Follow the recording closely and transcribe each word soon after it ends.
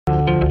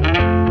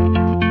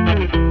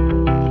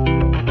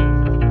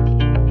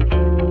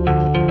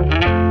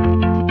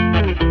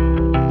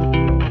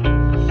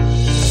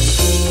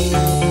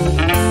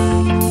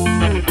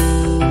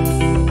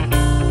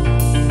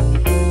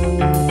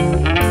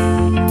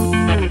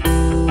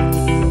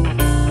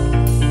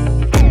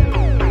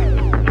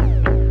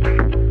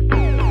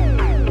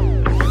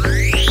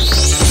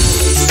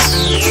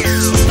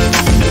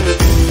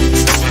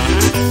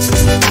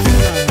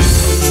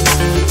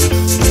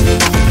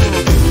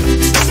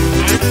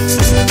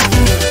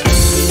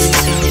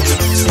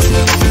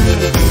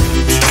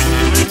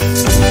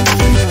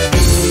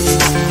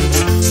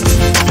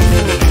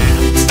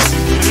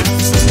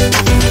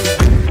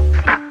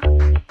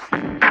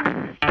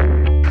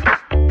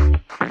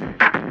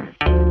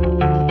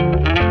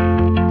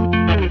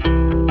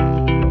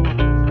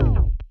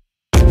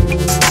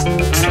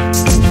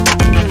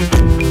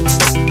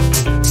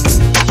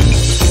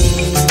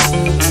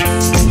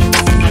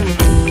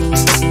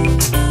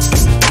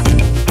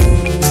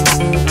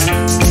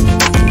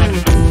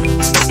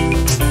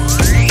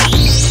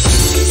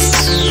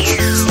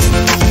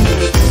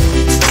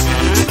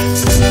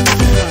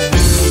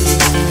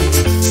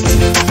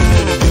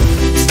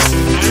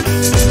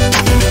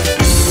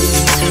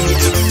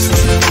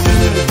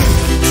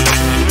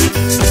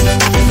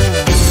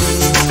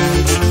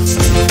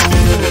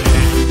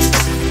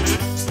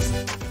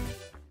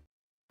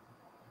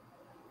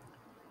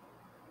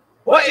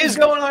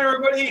on,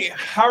 everybody?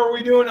 How are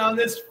we doing on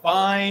this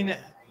fine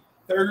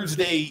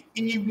Thursday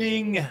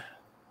evening?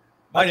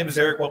 My name is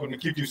Eric. Welcome to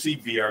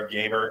Q2C VR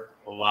Gamer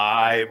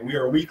Live. We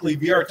are a weekly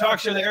VR talk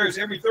show that airs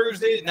every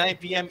Thursday at 9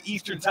 p.m.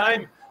 Eastern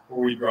Time,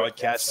 where we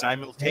broadcast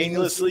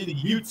simultaneously to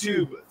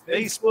YouTube,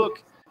 Facebook,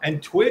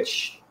 and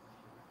Twitch,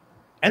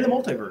 and the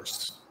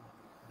multiverse.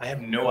 I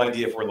have no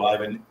idea if we're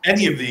live in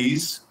any of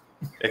these,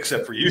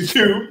 except for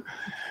YouTube.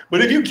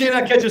 But if you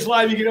cannot catch us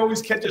live, you can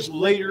always catch us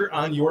later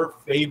on your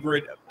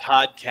favorite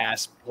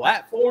podcast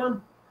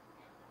platform.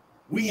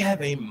 We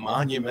have a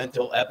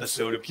monumental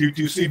episode of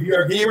Q2C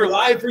VR Gamer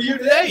Live for you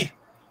today.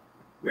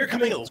 We're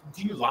coming to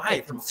you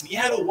live from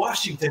Seattle,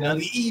 Washington on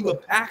the eve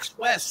of PAX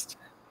West.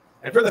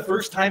 And for the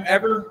first time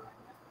ever,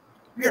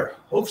 we are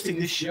hosting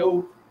this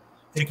show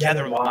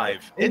together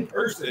live, in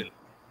person.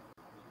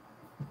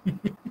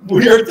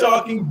 We are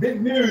talking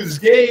big news,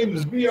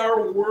 games,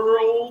 VR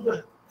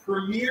world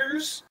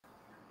premieres.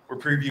 We're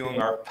previewing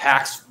our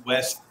PAX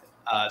West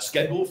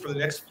schedule for the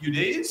next few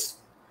days.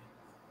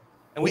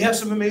 And we have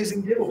some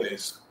amazing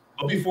giveaways.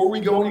 But before we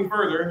go any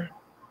further,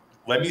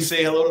 let me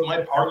say hello to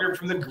my partner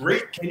from the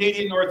great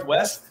Canadian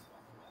Northwest,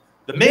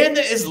 the man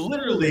that is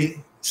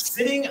literally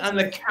sitting on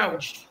the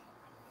couch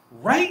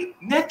right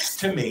next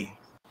to me.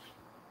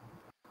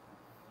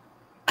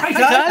 Hi,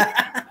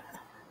 Todd.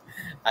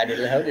 Hi,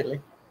 diddly, how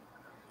diddly.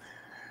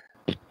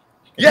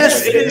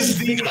 Yes, it is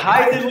the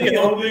high diddly,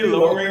 lovely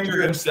Lone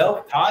Ranger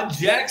himself, Todd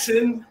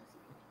Jackson.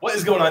 What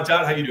is going on,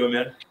 Todd? How you doing,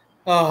 man?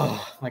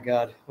 Oh, my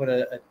God. What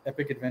an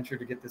epic adventure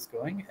to get this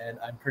going. And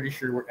I'm pretty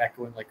sure we're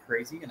echoing like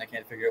crazy, and I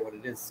can't figure out what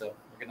it is, so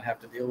we're going to have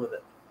to deal with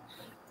it.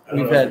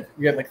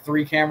 We have like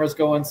 3 cameras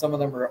going. Some of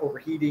them are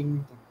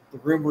overheating. The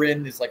room we're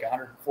in is like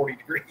 140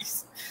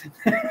 degrees.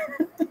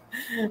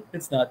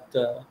 It's not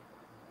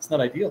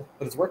ideal,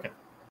 but it's working,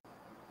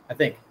 I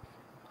think.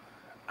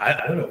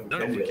 I don't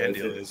know if we can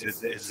deal with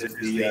this. Is it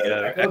the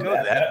echo?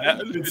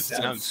 That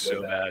sounds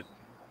so bad.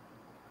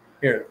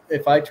 Here,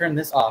 if I turn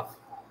this off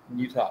and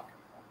you talk.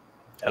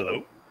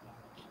 Hello?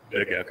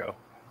 Big echo.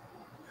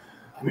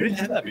 We didn't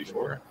have that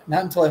before.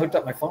 Not until I hooked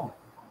up my phone.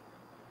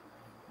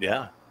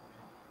 Yeah.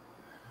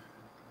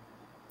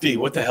 D,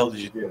 what the hell did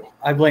you do?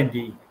 I blame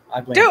D.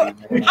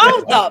 Dude,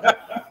 hold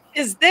up.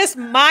 Is this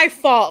my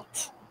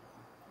fault?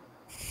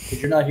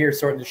 Because you're not here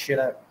sorting this shit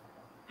out.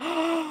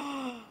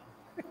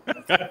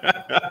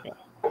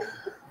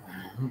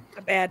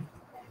 Bad.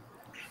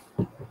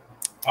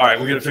 All right,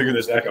 we're going to figure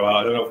this echo out.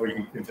 I don't know if we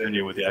can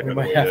continue with the echo. We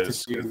might have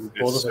to do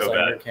both of us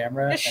on your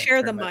camera. Just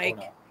share the mic.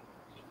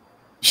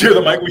 Share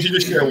the mic. We should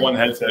just share one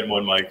headset and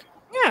one mic.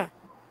 Yeah.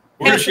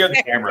 We're going to share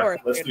the camera.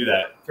 Let's do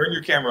that. Turn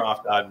your camera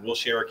off, Todd. We'll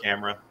share a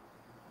camera.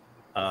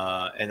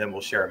 And then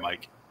we'll share a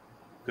mic.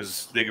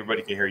 Because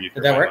everybody can hear you.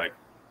 Did that work? Mic.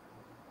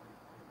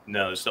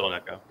 No, there's still an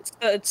echo.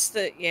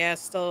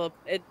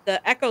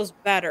 The echo's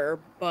better,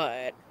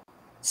 but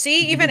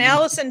see, even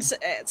Allison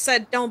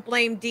said don't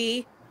blame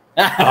D.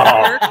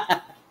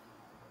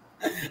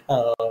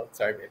 Oh,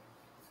 sorry, babe.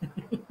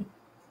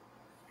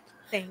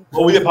 Thank you.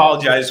 Well, we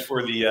apologize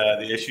for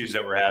the issues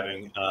that we're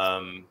having.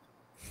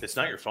 It's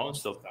not your phone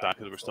still,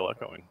 because we're still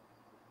echoing.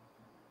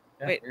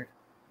 Yeah, wait, weird.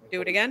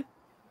 do it again.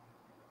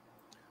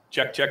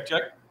 Check.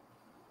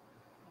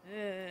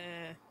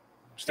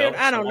 Dude,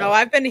 I don't know.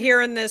 I've been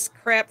hearing this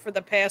crap for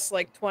the past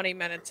like 20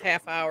 minutes,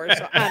 half hour,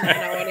 so I don't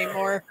know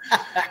anymore.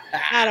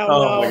 I don't know.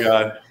 Oh my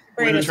God.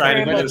 We've been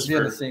trying to do this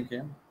for the same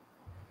camera.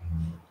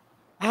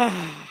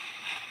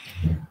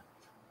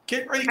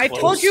 Get ready. I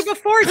told you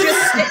before,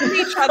 just sit in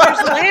each other's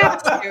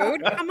laps,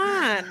 dude. Come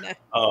on.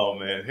 Oh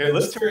man. Here,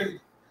 let's turn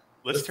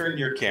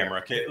your camera.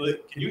 Okay,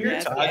 can you hear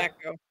Todd?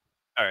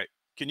 All right.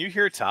 Can you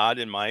hear Todd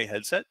in my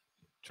headset?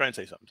 Try and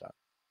say something, Todd.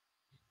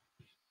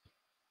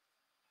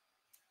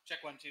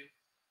 Check 1 2.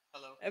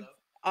 Hello.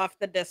 Off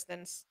the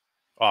distance.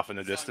 Off in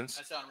the distance.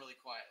 I sound really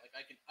quiet. Like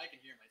I can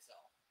hear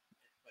myself,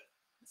 but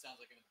it sounds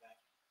like I'm in the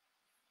bathroom.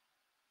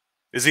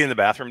 Is he in the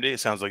bathroom, D? It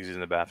sounds like he's in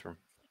the bathroom.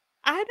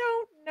 I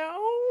don't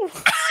know.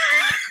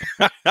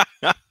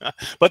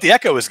 But the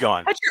echo is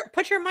gone.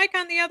 Put your mic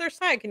on the other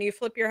side. Can you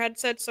flip your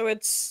headset so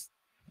it's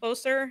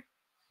closer?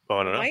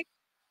 Oh, no. Mic?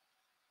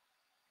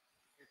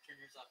 Turn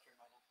yours off. Turn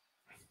mine off.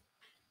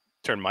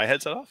 Turn my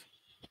headset off?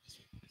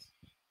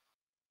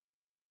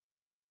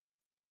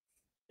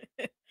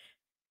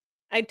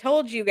 I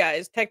told you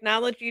guys,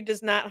 technology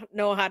does not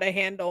know how to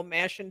handle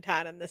Mash and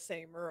Todd in the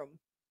same room.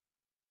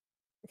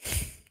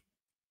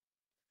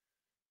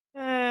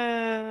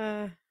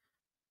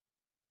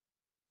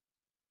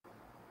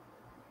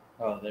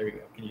 Oh, there we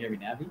go. Can you hear me,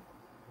 Navi?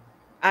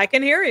 I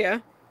can hear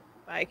you.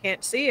 I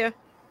can't see you.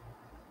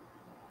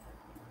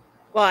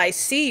 Well, I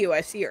see you.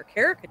 I see your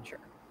caricature.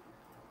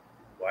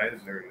 Why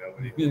is there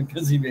nobody?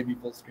 Because he made me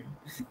full screen.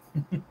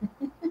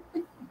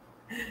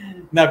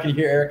 Now, can you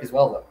hear Eric as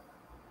well, though?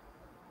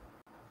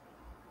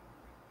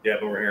 Yeah,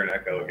 but we're hearing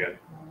echo again,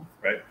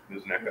 right?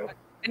 There's an echo.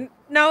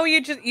 No,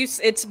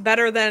 it's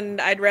better than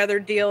I'd rather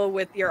deal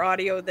with your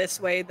audio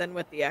this way than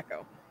with the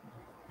echo.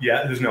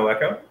 Yeah, there's no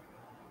echo?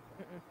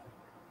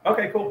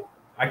 Okay, cool.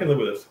 I can live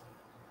with this.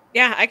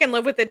 Yeah, I can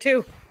live with it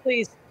too.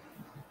 Please.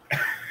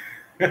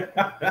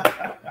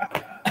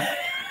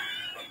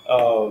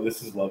 Oh,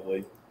 this is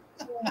lovely.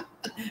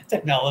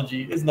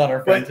 Technology is not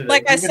our friend today.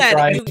 Like I said,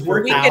 it's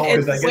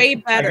way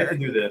better. I get to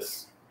do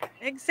this.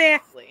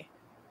 Exactly.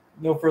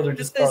 No further.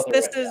 This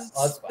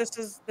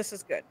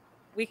is good.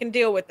 We can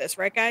deal with this,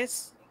 right,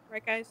 guys?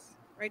 Right,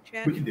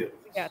 chat. We can deal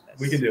with this. We got this.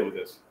 We can deal with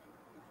this.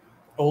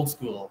 Old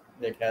school.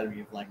 The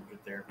Academy of Language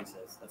and Therapy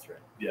says that's right.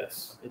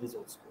 Yes, it is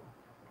old school.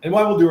 And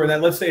while we're doing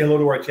that, let's say hello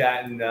to our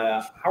chat. And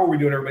how are we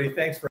doing, everybody?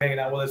 Thanks for hanging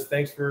out with us.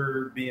 Thanks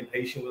for being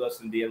patient with us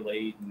and being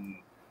late. And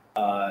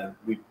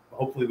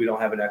hopefully we don't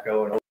have an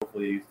echo, and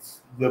hopefully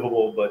it's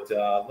livable. But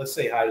let's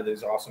say hi to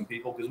these awesome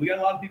people, because we got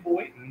a lot of people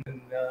waiting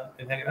and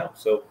hanging out.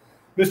 So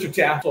Mr.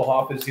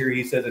 Tasselhoff is here.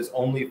 He says it's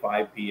only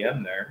 5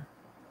 p.m. there.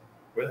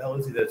 Where the hell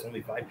is he that it's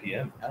only 5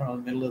 p.m.? I don't know,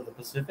 middle of the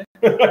Pacific?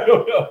 I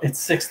don't know.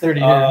 It's 6:30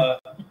 here.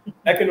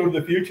 Echo of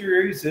the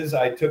Future, he says,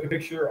 I took a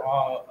picture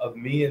of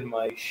me in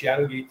my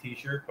Shadowgate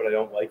t-shirt, but I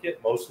don't like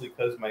it, mostly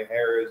because my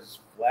hair is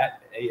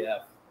flat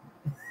AF.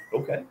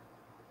 Okay.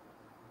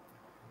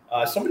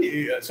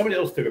 Somebody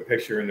else took a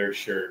picture in their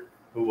shirt.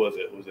 Who was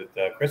it? Was it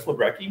Chris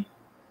Lebrecki?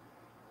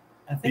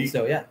 I think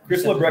so, yeah.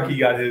 Chris Lebrecki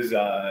got his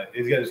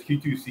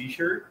Q2C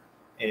shirt,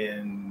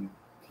 and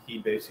he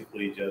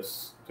basically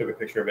just took a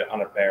picture of it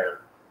on a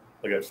bear,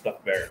 like a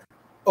stuffed bear.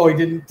 Oh, he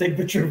didn't take a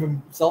picture of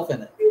himself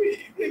in it.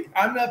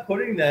 I'm not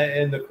putting that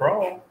in the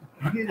crawl.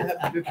 You need to have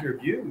a picture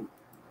of you.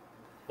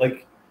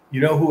 Like,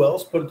 you know who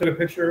else took a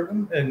picture of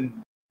him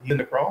and he's in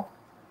the crawl?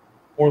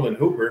 Orland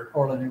Hooper.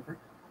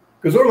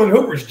 Because Orland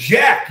Hooper's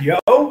jacked, yo.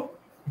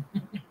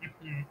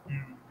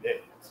 Yes.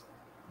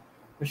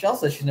 Michelle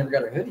says she never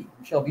got her hoodie.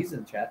 Michelle B's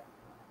in the chat.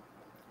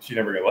 She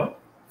never got what?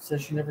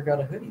 Says she never got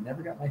a hoodie.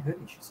 Never got my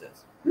hoodie, she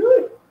says.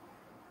 Really?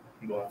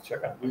 We'll have to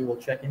check out. We will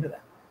check into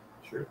that.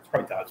 Sure. It's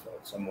probably Todd's fault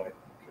in some way.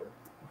 Sure.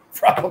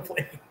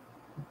 Probably.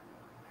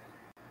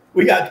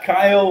 We got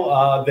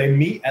Kyle. They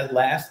meet at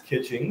Last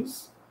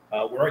Kitchings.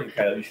 Where are you,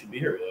 Kyle? You should be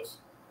here with us.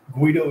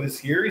 Guido is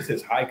here. He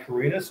says, hi,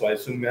 Karina. So I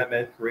assume that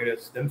meant Karina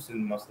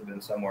Stimson must have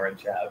been somewhere in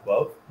chat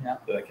above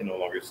that I can no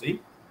longer see.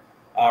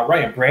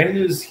 Ryan Brandon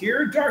is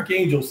here. Dark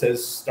Angel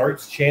says,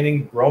 starts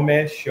chanting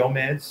bromance,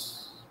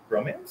 showmance.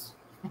 Bromance?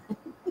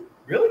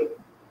 Really?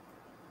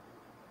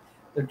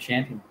 They're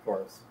chanting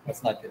for us.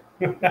 That's not good.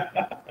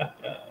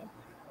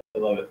 I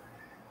love it.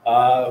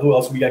 Who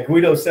else? We got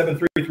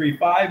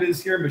Guido7335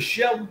 is here.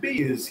 Michelle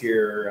B is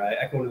here.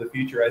 Echo to the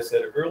Future, I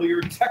said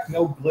earlier.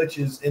 Techno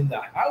Glitches in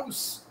the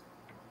house.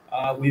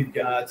 We've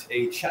got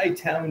a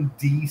Chi-Town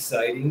D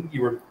sighting.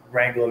 You were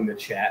wrangling the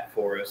chat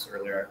for us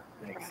earlier.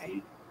 Thanks,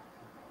 D.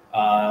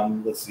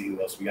 Let's see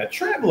who else we got.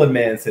 Traveling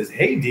Man says,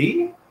 hey,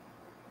 D.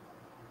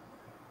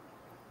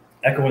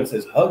 Echo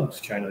says, hugs,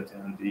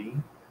 Chinatown D.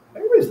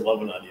 Everybody's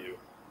loving on you.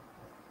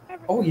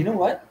 Oh, you know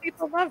what?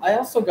 People love I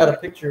also got a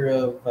picture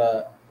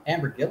of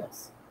Amber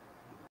Gillis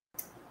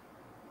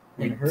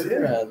in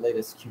her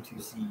latest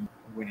Q2C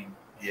winning.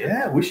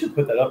 Yeah, we should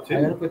put that up too.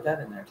 I gotta put that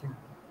in there too.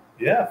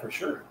 Yeah, for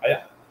sure.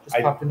 Just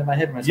popped into my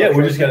head. When I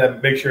we just gotta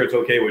make sure it's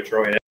okay with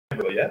Troy and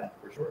Amber. Yeah,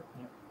 for sure.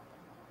 Yeah.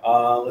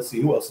 Let's see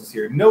who else is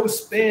here. No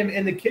Spam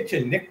in the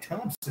Kitchen. Nick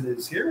Thompson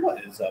is here.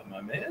 What is up,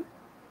 my man?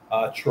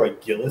 Troy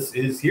Gillis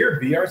is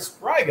here. VR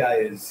Spry Guy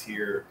is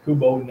here.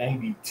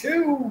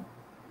 Kubo92.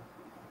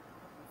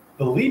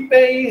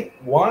 Felipe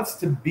wants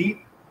to beat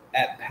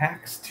at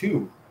PAX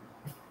 2.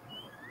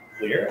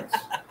 Clearance.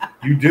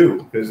 You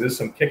do, because there's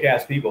some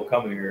kick-ass people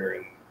coming here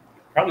and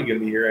probably going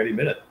to be here any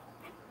minute.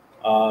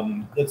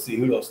 Let's see,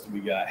 who else do we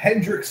got?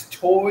 Hendrix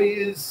Toy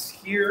is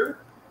here.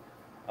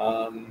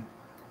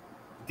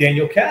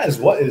 Daniel Kaz,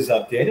 what is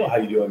up, Daniel? How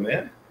you doing,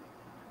 man?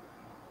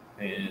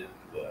 And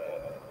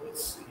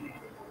let's see.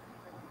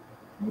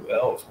 Who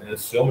else, man?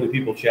 There's so many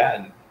people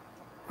chatting.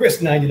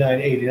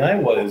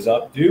 Chris9989, what is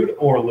up, dude?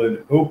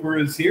 Orland Hooper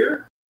is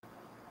here.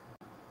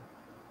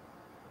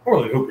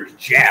 Orland Hooper's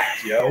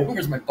jacked, yo.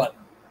 Where's my button?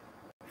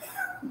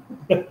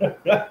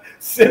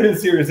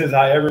 Simmons here says,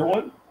 hi,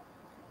 everyone.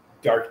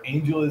 Dark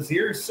Angel is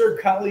here. Sir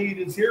Khalid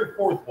is here.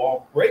 Fourth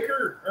Wall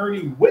Breaker.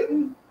 Ernie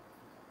Witten.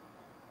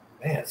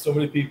 Man, so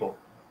many people.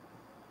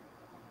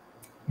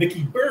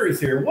 Mickey Burr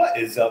is here. What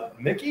is up,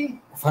 Mickey?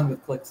 Fun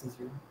with Clicks is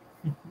here.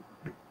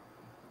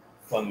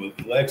 Fun with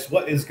Clicks.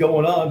 What is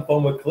going on,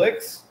 Fun with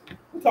Clicks?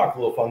 We'll talk a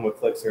little Fun with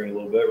Clicks here in a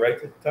little bit, right,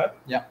 Todd?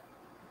 Yeah.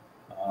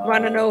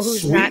 Want to know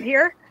who's not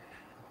here?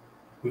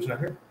 Who's not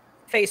here?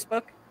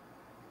 Facebook.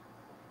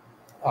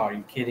 Oh, are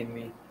you kidding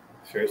me?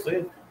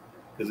 Seriously?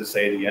 Does it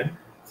say it again?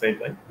 Same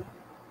thing?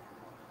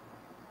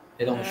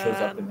 It only shows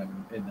up in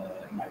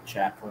my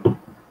chat room.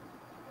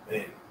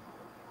 Man.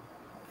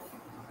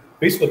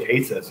 Facebook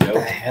hates us, yo. What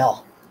the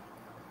hell?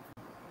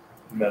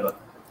 Meta.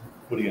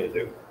 What are you going to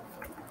do?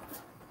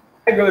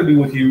 I'd rather be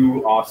with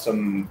you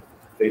awesome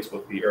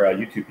Facebook people, or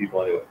YouTube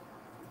people anyway.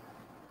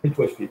 And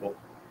Twitch people.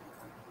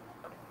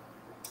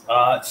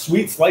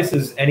 Sweet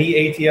Slices, any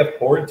ATF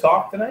board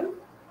talk tonight?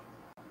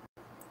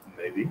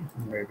 Maybe.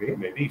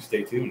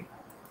 Stay tuned.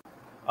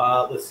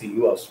 Let's see,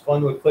 who else?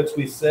 Fun with Clicks,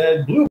 we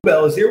said.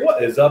 Bluebell is here.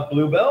 What is up,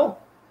 Bluebell?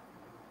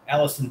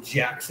 Allison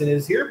Jackson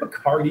is here.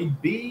 Bacardi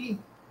B.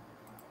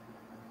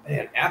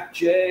 And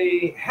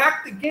AppJ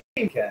Hack the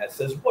Gamecast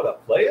says, "What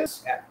up,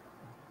 players?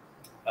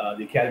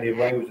 The Academy of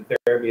Language and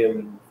Therapy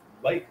and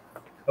Life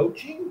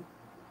Coaching."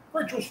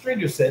 Virtual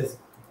Stranger says,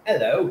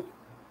 "Hello.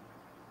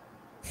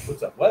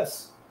 What's up,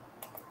 Wes?"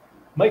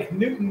 Mike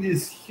Newton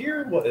is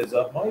here. What is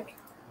up, Mike?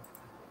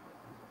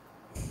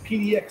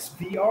 PDX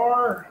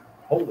VR.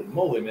 Holy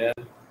moly, man!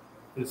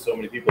 There's so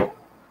many people.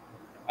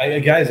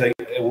 Guys,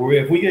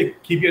 if we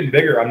keep getting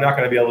bigger, I'm not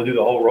going to be able to do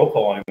the whole roll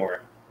call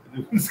anymore.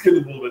 It's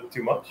getting a little bit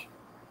too much.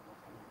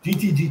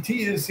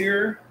 GTGT is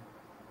here.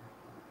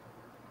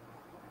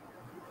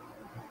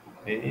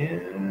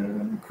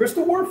 And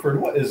Krista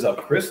Warford. What is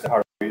up, Krista? How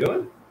are you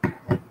doing?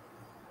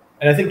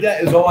 And I think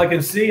that is all I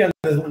can see on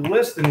the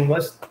list,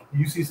 unless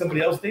you see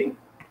somebody else, Dean.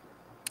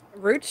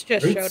 Roots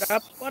showed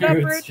up. What up,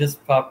 Roots?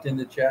 Just popped in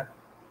the chat.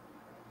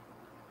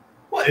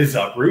 What is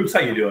up, Roots?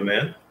 How you doing,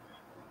 man?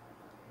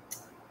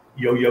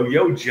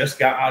 Yo, just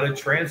got out of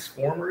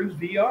Transformers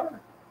VR.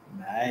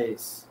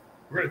 Nice.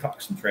 We're going to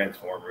talk some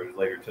Transformers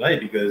later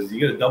tonight because you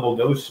get a double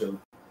dose of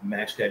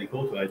Mash Daddy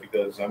Cool tonight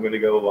because I'm going to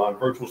go on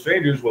Virtual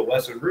Strangers with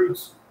Les and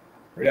Roots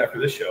right after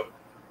this show.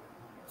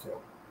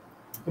 So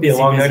it'll be a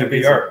long night of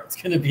VR. It's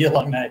going to be a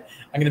long night.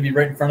 I'm going to be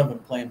right in front of him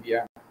playing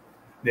VR.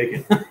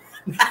 Naked.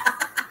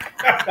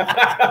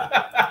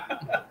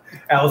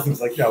 Allison's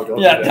like, no,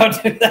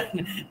 don't do that.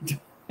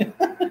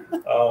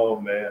 Oh,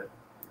 man.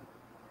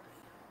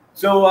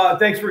 So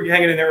thanks for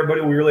hanging in there,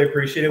 everybody. We really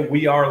appreciate it.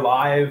 We are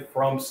live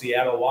from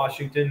Seattle,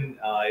 Washington.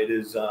 It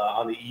is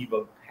on the eve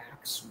of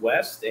PAX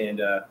West,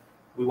 and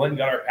we went and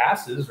got our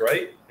passes,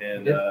 right?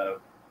 And it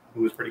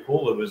was pretty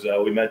cool. It was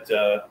we met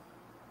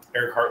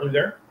Eric Hartley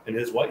there and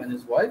his wife.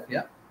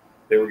 Yeah.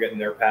 They were getting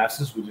their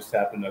passes. We just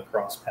happened to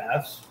cross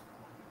paths.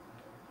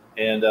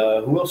 And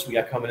who else we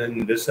got coming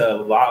in? This a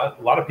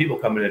lot of people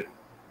coming in.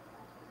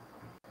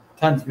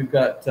 Tons. We've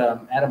got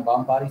Adam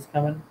Bombbody's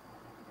coming.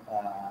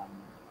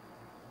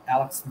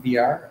 Alex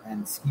VR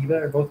and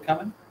Skiva are both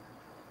coming.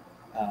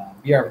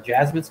 VR of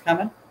Jasmine's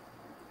coming.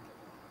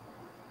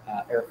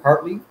 Eric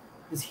Hartley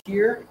is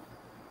here.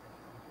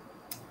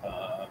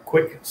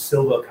 Quick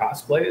Silva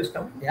Cosplay is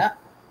coming. Yeah.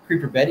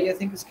 Creeper Betty, I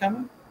think, is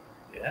coming.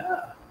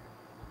 Yeah.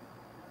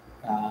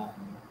 I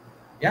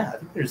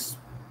think there's,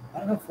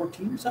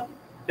 14 or something.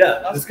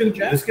 Yeah, this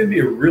is gonna be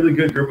a really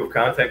good group of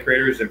content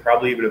creators and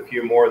probably even a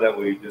few more that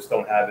we just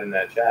don't have in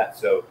that chat.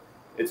 So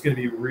it's gonna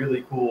be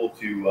really cool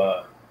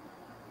to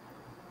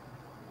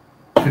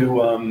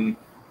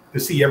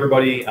see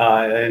everybody.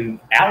 And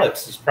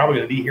Alex is probably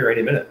gonna be here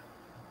any minute.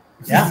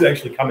 Yeah. He's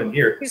actually coming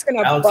here. He's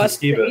gonna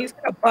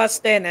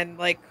bust in and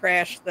like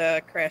crash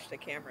the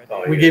camera.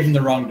 Oh, we gave him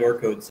the wrong door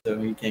code, so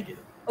he can't get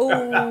it.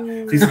 Oh,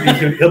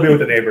 he'll be with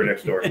the neighbor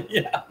next door.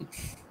 Yeah.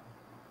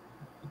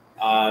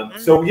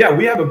 So yeah,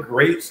 we have a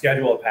great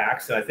schedule of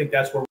PAX, and I think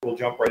that's where we'll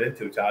jump right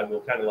into, Todd.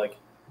 We'll kind of like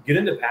get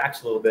into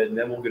PAX a little bit, and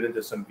then we'll get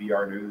into some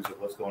VR news of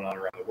what's going on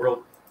around the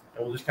world,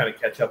 and we'll just kind of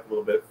catch up a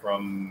little bit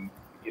from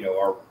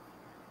our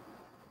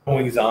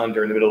goings on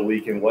during the middle of the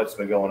week and what's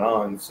been going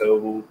on.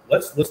 So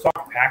let's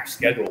talk PAX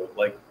schedule.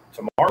 Like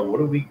tomorrow, what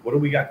do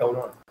we got going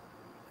on?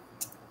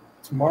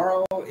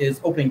 Tomorrow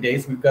is opening day,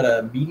 so we've got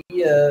a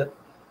media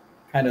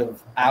kind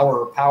of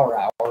power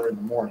hour in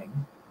the morning,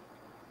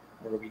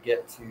 where we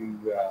get to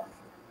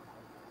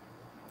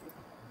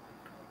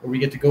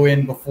go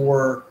in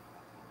before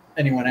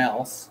anyone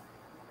else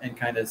and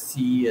kind of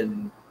see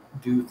and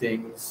do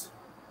things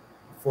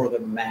before the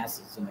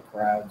masses and the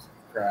crowds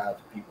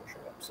of people show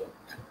up.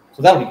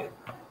 So that'll be good.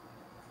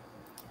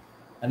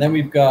 And then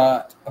we've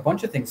got a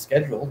bunch of things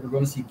scheduled. We're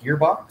going to see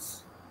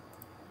Gearbox.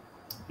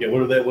 Yeah,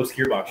 what's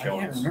Gearbox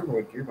showing? I can't remember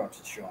what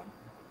Gearbox is showing.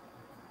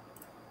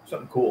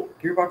 Something cool.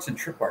 Gearbox and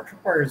Tripwire.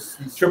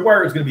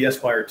 Tripwire is going to be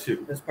Espire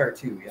 2. Espire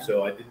 2, yeah.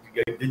 So I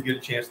did get a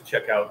chance to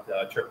check out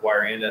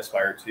Tripwire and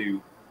Espire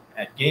 2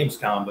 at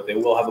Gamescom, but they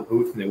will have a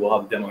booth and they will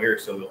have a demo here,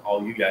 so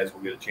all you guys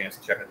will get a chance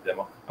to check out the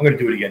demo. I'm going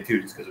to do it again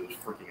too, just because it was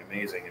freaking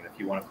amazing. And if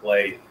you want to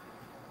play,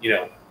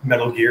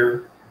 Metal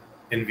Gear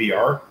in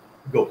VR,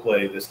 go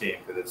play this game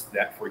because it's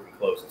that freaking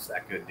close. It's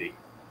that good, D.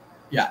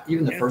 Yeah,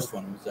 even the first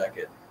one was that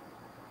good.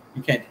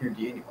 You can't hear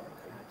D anymore.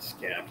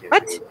 I can't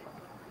what? do it.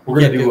 We're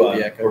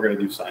gonna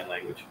do sign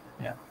language.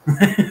 Yeah.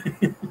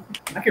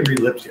 I can read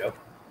lips, yo.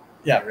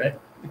 Yeah, right.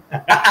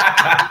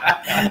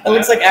 It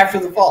looks like After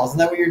the Fall. Isn't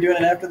that what you were doing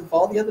in After the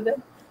Fall the other day?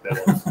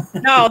 That was.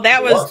 No,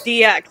 that was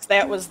DX.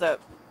 That was the,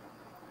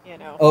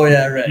 Oh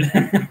yeah,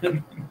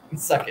 right.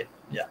 Suck it.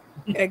 Yeah.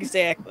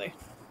 Exactly.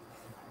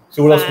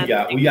 So what else we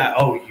got?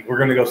 We're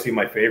gonna go see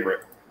my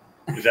favorite.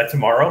 Is that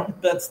tomorrow?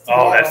 That's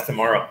tomorrow. Oh, that's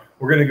tomorrow.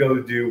 We're gonna go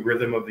do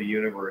Rhythm of the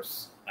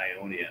Universe,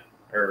 Ionia,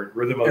 or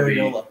Rhythm of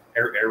Areola.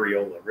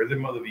 Areola,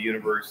 Rhythm of the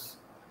Universe.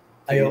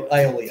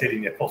 Iolia. Titty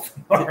nipples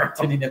tomorrow.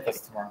 Titty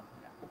nipples tomorrow.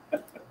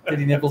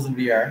 Titty nipples in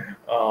VR.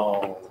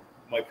 Oh,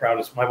 my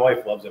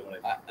wife loves it when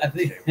I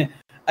think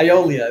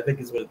Iolia, I think,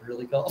 is what it's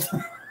really called.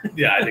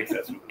 Yeah, I think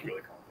that's what it's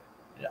really called.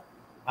 Yeah.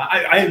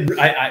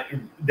 I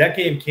that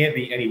game can't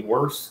be any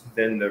worse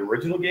than the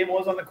original game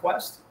was on the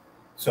Quest.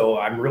 So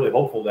I'm really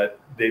hopeful that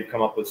they've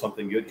come up with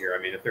something good here.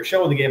 I mean, if they're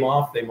showing the game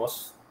off, they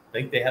must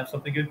think they have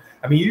something good.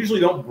 I mean, you usually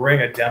don't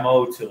bring a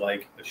demo to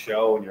like a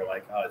show and you're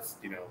like, oh, it's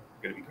going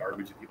to be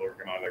garbage, and people are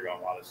coming out there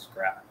going, wow, this is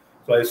crap.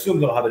 So I assume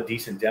they'll have a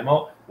decent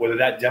demo. Whether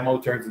that demo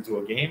turns into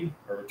a game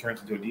or it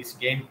turns into a decent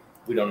game,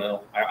 we don't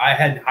know. I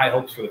had high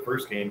hopes for the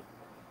first game,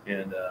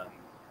 and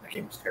that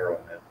game was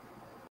terrible, man.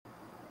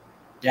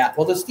 Yeah,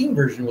 well, the Steam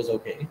version was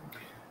okay.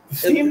 The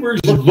Steam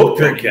version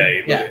looked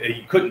okay, yeah. but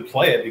you couldn't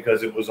play it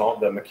because it was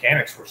the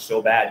mechanics were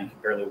so bad you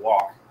could barely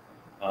walk.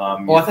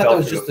 I thought that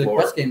was just the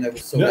Quest game that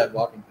was so bad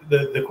walking.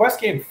 The Quest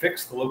game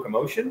fixed the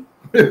locomotion.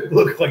 It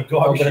looked like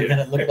dog shit. But then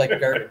it looked like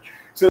garbage.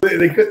 So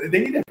they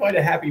need to find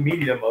a happy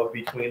medium of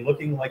between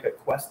looking like a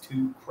Quest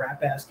 2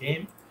 crap ass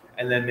game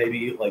and then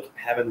maybe like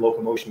having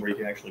locomotion where you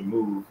can actually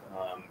move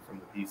from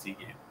the PC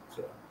game.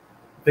 So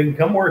they can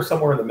come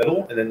somewhere in the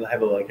middle and then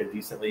have a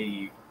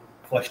decently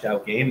fleshed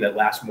out game that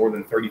lasts more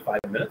than 35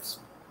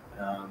 minutes.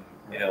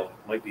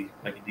 Might be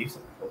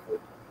decent. Hopefully.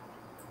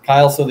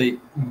 Kyle, so the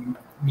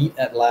Meet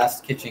at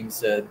Last Kitchen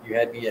said you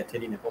had me at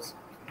titty nipples.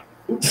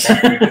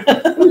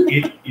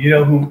 you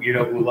know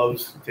who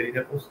loves titty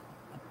nipples?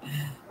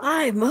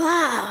 Hi,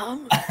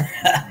 Mom.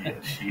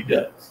 Yes, she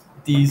does.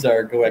 These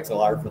are Go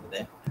XLR for the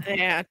day.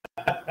 Yeah.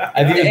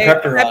 I've even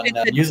prepped her on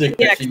music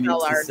that she needs to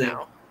DXLR sing.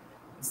 now.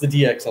 It's the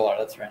DXLR,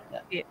 that's right.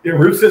 Yeah,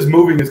 Ruth says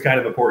moving is kind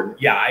of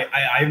important. Yeah,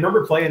 I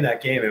remember playing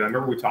that game, and I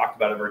remember we talked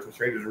about it in Virtual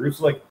Strangers.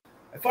 Ruth's like,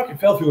 I fucking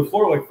fell through the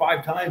floor like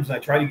 5 times,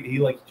 and I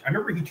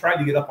remember he tried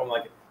to get up on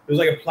there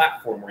was like a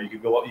platform where you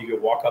could go up, you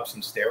could walk up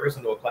some stairs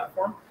into a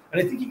platform,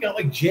 and I think he got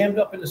jammed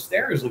up in the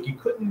stairs. Like you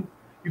couldn't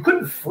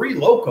free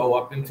loco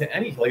up into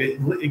anything. Like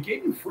it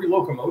gave you free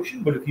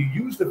locomotion, but if you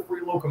used the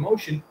free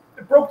locomotion,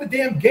 it broke the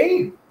damn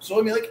game. So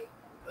I mean, like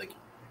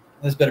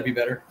this better be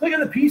better. Like on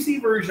the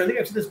PC version, I think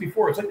I've said this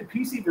before. It's like the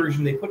PC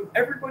version. They put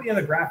everybody on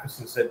the graphics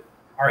and said,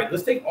 "All right,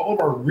 let's take all of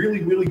our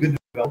really, really good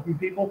developing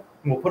people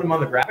and we'll put them on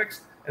the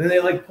graphics." And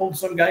then they pulled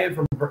some guy in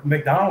from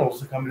McDonald's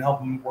to come and help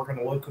them work on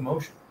the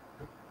locomotion.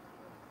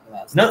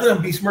 Not that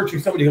I'm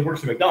besmirching somebody who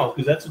works at McDonald's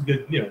because that's a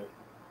good,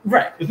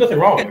 right. There's nothing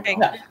wrong with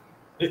it.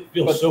 It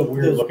feels so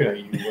weird looking at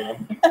you.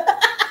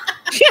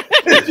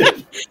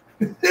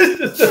 It's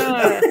just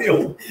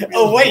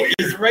oh wait,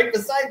 he's right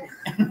beside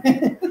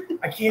me.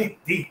 I can't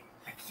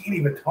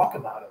even talk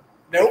about him.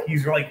 Nope,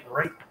 he's right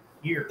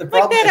here. The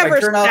problem that is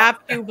ever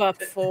stopped you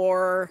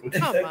before.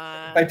 Come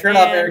on. If I turn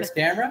off Eric's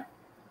camera,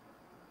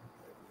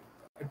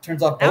 it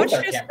turns off both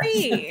our cameras.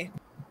 Me.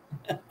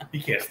 He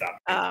can't stop.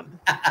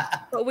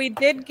 But we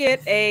did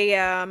get a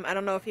I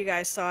don't know if you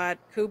guys saw it,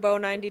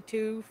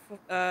 Kubo92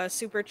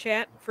 super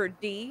chat for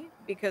D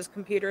because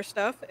computer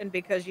stuff and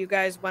because you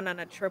guys went on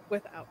a trip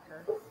without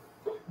her.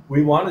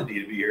 We wanted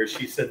D to be here.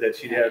 She said that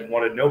she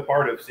wanted no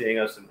part of seeing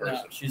us in person.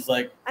 No, she's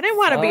like, I didn't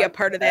want to be a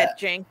part of that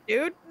jank,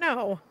 dude.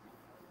 No.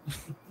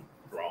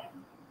 Wrong.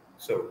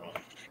 So wrong.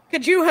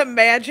 Could you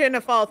imagine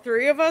if all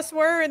 3 of us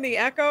were in the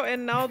Echo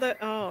and all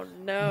that? Oh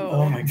no!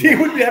 Oh my God. She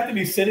would have to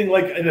be sitting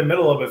in the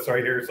middle of us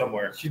right here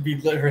somewhere. She'd be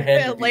her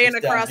head laying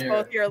across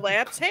both your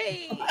laps.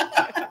 Hey!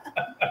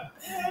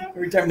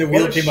 Every time the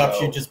wheel came up,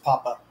 she'd just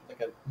pop up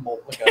like a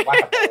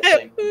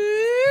whack-a-mole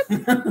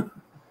thing.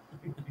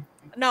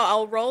 No,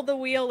 I'll roll the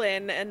wheel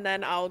in and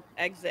then I'll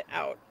exit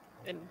out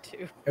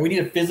into. And we need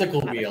a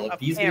physical wheel. If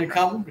he's going to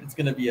come, it's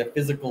going to be a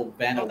physical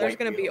van. Oh, there's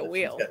going to be a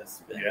wheel.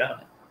 Yeah.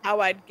 How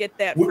I'd get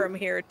that from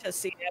here to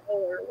Seattle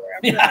or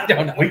wherever. Yeah, I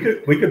don't know. We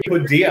could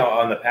put D out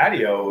on the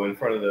patio in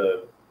front of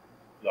the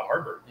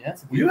harbor. Yeah,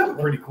 we do have a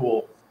pretty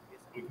cool.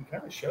 We can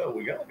kind of show.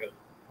 We got we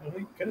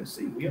can kind of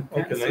see. We have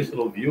a nice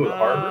little view of the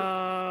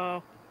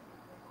harbor.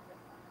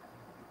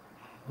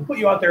 We'll put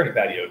you out there in the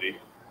patio, D.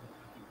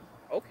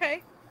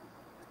 Okay,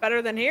 it's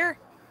better than here.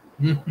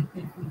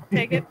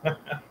 Take it.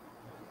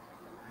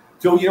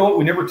 So you know what?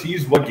 We never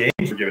teased what games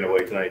we're giving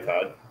away tonight,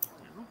 Todd.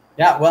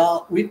 Yeah,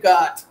 well, we've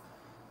got.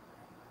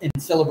 In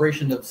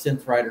celebration of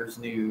Synth Riders'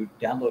 new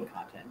download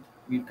content,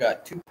 we've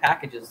got 2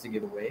 packages to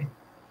give away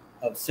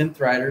of Synth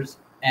Riders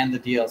and the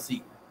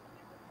DLC.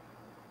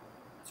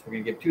 So we're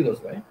going to give 2 of those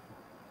away.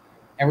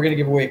 And we're going to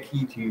give away a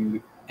key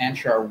to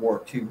Anshar War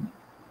 2.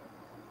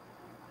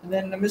 And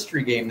then a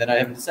mystery game that I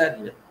haven't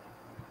decided yet.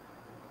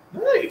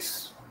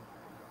 Nice.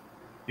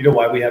 You know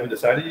why we haven't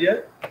decided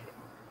yet?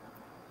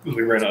 Because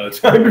we ran out of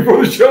time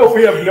before the show.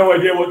 We have no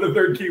idea what the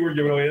 3rd key we're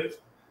giving away is.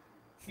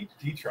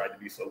 He tried to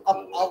be so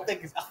cool. I'll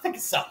think of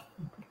something.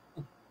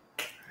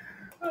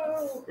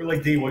 We're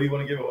like, D, what do you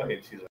want to give away?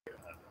 And she's like,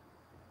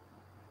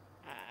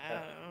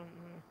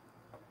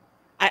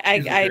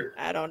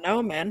 I don't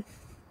know, man.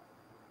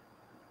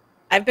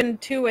 I've been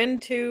too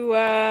into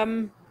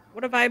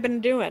what have I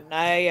been doing?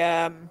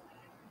 I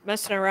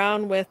messing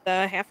around with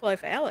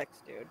Half-Life Alyx,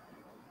 dude.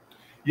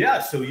 Yeah,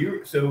 so we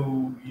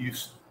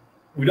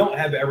don't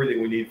have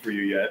everything we need for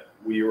you yet.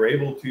 We were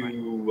able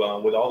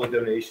to, with all the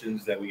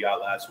donations that we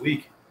got last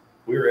week,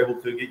 we were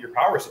able to get your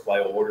power supply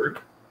ordered.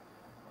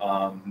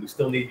 We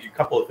still need a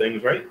couple of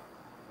things, right?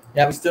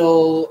 Yeah, we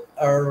still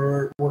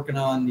are working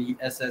on the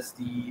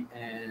SSD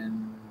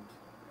and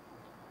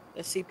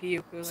the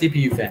CPU cooling.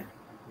 CPU fan.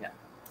 Yeah.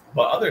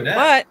 But other than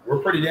that, we're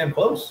pretty damn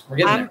close. We're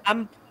getting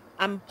there.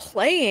 I'm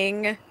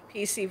playing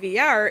PC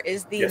VR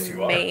is the Yes,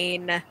 you are.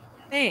 main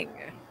thing.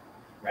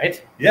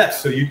 Right?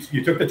 Yes, so you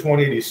took the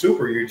 2080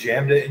 Super, you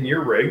jammed it in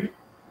your rig,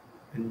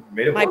 and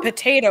made it My work.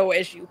 potato,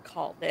 as you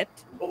called it.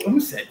 Oh, who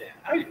said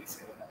that? I didn't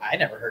say that. I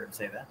never heard him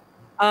say that.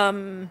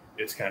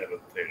 It's kind of a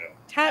potato.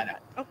 Todd, I know.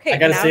 okay, I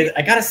gotta now say that.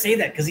 I gotta say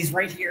that because he's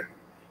right here.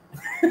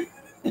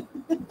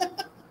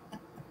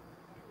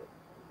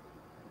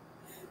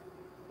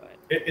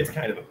 It's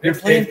kind of a. You're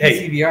playing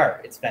Hey,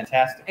 PCVR. It's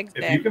fantastic.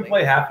 exactly. if you can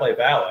play Half-Life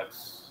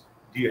Alyx,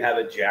 do you have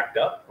it jacked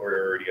up,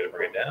 or do you got to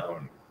bring it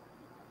down?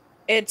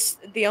 It's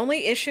the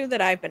only issue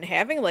that I've been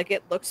having. Like,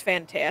 it looks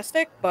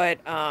fantastic, but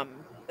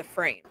the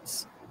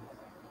frames.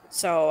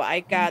 So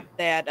I got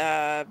that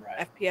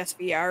Right. FPS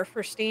VR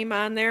for Steam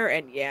on there,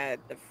 and yeah,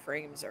 the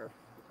frames are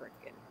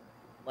freaking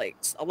like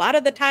a lot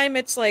of the time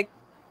it's like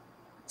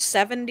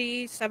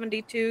 70,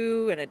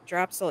 72, and it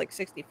drops to like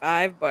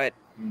 65, but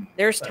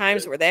there's That's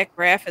times good. where that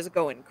graph is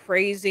going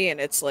crazy and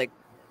it's like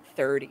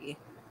 30.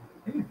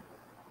 Hmm.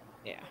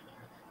 Yeah.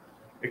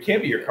 It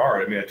can't be your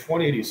card. I mean, a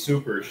 2080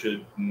 Super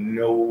should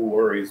no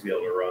worries be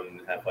able to run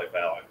Half-Life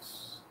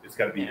Alyx. It's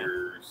got to be Yeah.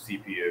 your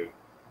CPU.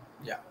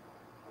 Yeah.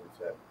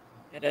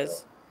 It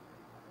is.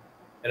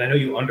 And I know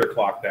you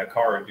underclock that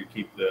card to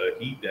keep the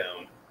heat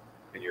down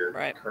in your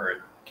Right.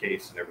 current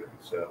case and everything,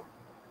 so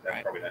that's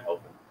Right. probably not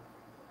helping.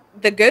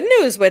 The good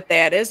news with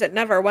that is it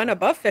never went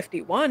above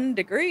 51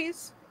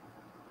 degrees.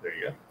 There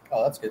you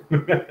Oh, that's good.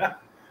 go.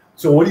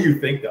 So what do you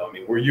think, though? I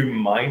mean, were you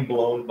mind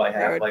blown by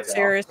Dude, Half-Life Alyx?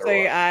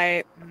 seriously,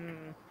 I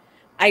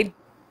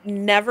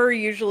never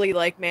usually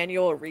like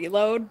manual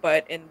reload,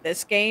 but in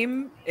this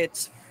game,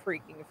 it's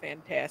freaking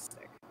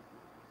fantastic.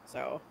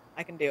 So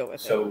I can deal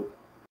with So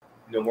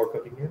no more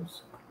cooking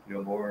games?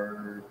 No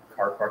more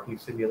car parking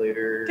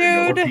simulator?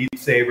 No more Dude, Beat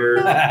Saber?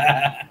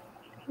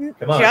 it.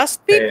 Come on.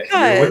 Just Say it.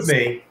 You're with because.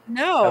 me.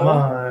 No. Come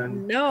on.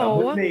 Come No.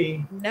 with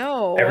me.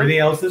 No. Everything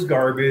else is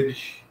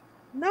garbage.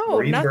 No.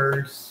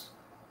 Reverse.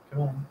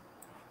 Come on.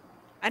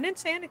 I didn't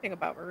say anything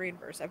about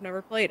Marineverse. I've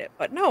never played it.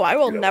 But no, I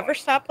will You don't never like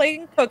it. stop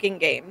playing cooking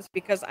games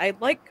because I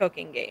like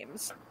cooking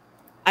games.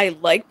 I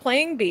like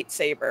playing Beat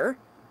Saber.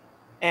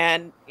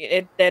 And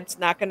that's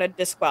not going to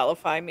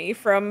disqualify me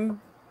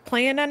from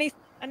playing any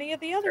of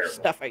the other Terrible.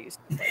 stuff I used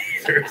to play.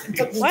 Seriously.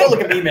 Just What? don't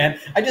look at me, man.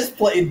 I just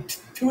played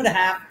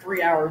 2.5,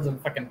 3 hours of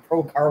fucking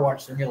Pro Car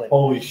Wash Simulator,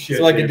 Holy shit.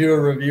 so I can dude. do a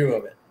review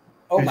of it.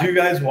 Oh Did my! you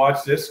guys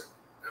watch this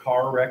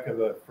car wreck of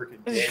a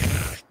freaking game?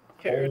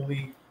 Dude.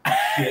 Holy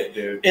shit,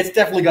 dude. It's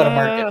definitely got a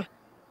market.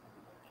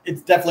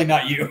 It's definitely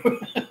not you.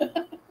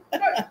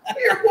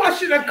 You're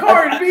watching a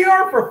car in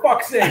VR, for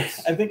fuck's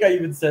sakes. I think I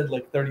even said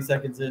like 30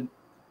 seconds in.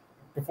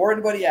 Before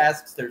anybody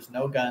asks, there's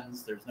no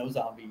guns, there's no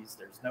zombies,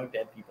 there's no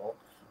dead people.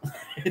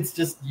 It's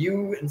just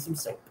you and some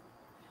soap.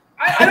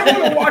 I don't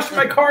want to wash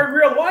my car in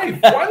real life.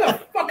 Why the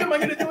fuck am I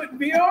going to do it in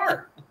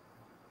VR?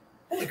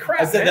 Holy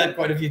crap, I said man. that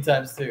quite a few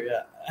times too,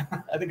 yeah.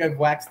 I think I've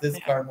waxed this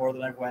car more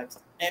than I've waxed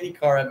any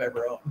car I've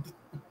ever owned.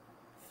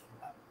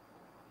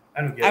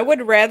 I don't get I it.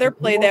 would rather Who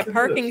play wants that to do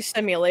parking this?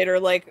 simulator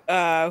like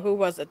who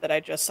was it that I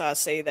just saw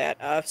say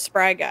that?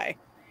 Spry Guy.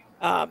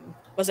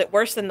 Was it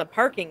worse than the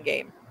parking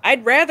game?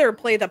 I'd rather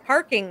play the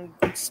parking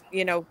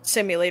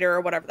simulator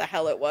or whatever the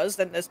hell it was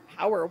than this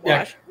power Yeah,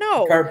 wash.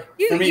 No. for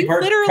me, You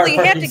car literally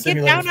had parking to get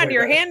simulator's down on way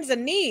your better. hands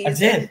and knees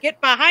did. and get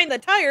behind the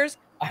tires.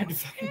 I had to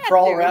fucking Yeah,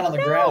 crawl dude, around on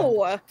the ground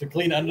no. to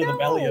clean under the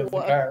belly of the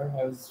No. car.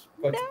 I was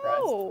quite surprised.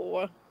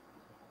 No.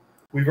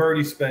 We've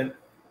already spent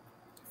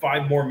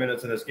 5 more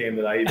minutes in this game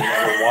than I even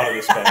ever wanted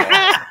to spend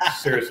on.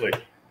 Seriously.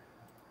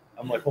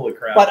 I'm like, holy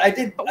crap. But I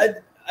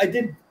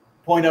did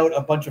point out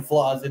a bunch of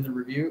flaws in the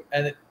review,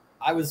 and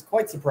I was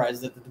quite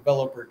surprised that the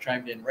developer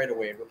chimed in right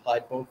away and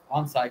replied both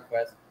on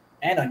SideQuest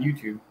and on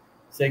YouTube,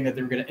 saying that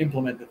they were going to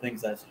implement the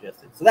things I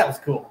suggested. So that was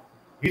cool.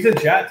 He's in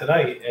chat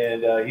tonight,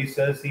 and he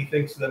says he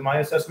thinks that my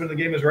assessment of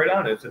the game is right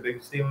on. It's a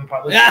big stealing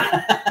pilot.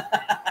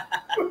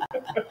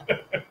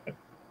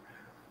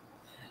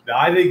 No,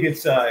 I think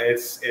it's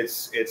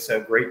a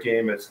great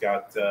game. It's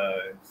got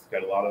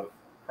a lot of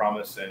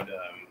promise, and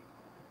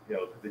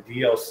the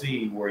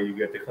DLC where you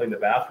get to clean the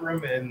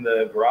bathroom in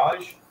the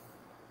garage.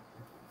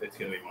 It's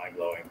gonna be mind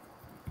blowing.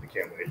 I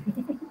can't wait.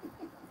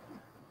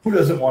 Who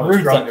doesn't want to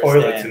Ruth scrub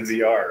toilets in understands.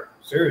 VR?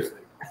 Seriously.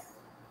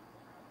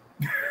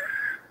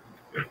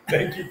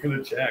 Thank you for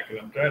the check, and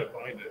I'm trying to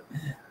find it.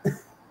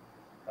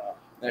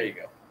 There you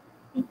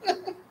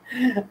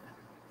go.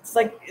 It's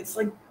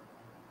like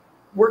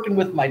working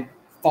with my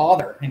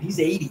father, and he's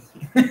 80.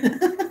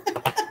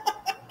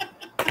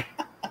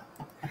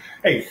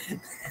 Hey,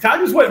 Todd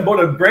just went and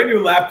bought a brand new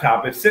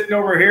laptop. It's sitting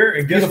over here,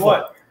 and guess Beautiful.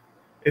 what?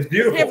 It's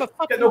beautiful. Have a It's got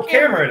fucking no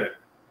camera camera. in it.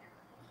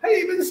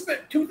 Hey, even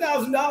spent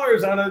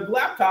 $2,000 on a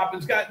laptop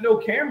that's got no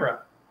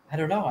camera. I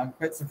don't know. I'm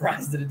quite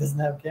surprised that it doesn't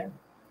have a camera.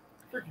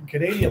 Freaking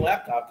Canadian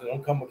laptops that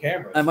don't come with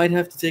cameras. I might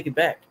have to take it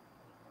back.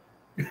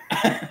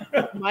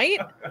 Might?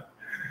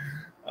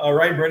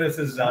 Ryan Brennan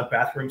says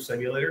bathroom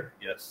simulator.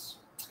 Yes,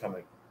 it's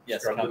coming.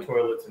 Yes, Scrub coming. the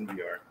toilets in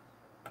VR.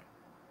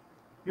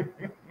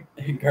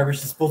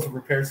 Garbage disposal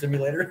repair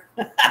simulator.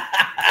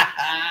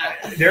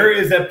 There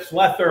is a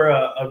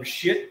plethora of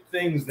shit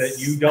things that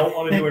you don't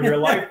want to do in real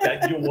life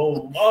that you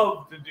will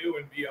love to do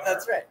in VR.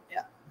 That's right.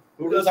 Yeah.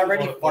 Who There's doesn't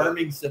already want to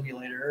farming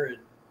simulator and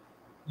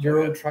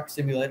Euro truck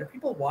simulator.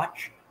 People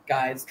watch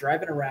guys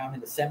driving around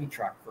in a semi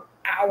truck for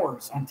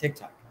hours on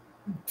TikTok.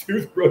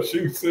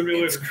 Toothbrushing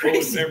simulator? It's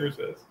crazy. Never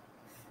says.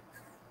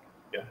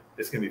 Yeah,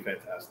 it's gonna be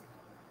fantastic.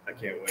 I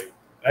can't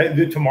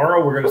wait.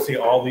 Tomorrow we're gonna see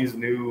all these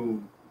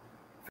new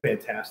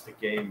fantastic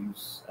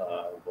games,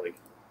 like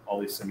all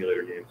these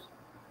simulator games.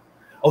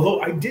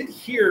 Although I did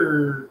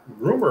hear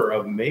rumor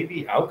of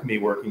maybe Alchemy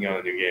working on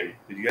a new game.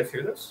 Did you guys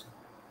hear this?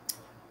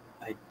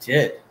 I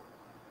did.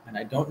 And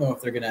I don't know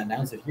if they're going to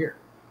announce it here.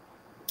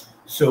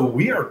 So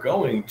we are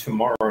going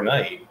tomorrow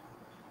night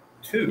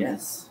to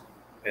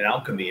an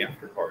Alchemy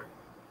after party.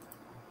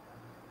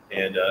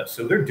 And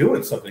so they're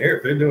doing something here.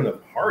 If they're doing a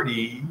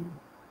party,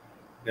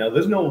 now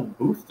there's no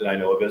booth that I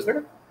know of, is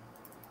there?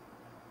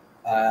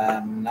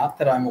 Not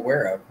that I'm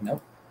aware of.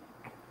 Nope.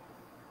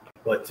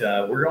 But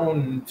we're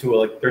going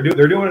to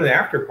they're doing an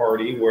after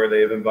party where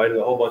they've invited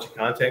a whole bunch of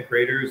content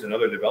creators and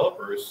other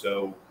developers.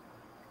 So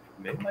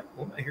maybe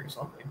we might hear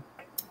something.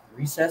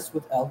 Recess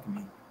with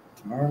Alchemy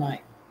tomorrow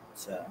night.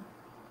 So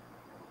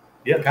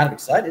yeah, I'm kind of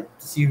excited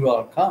to see who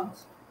all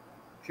comes.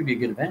 Should be a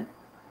good event.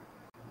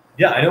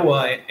 Yeah, I know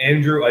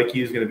Andrew Ike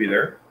is going to be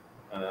there,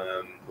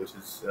 which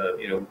is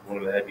one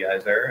of the head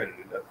guys there, and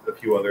a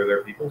few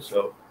other people.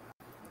 So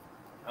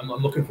I'm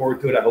looking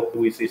forward to it. I hope that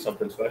we see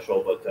something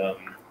special. But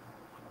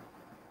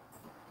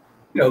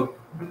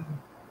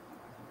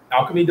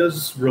Alchemy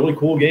does really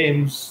cool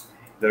games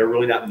that are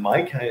really not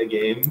my kind of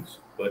games,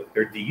 but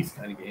they're D's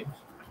kind of games.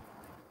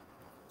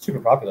 Super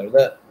popular.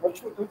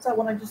 What's that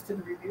one I just did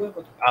a review of?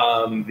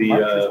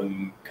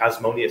 The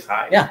Cosmonious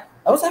High. Yeah,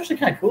 that was actually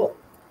kind of cool.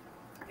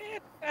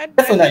 I'd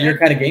Definitely not your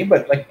kind of game,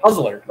 but like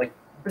puzzler, like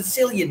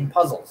Brazilian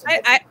puzzles.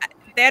 I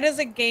that is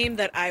a game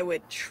that I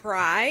would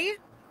try,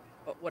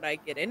 but would I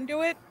get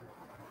into it?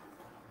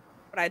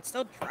 But I'd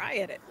still try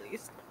it at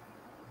least.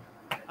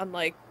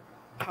 Unlike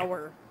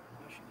Power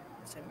Wash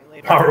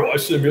Simulator. Power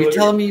Wash Simulator. You're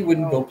telling me you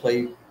wouldn't go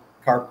play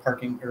car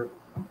parking or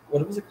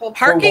what was it called?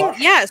 Parking,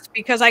 yes,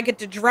 because I get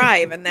to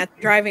drive and that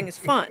driving is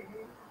fun.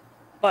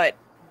 But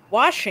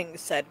washing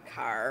said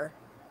car,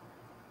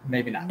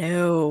 maybe not.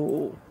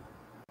 No.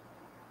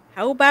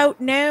 How about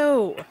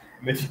no?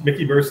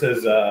 Mickey Burr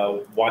says,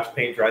 "Watch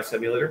Paint Dry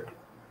Simulator."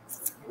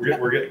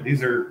 We're getting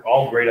these are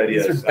all great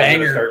ideas. These are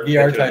banger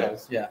VR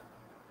titles. Yeah.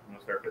 I'm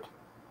gonna start pitching.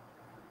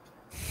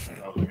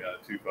 Oh my god,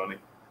 too funny.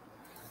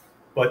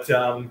 But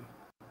I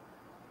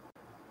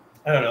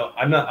don't know.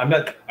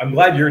 I'm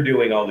glad you're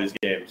doing all these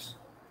games.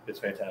 It's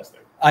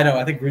fantastic. I know.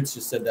 I think Roots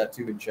just said that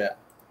too in chat.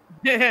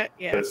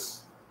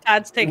 Yes.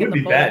 Todd's taking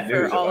the bullet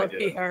for all of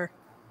VR.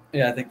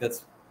 Yeah, I think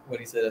that's what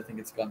he said. I think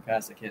it's gone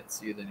past. I can't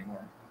see it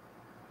anymore.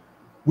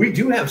 We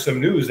do have some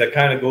news that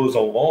kind of goes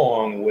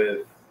along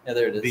with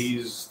there it is.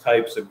 These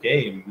types of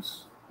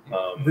games.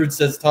 Roots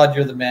says, Todd,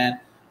 you're the man.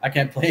 I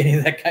can't play any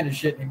of that kind of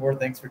shit anymore.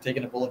 Thanks for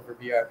taking a bullet for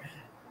VR.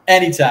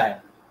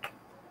 Anytime.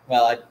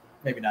 Well,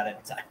 maybe not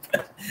anytime.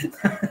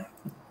 But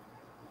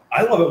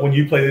I love it when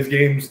you play these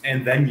games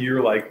and then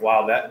you're like,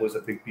 wow, that was a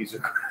big piece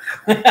of crap.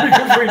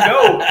 Because we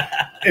know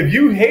if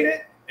you hate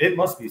it, it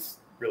must be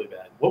really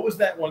bad. What was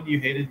that one you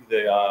hated?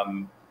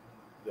 The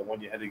one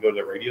you had to go to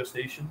the radio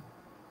station?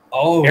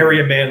 Oh,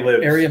 Area Man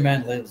Lives. Area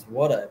Man Lives.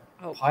 What a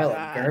pile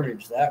of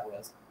garbage that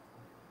was.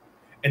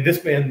 And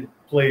this man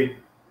played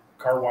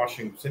Car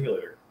Washing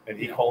Simulator, and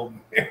he called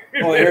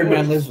Area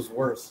Man Lives was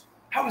worse.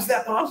 How is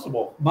that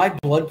possible? My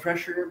blood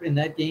pressure in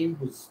that game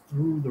was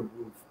through the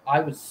roof. I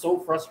was so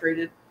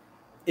frustrated.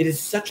 It is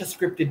such a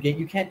scripted game.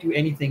 You can't do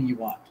anything you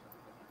want.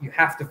 You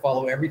have to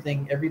follow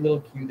everything, every little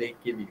cue they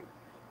give you.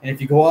 And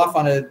if you go off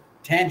on a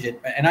tangent,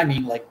 and I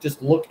mean like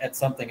just look at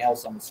something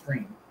else on the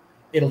screen,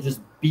 it'll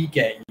just beak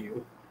at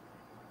you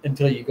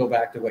until you go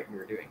back to what you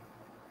were doing.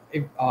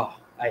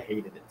 I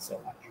hated it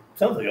so much.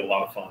 Sounds like a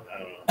lot of fun. I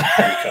don't know what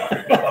you're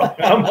talking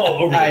about. I'm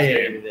all over this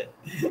hated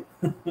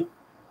it.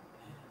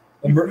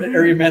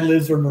 Area Man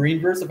Lives or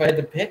Marineverse. If I had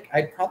to pick,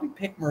 I'd probably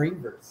pick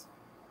Marineverse.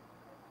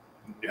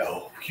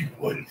 No, you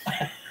wouldn't.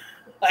 I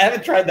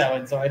haven't tried that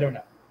one, so I don't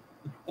know.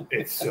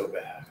 It's so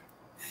bad.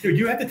 Dude,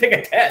 you have to take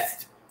a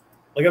test.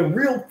 Like a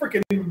real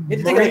freaking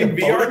marine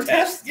VR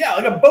test? Yeah,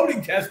 like a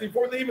boating test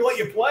before they even let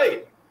you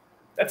play.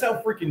 That's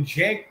how freaking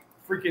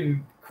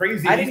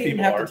crazy I these didn't even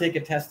people have are. to take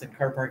a test in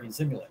Car Parking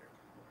Simulator.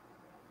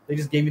 They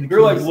just gave me the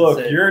They're like, keys look,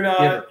 and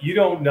said, you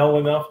don't know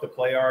enough to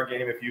play our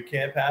game. If you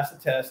can't pass the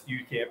test, you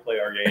can't play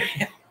our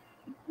game.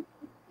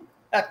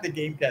 The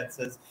game cat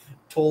says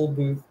toll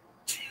booth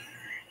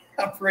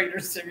operator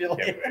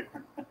simulator.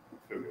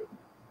 So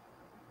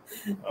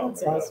good. Oh,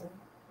 that's awesome.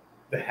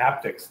 The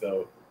haptics,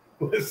 though.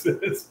 What's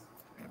this?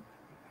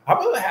 How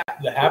about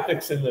the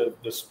haptics in the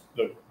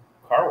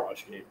car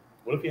wash game?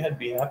 What if you had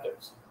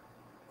haptics?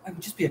 It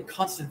would just be a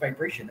constant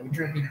vibration. That would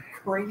drive me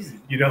crazy.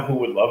 You know who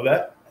would love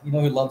that? You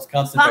know who loves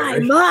constant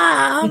vibration?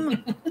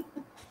 Mom!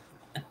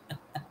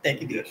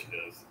 Thank you. Yes, she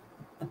does.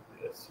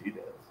 Yes, she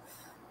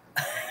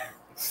does.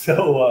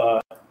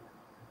 So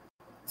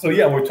So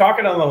yeah, we're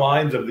talking on the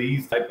lines of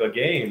these type of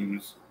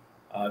games.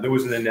 There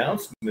was an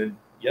announcement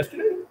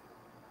yesterday.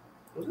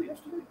 Was it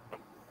yesterday?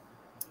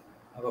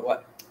 About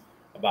what?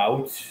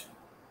 About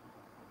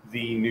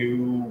the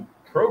new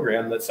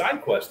program that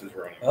SideQuest is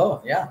running.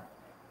 Oh yeah,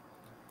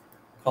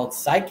 called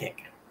Sidekick.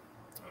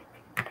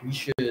 We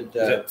should Is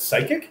that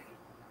Psychic?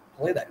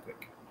 play that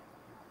quick.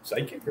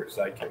 Sidekick or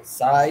Sidekick?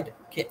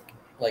 Sidekick,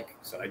 like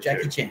Sidekick.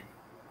 Jackie Chan.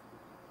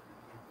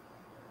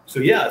 So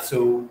yeah,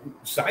 so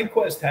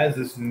SideQuest has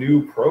this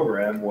new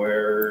program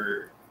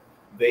where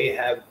they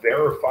have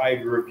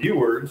verified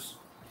reviewers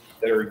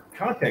that are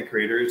content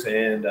creators,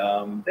 and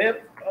they have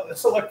a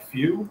select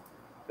few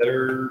that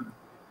are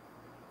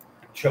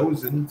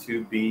chosen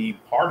to be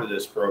part of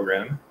this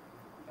program,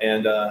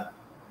 and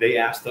they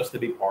asked us to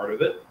be part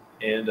of it,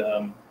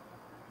 and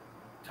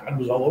Todd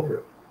was all over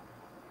it,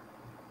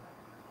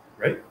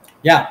 right?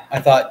 Yeah,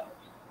 I thought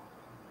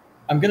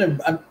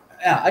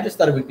I just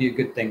thought it would be a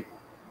good thing.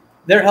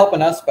 They're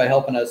helping us by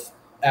helping us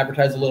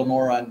advertise a little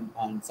more on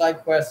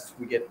SideQuest.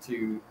 We get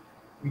to,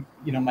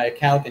 my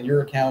account and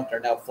your account are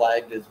now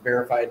flagged as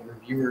verified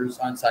reviewers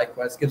on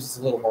SideQuest. Gives us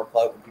a little more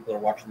clout when people are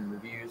watching the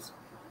reviews.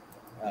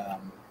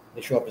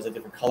 They show up as a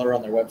different color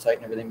on their website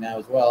and everything now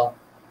as well.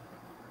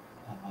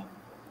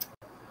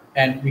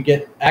 And we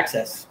get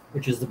access,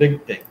 which is the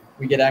big thing.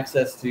 We get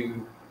access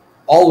to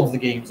all of the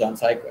games on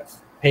SideQuest,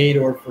 paid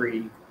or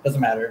free,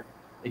 doesn't matter.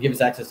 They give us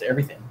access to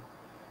everything,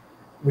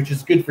 which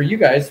is good for you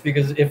guys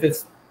because if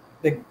it's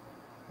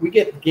we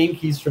get game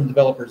keys from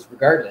developers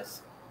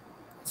regardless.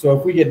 So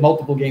if we get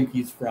multiple game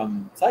keys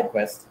from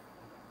SideQuest,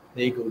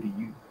 they go to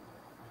you.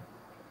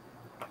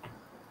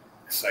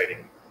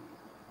 Exciting.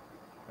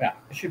 Yeah,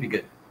 it should be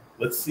good.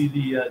 Let's see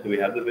the. Do we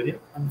have the video?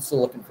 I'm still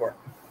looking for it.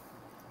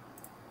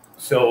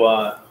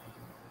 So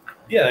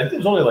yeah, I think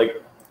there's only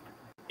like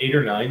 8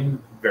 or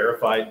 9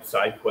 verified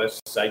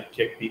SideQuest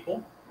Sidekick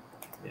people,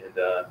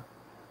 and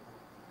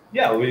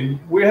yeah,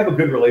 we have a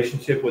good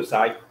relationship with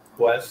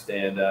SideQuest,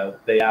 and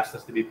they asked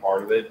us to be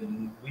part of it,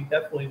 and we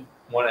definitely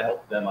want to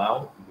help them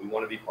out. We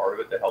want to be part of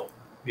it to help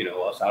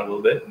us out a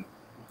little bit. And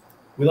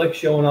we like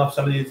showing off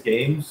some of these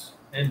games,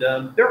 and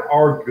there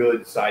are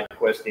good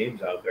SideQuest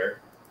games out there.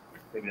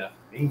 Maybe not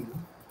for me,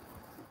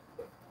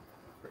 but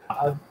for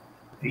Todd,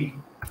 Pete.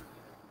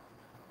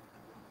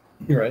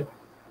 You're right.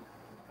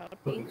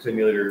 Cooking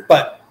Simulator.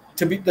 But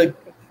to be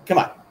come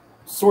on,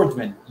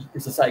 Swordsman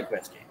is a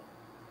SideQuest game.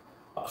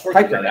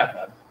 Hyper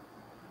that.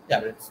 Yeah,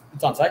 but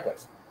it's on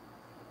SideQuest.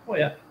 Oh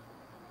yeah.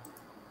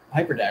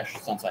 Hyper Dash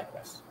is on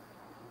SideQuest.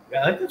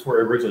 Yeah, I think that's where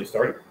it originally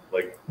started.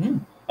 Like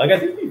I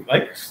think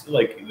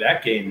like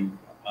that game,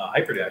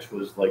 Hyper Dash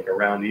was like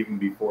around even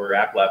before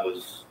App Lab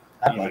was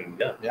even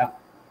done. Yeah.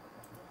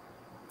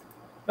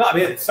 No, I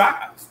mean,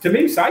 to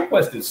me,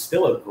 SideQuest is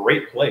still a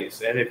great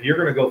place, and if you're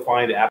going to go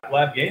find App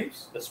Lab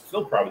games, that's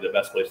still probably the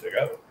best place to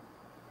go.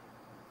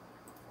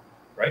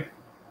 Right?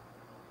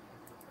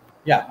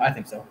 Yeah, I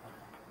think so.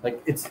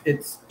 Like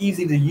it's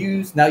easy to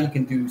use. Now you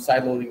can do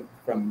side loading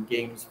from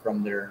games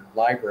from their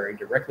library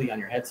directly on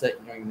your headset.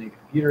 You don't even need a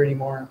computer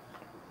anymore.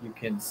 You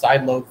can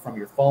side load from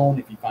your phone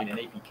if you find an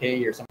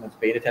APK or someone's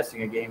beta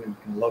testing a game, and you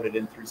can load it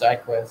in through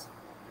SideQuest.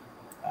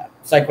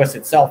 SideQuest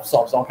itself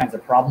solves all kinds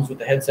of problems with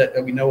the headset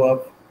that we know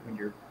of. When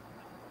your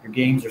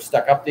games are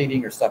stuck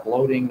updating or stuck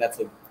loading, that's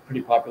a pretty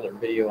popular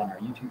video on our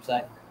YouTube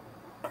site.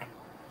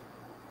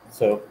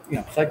 So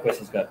SideQuest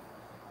has got.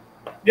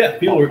 Yeah,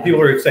 people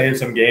are saying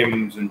some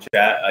games in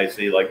chat. I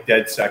see like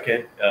Dead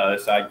Second,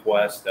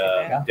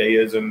 SideQuest,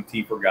 Deism,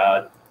 T for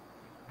God.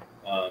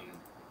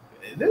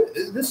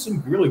 There's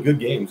some really good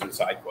games in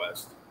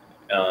SideQuest,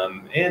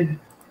 and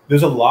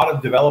there's a lot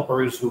of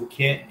developers who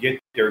can't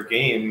get their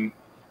game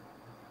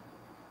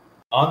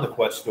on the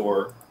Quest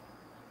Store,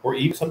 or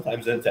even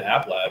sometimes into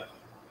App Lab,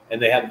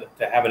 and they have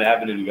to have an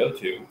avenue to go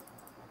to.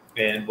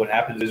 And what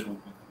happens is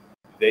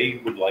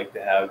they would like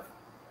to have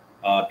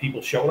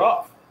people show it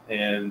off.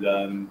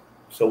 And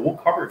so we'll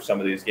cover some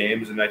of these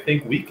games, and I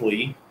think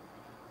weekly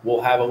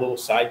we'll have a little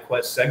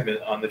SideQuest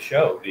segment on the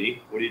show.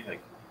 Dee, what do you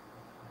think?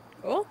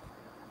 Cool.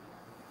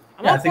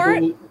 I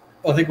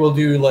think we'll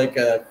do like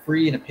a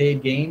free and a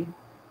paid game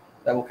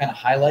that will kind of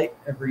highlight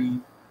every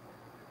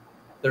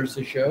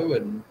Thursday show,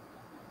 and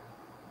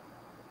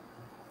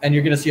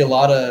you're going to see a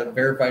lot of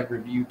verified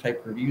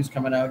reviews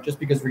coming out just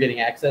because we're getting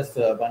access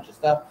to a bunch of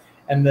stuff.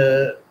 And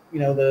the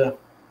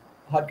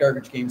hot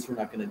garbage games we're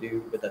not going to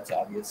do, but that's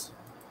obvious.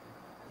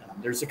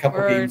 There's a couple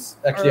games.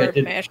 Actually, I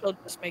did. Smash will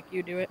just make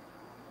you do it.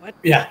 What?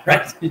 Yeah,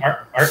 right.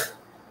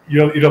 You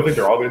don't think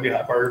they're all going to be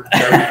hot garbage?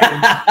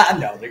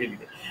 No, they're going to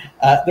be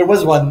good. There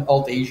was one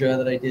Alt Asia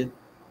that I did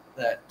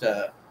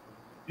that.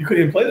 You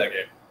couldn't even play that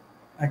game.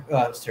 It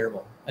was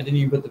terrible. I didn't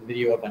even put the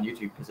video up on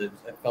YouTube because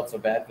I felt so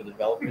bad for the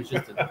developers.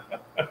 It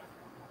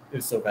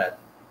was so bad.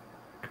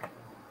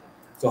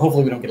 So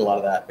hopefully we don't get a lot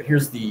of that. But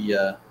here's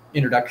the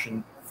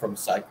introduction from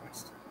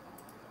SideQuest.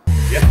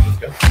 Yeah, let's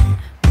go.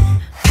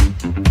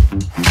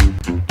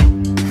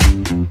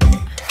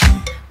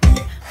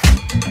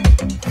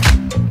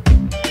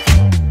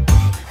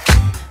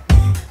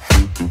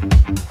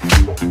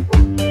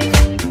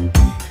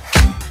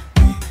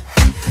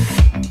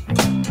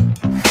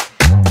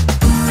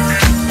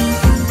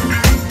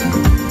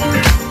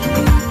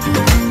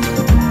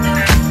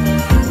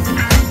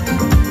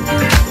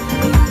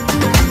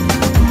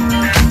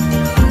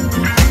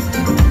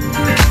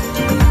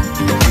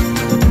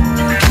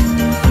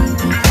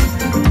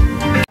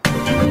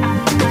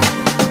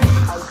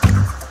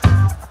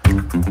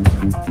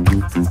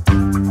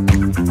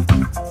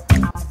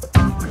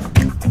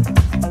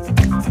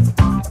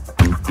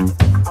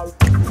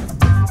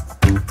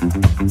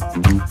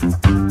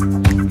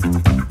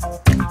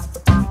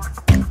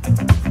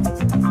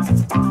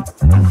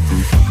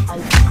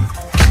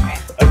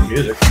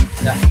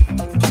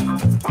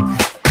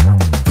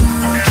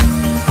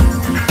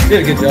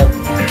 did a good job.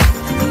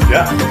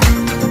 Yeah.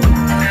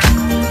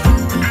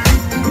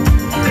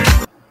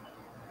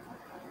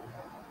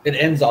 It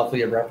ends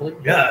awfully abruptly.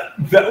 Yeah,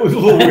 that was a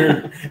little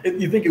weird.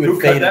 You think it Who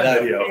would cut fade that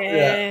out. video?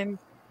 And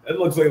That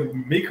looks like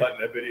me cutting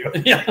that video.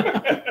 Yeah.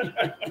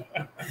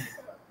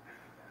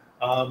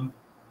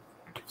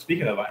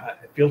 Speaking of,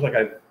 it feels like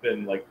I've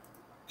been like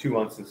 2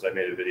 months since I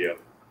made a video.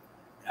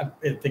 I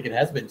think it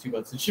has been 2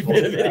 months since you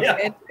made a video.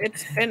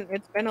 it's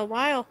been a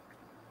while.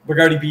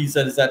 Bacardi B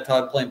said, "Is that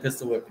Todd playing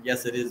Pistol Whip?"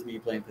 Yes, it is me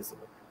playing Pistol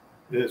Whip.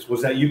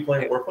 Was that you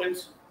playing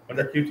Warplanes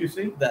under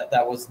Q2C?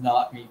 That was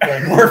not me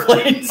playing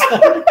Warplanes.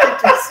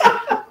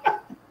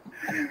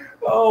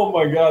 Oh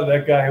my god,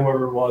 that guy,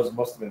 whoever it was,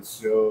 must have been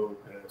so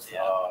pissed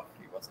off.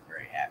 He wasn't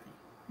very happy.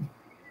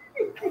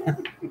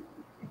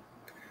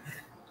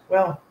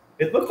 Well,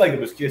 it looked like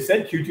it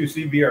said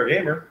Q2C VR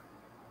Gamer.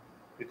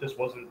 It just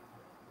wasn't.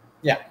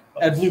 Yeah.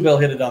 And Bluebell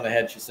hit it on the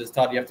head. She says,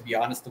 "Todd, you have to be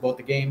honest about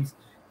the games.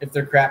 If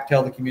they're crap,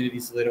 tell the community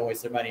so they don't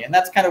waste their money." And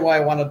that's kind of why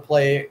I want to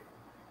play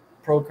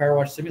Pro Car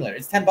Wash Simulator.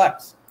 It's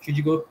 $10. Should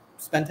you go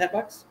spend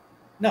 $10?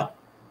 No.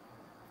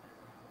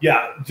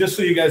 Yeah, just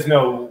so you guys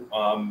know,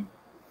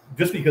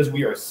 just because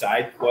we are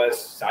side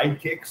quests,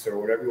 sidekicks, or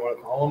whatever you want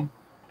to call them,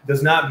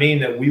 does not mean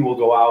that we will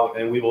go out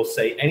and we will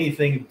say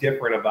anything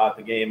different about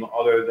the game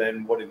other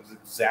than what is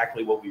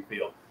exactly what we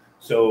feel.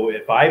 So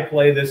if I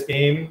play this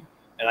game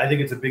and I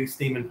think it's a big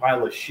steaming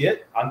pile of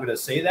shit, I'm going to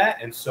say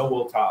that, and so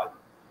will Todd.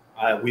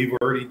 We've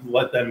already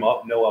let them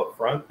know up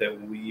front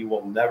that we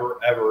will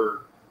never,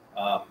 ever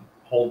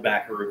hold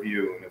back a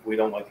review. And if we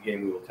don't like the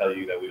game, we will tell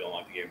you that we don't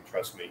like the game.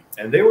 Trust me.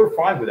 And they were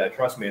fine with that.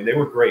 Trust me. And they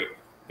were great.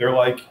 They're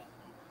like,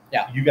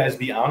 yeah, you guys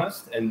be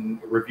honest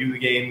and review the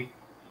game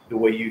the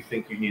way you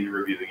think you need to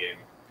review the game.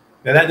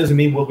 Now, that doesn't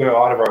mean we'll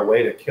go out of our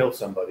way to kill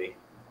somebody,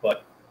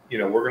 but,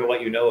 we're going to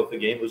let you know if the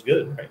game was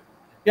good, right?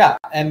 Yeah,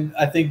 and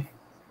I think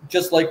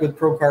just like with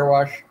Pro Car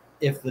Wash,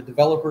 if the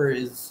developer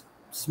is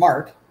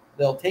smart,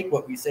 they'll take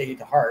what we say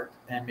to heart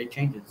and make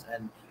changes.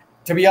 And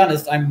to be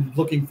honest, I'm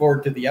looking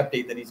forward to the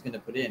update that he's going to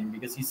put in,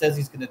 because he says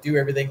he's going to do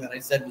everything that I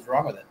said was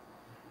wrong with it.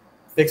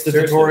 Fix the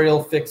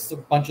tutorial, fix a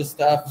bunch of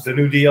stuff. The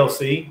new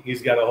DLC,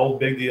 he's got a whole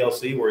big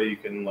DLC where you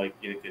can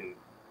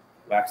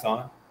wax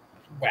on,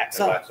 wax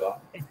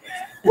off.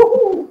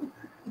 Woo-hoo!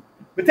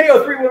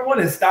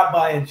 Mateo311 has stopped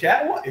by and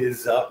chat. What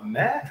is up,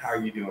 Matt? How are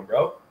you doing,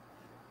 bro?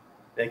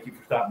 Thank you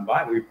for stopping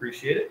by. We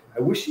appreciate it. I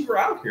wish you were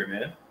out here,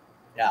 man.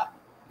 Yeah.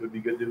 It would be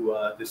good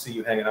to see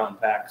you hanging out in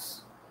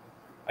PAX.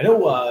 I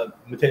know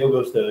Mateo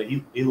goes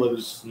to, he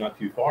lives not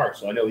too far,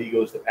 so I know he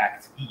goes to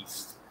PAX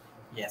East.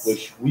 Yes.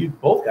 Which we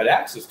both got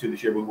access to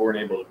this year, but we weren't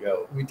able to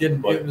go. We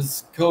didn't. It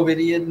was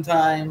COVID-ian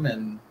time,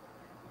 and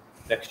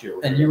next year.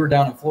 And you were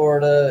down in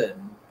Florida,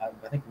 and I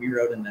think we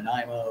rode in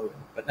Nanaimo,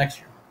 but next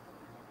year.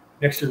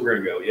 Next year we're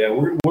going to go. Yeah,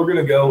 we're going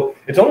to go.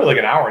 It's only like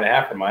an hour and a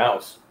half from my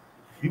house.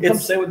 You come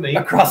stay with me.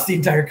 Across the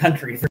entire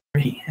country for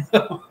me.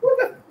 What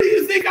the do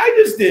you think I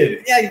just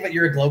did? Yeah, but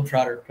you're a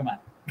globetrotter. Come on.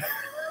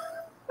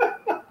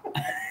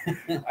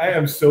 I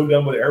am so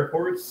done with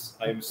airports.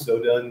 I am so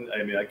done.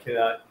 I mean, I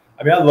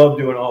love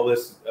doing all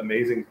this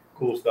amazing,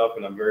 cool stuff,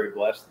 and I'm very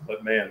blessed.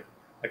 But man,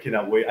 I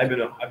cannot wait. I've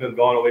been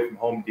gone away from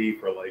Home D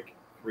for like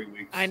 3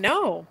 weeks. I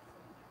know.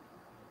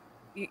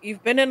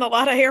 You've been in a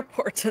lot of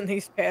airports in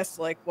these past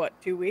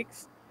 2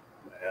 weeks.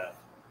 Yeah.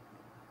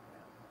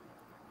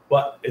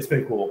 But it's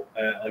been cool.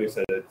 Like I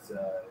said, it's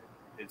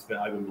been.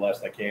 I've been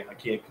blessed. I can't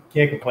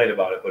complain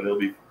about it. But it'll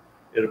be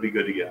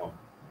good to get home,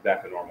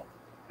 back to normal,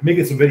 and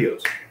making some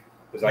videos,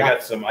 because I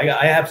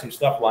have some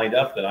stuff lined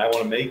up that I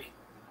want to make.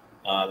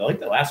 I think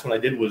the last one I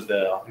did was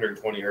the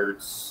 120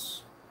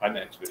 hertz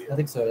IMAX video. I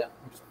think so. Yeah,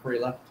 just before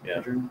you left.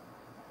 Yeah.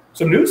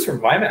 Some news from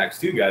IMAX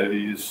too, guys.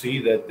 Did you see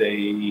that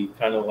they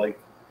kind of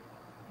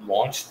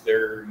launched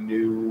their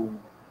new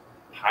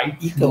high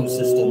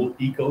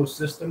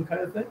ecosystem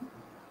kind of thing?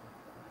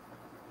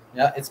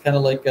 Yeah, it's kind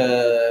of like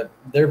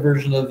their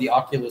version of the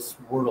Oculus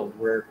world,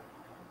 where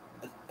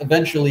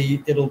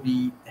eventually it'll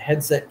be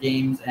headset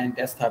games and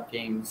desktop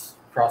games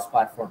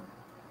cross-platform.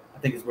 I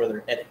think is where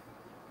they're heading.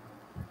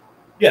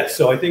 Yeah,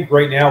 so I think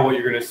right now what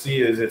you're going to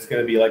see is it's going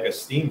to be like a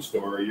Steam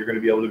store. You're going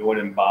to be able to go in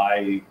and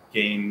buy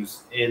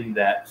games in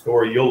that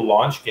store. You'll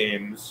launch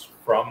games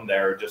from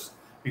there just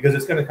because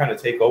it's going to kind of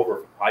take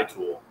over for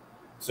PyTool.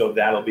 So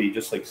that'll be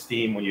just like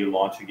Steam. When you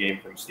launch a game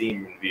from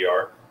Steam in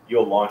VR,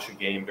 you'll launch a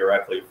game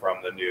directly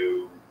from the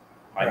new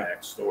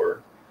IMAX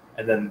store.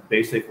 And then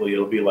basically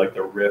it'll be like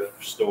the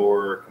Rift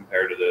store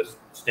compared to the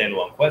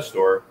standalone Quest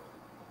store.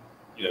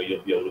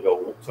 You'll be able to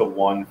go to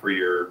one for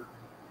your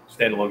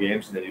standalone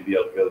games, and then you'd be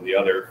able to go to the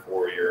other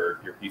for your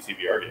PC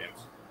VR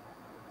games.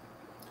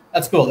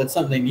 That's cool. That's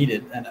something they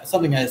needed, and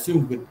something I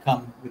assumed would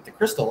come with the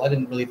Crystal. I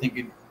didn't really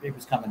think it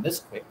was coming this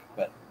quick,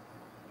 but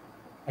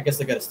I guess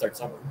they got to start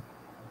somewhere.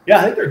 Yeah,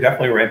 I think they're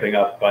definitely ramping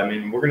up. I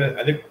mean,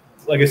 I think,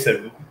 like I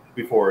said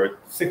before,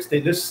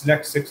 this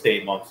next 6 to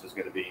 8 months is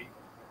going to be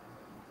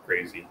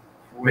crazy.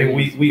 I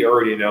mean, we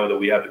already know that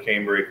we have the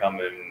Cambria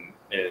coming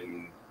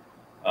in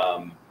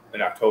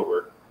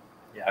October.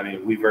 Yeah. I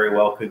mean, we very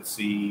well could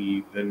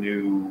see the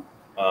new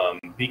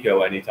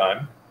Pico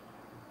anytime.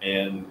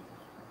 and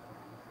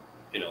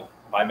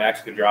my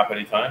Max could drop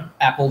anytime.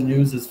 Apple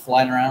news is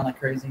flying around like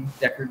crazy.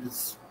 Deckard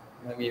is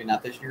maybe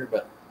not this year,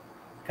 but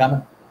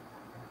coming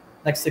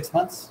next 6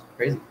 months.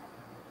 Crazy.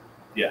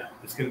 Yeah,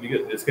 it's gonna be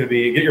good. It's gonna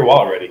be get your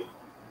wallet ready.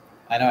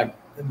 I know.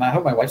 I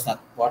hope my wife's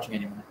not watching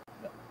anymore.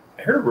 But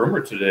I heard a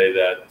rumor today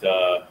that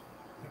the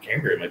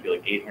Camry might be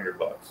like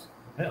 $800.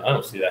 I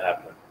don't see that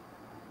happening.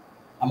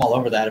 I'm all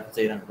over that if it's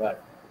 $800.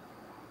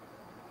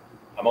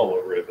 I'm all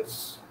over it if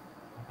it's.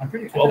 I'm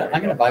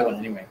gonna buy one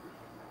anyway.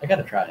 I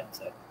gotta try it.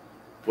 So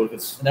What if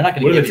it's? they're not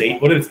gonna What give if me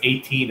it's what if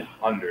it's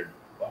 $1,800?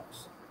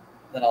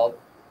 then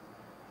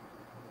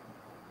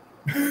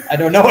I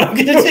don't know what I'm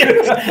gonna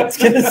do. I was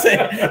gonna say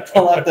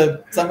I'll have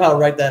to somehow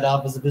write that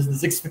off as a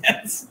business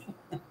expense.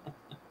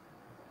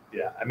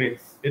 Yeah, I mean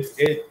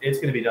it's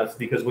gonna be nuts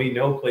because we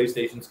know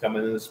PlayStation's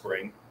coming in the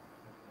spring,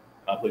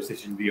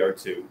 PlayStation VR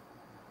 2,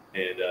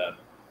 and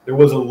there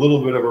was a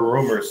little bit of a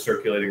rumor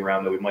circulating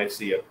around that we might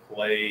see a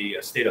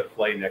state of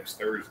play next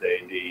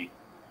Thursday.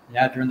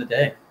 Yeah, during the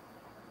day.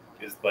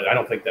 But I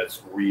don't think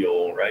that's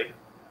real, right?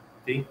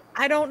 D?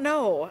 I don't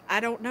know.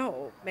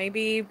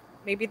 Maybe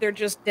they're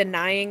just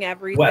denying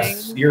everything.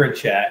 Wes, you're in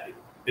chat.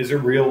 Is it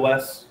real,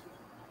 Wes?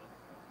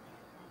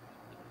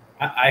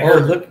 I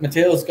heard. Look,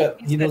 Mateo's got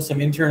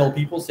some internal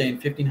people saying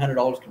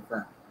 $1,500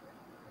 confirmed,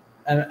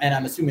 and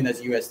I'm assuming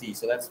that's USD.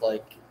 So that's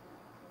like,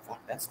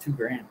 that's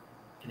 $2,000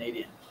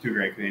 Canadian.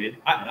 $2,000 Canadian.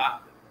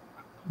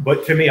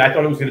 But to me, I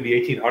thought it was going to be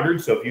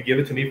 1,800. So if you give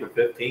it to me for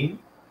 15,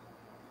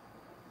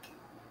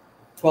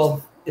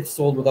 12 if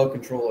sold without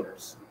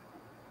controllers.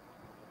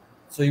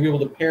 So you'll be able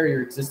to pair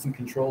your existing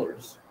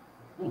controllers.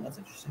 Oh, that's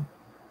interesting.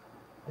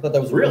 I thought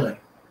that was really.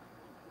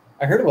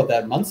 I heard about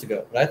that months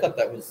ago, but I thought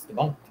that was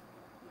debunked.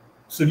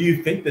 So do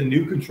you think the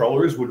new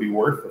controllers would be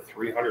worth the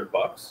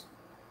 $300?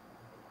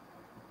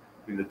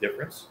 The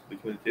difference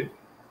between the two?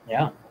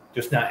 Yeah.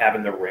 Just not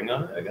having the ring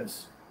on it, I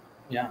guess.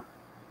 Yeah.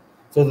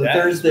 So the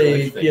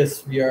Thursday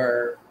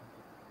PSVR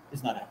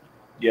is not happening.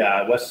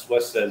 Yeah, Wes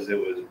says it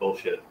was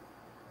bullshit.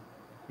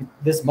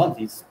 This month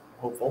he's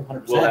hopeful,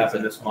 100%. Will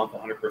happen this month,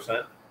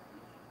 100%.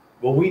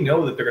 Well, we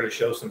know that they're going to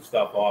show some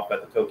stuff off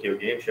at the Tokyo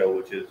Game Show,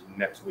 which is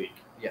next week.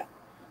 Yeah.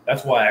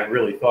 That's why I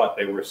really thought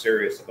they were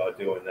serious about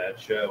doing that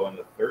show on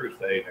the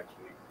Thursday next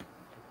week.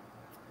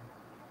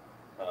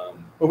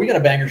 But we got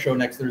a banger show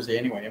next Thursday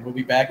anyway, and we'll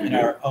be back in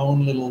our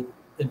own little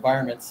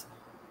environments.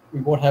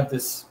 We won't have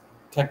this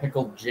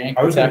technical jank.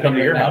 I was going to come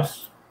to your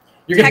house.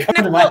 You're going to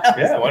come to my house?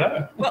 Yeah, why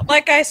not? Well,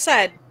 like I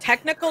said,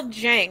 technical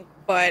jank,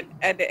 but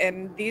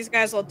and these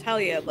guys will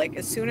tell you, like,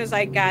 as soon as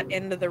I got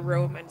into the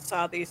room and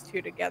saw these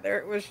two together,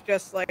 it was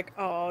just like,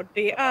 so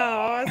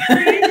awesome.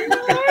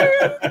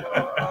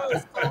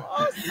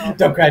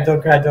 Don't cry.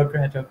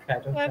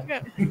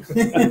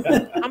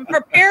 I'm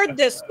prepared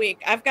this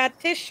week. I've got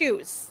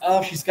tissues.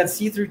 Oh, she's got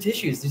see-through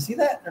tissues. Do you see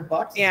that in her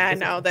box? Yeah, I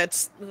know.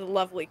 That's the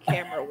lovely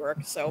camera work.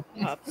 So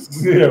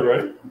puffs. Yeah,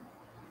 right.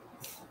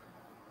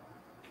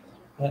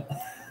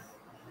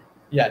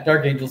 Yeah,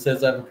 Dark Angel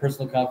says, I have a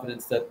personal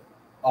confidence that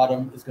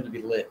autumn is going to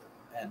be lit.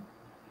 And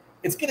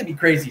it's going to be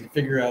crazy to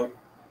figure out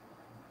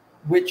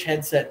which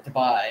headset to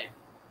buy.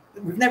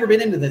 We've never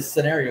been into this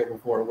scenario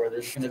before where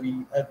there's going to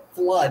be a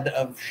flood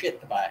of shit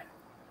to buy.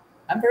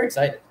 I'm very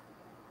excited.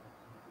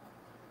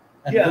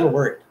 And a little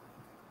worried.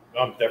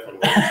 I'm definitely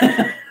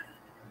worried.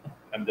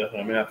 I'm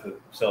going to have to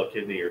sell a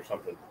kidney or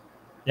something.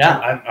 Yeah.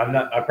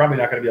 I'm probably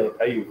not going to be able to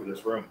pay you for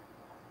this room.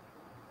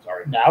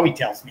 Sorry. Now he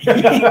tells me. I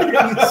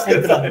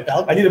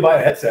need to buy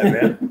a headset,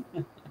 man.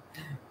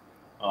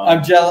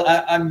 I'm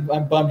jealous.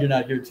 I'm bummed you're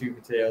not here too,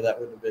 Mateo. That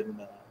would have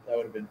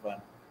been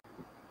fun.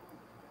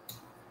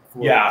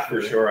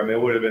 For sure. I mean,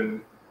 it would have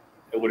been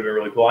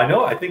really cool.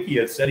 I think he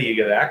had said he could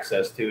get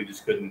access to, he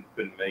just couldn't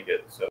make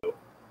it. So,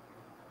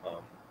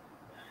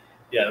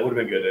 yeah, that would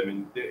have been good. I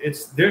mean,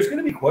 there's going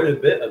to be quite a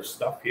bit of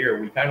stuff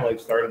here. We kind of like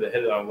started to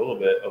hit it on a little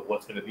bit of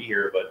what's going to be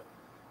here, but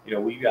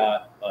we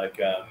got like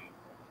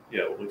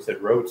like I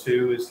said, Row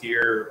 2 is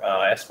here.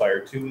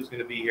 Aspire 2 is going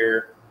to be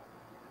here.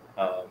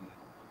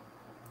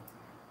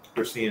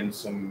 We're seeing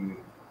some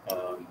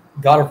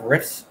God of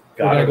Rifts.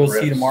 We're going to go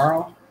see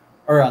tomorrow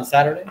or on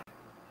Saturday.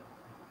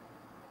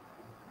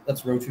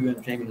 That's Row 2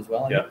 Entertainment as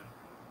well. Yeah.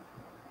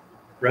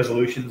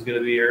 Resolution's going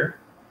to be here.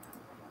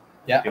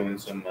 Yeah. Doing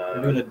some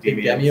we're doing a big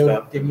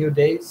Demio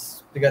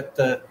days. They got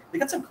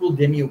some cool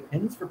Demio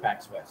pins for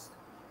PAX West.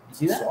 You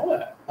see that? I saw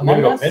that. I'm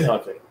going to go pin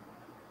hunting.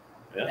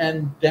 Yeah.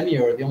 And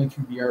Demio are the only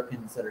two VR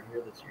pins that are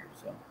here this year.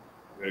 So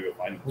we're going to go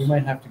find those. We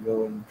might have to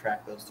go and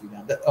track those two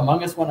down. The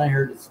Among Us one I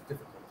heard is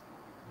difficult.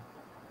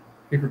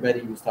 Paper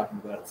Betty was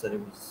talking about it, said it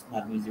was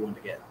not an easy one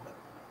to get.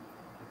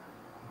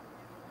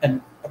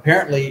 And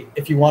apparently,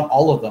 if you want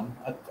all of them,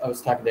 I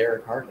was talking to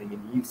Eric Hartley,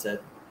 and he said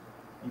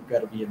you've got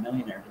to be a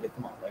millionaire to get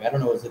them all. Like, I don't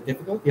know, is it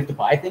difficult? You have to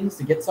buy things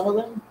to get some of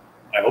them?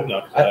 I hope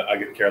not, because I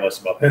could care less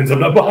about pins. I'm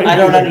not buying. I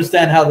don't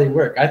understand how they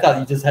work. I thought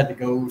you just had to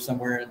go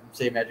somewhere and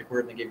say a magic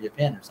word and they give you a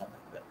pin or something.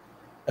 But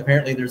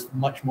apparently, there's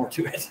much more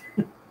to it.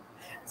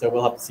 So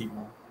we'll have to see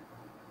more.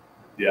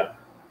 Yeah.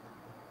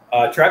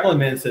 Traveling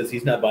Man says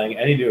he's not buying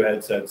any new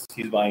headsets.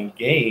 He's buying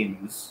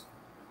games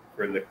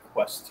for the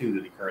Quest 2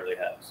 that he currently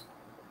has.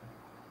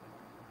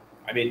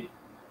 I mean,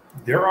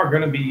 there are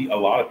going to be a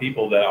lot of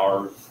people that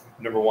are,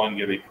 number one,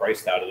 going to be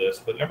priced out of this,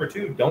 but number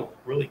two, don't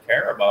really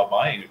care about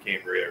buying a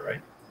Cambria,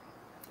 right?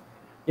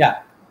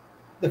 Yeah.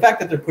 The fact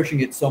that they're pushing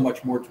it so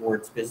much more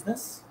towards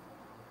business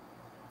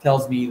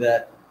tells me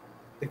that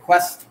the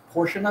Quest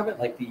portion of it,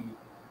 like the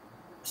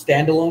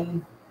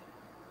standalone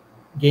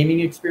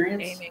gaming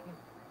experience,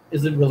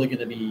 isn't really going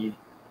to be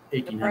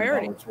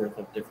 $1,800 worth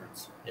of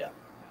difference. Yeah.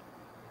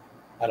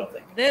 I don't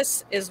think.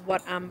 This is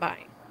what I'm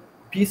buying.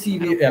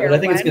 PC, yeah, but I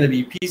think it's going to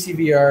be PC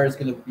VR is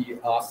going to be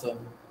awesome,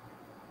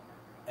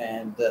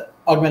 and the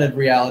augmented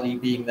reality,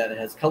 being that it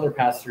has color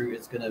pass through,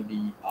 is going to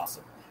be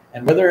awesome.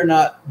 And whether or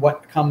not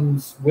what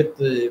comes with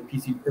the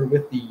PC or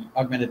with the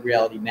augmented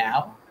reality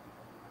now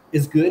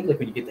is good, like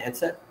when you get the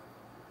headset,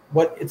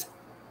 what it's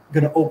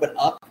going to open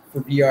up for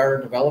VR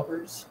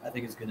developers, I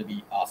think is going to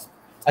be awesome.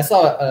 I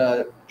saw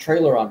a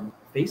trailer on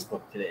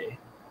Facebook today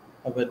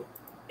of an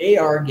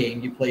AR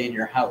game you play in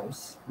your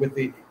house with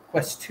the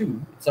Quest 2.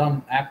 It's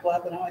on App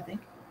Lab now, I think.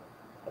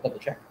 I'll double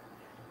check.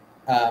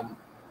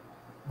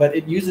 But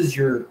it uses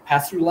your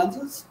pass-through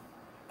lenses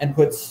and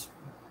puts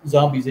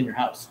zombies in your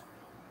house.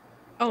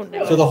 Oh,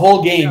 no. So the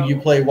whole game you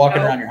play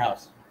walking around your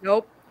house.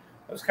 Nope.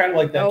 It was kind of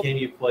like that game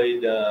you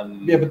played.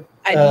 Yeah, but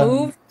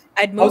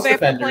I'd move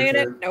after playing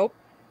it. Nope.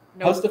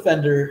 House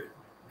Defender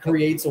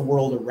creates a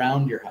world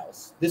around your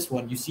house. This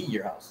one, you see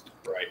your house.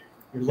 Right.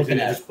 You're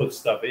looking at it. Just put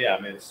stuff. Yeah,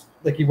 I mean, it's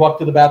like you walk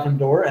to the bathroom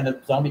door and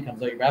a zombie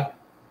comes out your bathroom.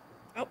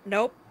 Oh,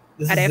 nope.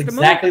 This I'd is have to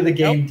exactly move. the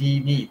game Nope. D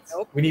needs.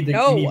 Nope. We need to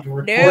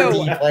record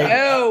D playing.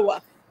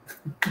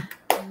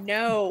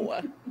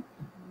 No.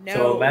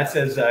 So Matt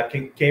says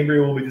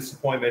Cambria will be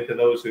disappointment to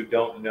those who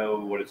don't know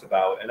what it's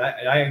about, and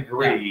I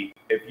agree.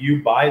 Yeah. If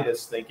you buy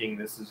this thinking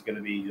this is going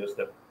to be just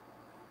the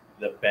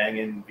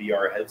banging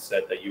VR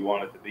headset that you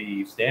want it to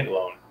be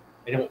standalone,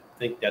 I don't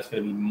think that's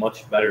going to be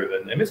much better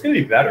than. I mean, it's going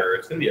to be better.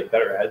 It's going to be a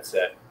better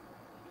headset,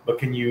 but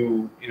can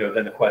you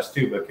than the Quest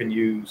 2? But can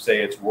you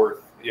say it's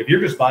worth? If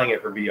you're just buying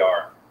it for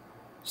VR,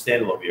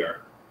 standalone VR,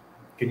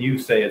 can you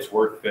say it's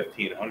worth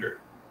 $1,500?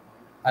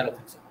 I don't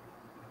think so.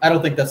 I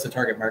don't think that's the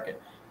target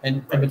market.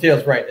 And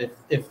Mateo's right.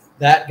 If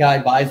that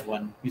guy buys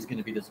one, he's going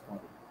to be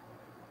disappointed.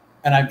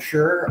 And I'm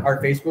sure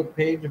our Facebook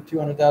page of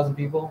 200,000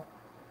 people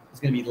is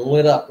going to be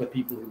lit up with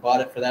people who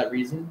bought it for that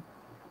reason,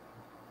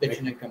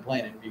 bitching and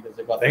complaining because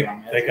they bought the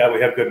wrong headset. Thank God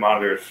we have good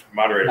moderators,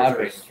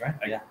 right?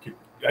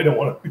 I don't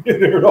want to be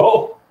there at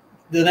all.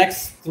 The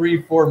next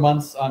 3-4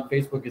 months on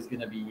Facebook is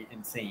going to be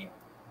insane.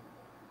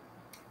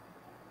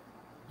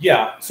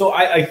 Yeah, so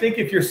I think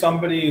if you're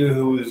somebody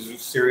who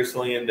is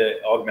seriously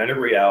into augmented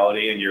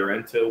reality and you're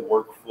into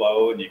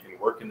workflow and you can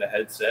work in the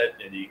headset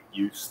and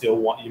you still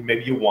want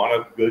maybe you want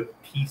a good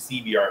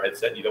PC VR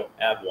headset, you don't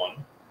have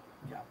one,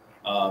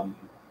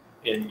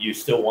 and you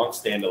still want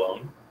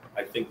standalone,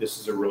 I think this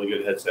is a really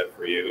good headset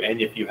for you.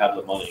 And if you have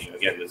the money,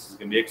 again, this is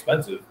going to be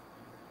expensive,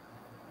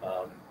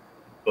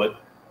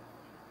 but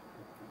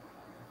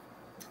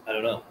I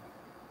don't know.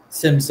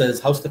 Sim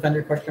says House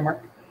Defender ?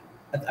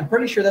 I'm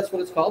pretty sure that's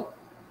what it's called.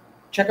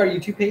 Check our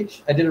YouTube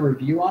page. I did a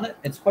review on it.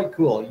 It's quite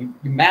cool. You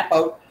map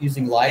out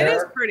using LiDAR. It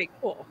is pretty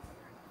cool.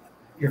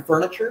 Your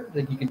furniture,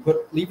 that you can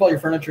leave all your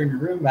furniture in your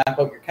room, map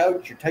out your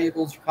couch, your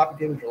tables, your coffee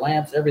tables, your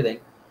lamps, everything.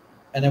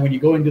 And then when you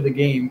go into the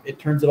game, it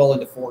turns it all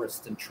into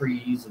forest and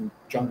trees and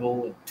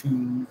jungle and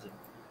tombs,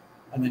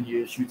 and then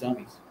you shoot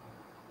zombies.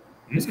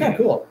 It's kind of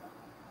cool.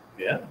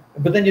 Yeah.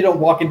 But then you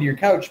don't walk into your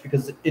couch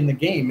because in the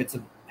game it's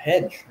a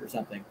hedge or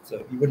something,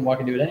 so you wouldn't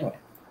walk into it anyway.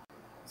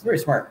 It's very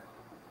smart.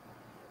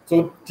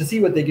 So to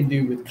see what they can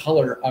do with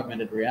color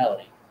augmented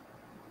reality,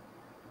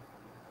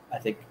 I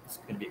think it's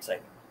going to be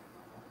exciting.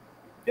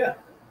 Yeah,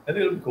 I think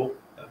it'll be cool.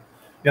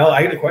 Now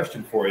I got a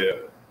question for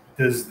you.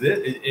 Does this,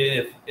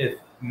 if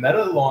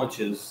Meta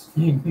launches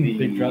the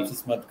big drops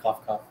this month,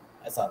 cough cough?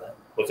 I saw that.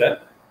 What's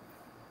that?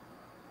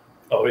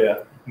 Oh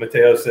yeah,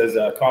 Mateo says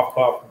cough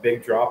cough,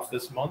 big drops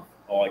this month.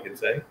 All I can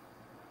say.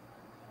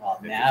 Well,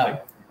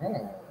 now.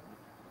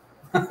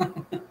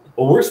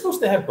 Well, we're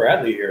supposed to have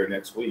Bradley here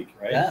next week,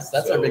 right? Yes,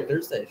 that's our big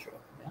Thursday show.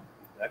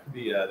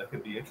 Yeah, that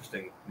could be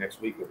interesting next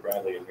week with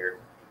Bradley in here.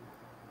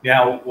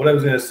 Now, what I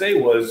was going to say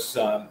was,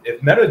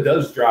 if Meta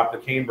does drop the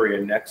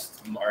Cambria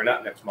next month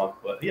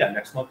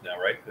now,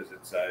 right? Because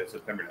it's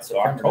September now. So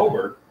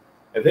October,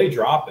 if they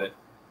drop it,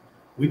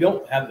 we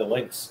don't have the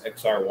Lynx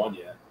XR1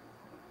 yet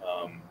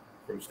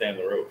from Stan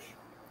LaRoche.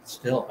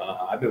 Still,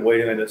 I've been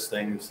waiting on this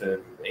thing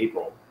since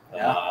April.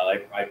 Yeah.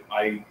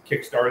 I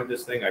kickstarted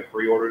this thing. I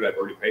pre-ordered. I've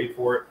already paid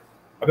for it.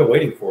 I've been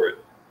waiting for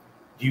it.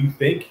 Do you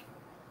think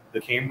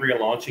the Cambria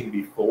launching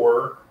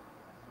before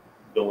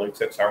the Lynx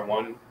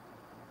XR1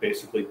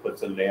 basically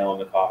puts a nail in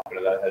the coffin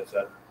of that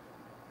headset?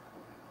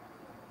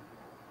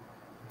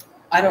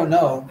 I don't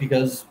know,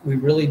 because we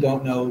really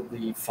don't know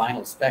the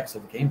final specs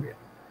of the Cambria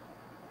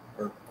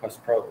or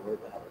Quest Pro, or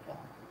whatever the hell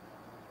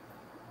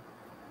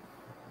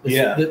they're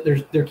calling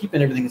it. They're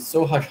keeping everything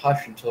so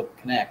hush-hush until it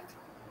connect.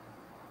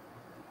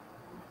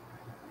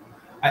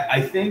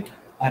 I think.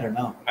 I don't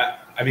know.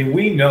 I mean,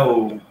 we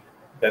know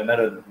that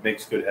Meta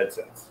makes good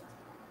headsets.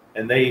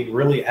 and they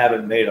really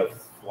haven't made a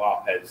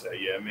flop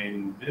headset yet. I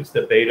mean, it's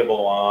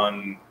debatable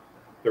on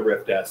the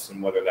Rift S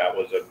and whether that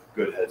was a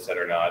good headset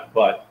or not,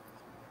 but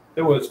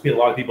there was a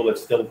lot of people that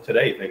still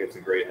today think it's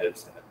a great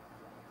headset.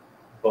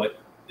 But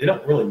they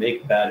don't really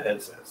make bad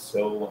headsets,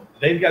 so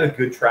they've got a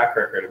good track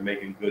record of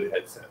making good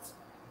headsets.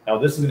 Now,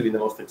 this is going to be the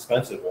most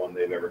expensive one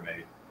they've ever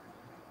made.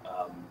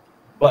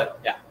 But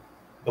yeah,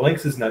 the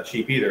Lynx is not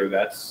cheap either.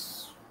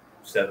 That's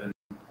 $700.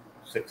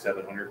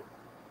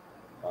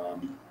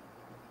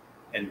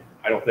 And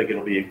I don't think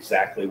it'll be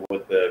exactly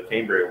what the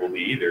Cambria will be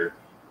either.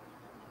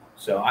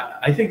 So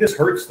I think this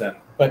hurts them.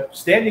 But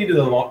Stan needed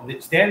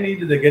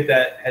to get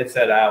that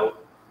headset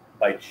out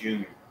by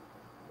June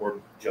or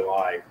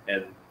July,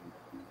 and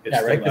it's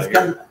yeah, right.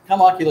 Because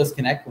come Oculus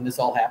Connect, when this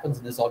all happens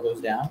and this all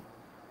goes down,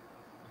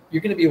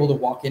 you're going to be able to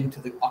walk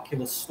into the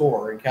Oculus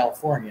store in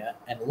California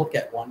and look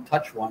at one,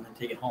 touch one, and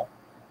take it home.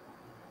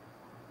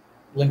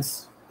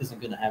 Lynx isn't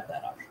going to have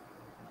that option.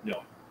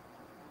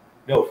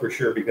 No, for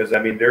sure, because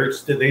I mean they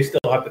still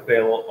have to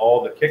pay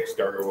all the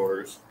Kickstarter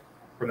orders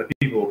from the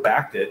people who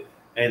backed it,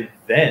 and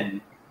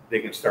then they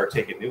can start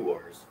taking new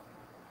orders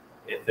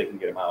if they can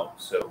get them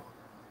out. So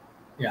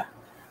yeah,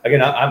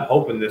 again, I'm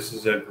hoping this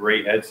is a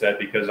great headset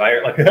because I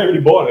already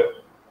bought it.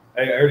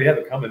 I already have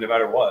it coming no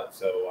matter what.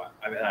 So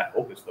I mean, I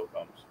hope it still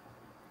comes.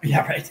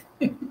 Yeah, right.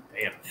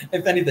 Damn.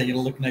 If anything,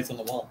 it'll look nice on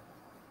the wall.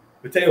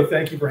 Mateo,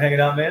 thank you for hanging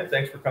out, man.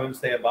 Thanks for coming and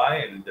staying by,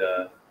 and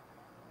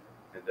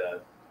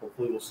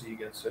hopefully we'll see you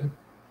again soon.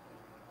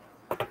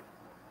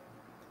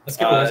 Let's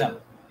give it some.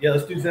 Yeah,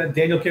 let's do that.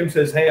 Daniel Kim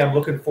says, "Hey, I'm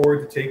looking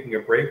forward to taking a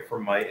break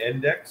from my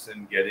index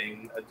and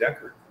getting a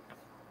Deckard.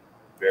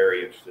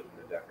 Very interested in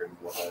the Deckard and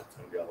what that's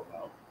going to be all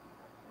about,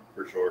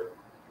 for sure.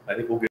 I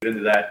think we'll get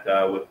into that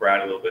with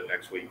Brad a little bit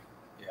next week.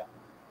 Yeah.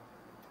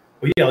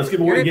 But yeah, let's give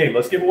away a game.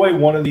 Let's give away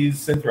one of these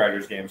Synth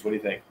Riders games. What do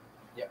you think?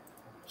 Yeah.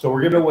 So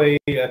we're giving away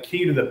a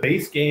key to the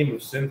base game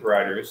of Synth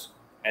Riders,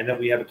 and then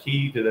we have a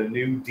key to the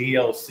new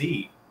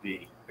DLC.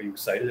 Are you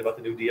excited about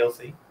the new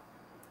DLC?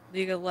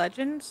 League of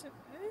Legends?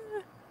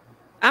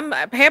 I'm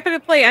happy to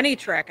play any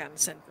track on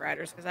Synth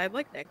Riders because I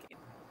like that game.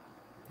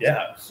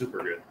 Yeah, super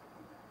good.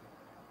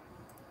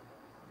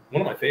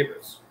 One of my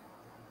favorites.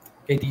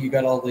 KD, you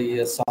got all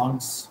the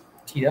songs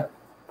teed up?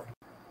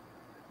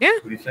 Yeah.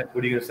 What do you think?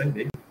 What are you gonna sing,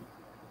 Dave?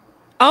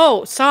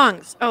 Oh,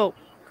 songs. Oh,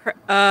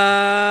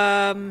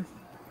 I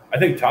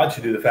think Todd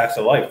should do the facts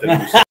of life that we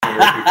were singing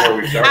right before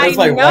we started. That's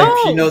my wife.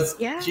 She knows.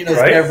 Yeah. She knows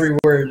Right? every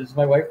word. Is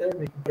my wife there?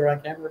 We can put her on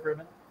camera for a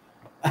minute.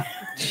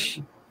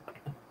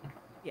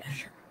 Yeah,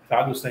 sure.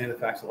 Todd was saying the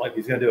facts of life.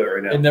 He's gonna do it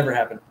right now. It never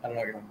happened. I don't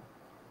know what you're talking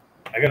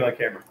about. I got it on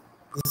camera.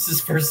 This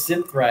is for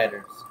Synth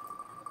Riders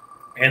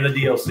And the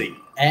DLC.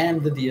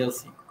 and the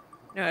DLC.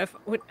 No,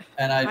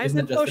 And I why is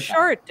didn't it so adjust the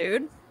short,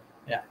 dude?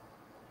 Yeah.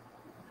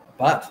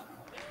 But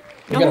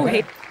we No, got a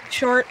hate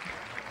short.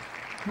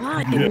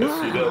 Yes, he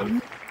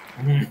does.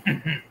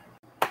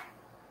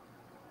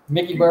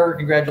 Mickey Burr,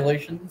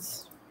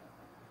 congratulations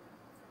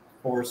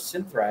for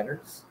Synth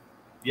Riders.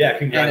 Yeah,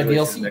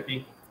 congratulations, DLC.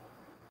 Nikki.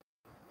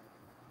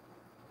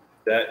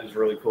 That is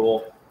really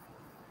cool.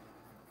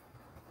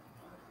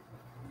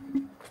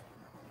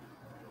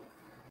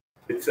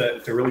 It's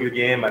a really good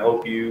game. I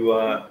hope you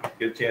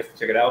get a chance to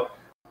check it out.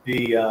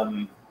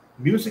 The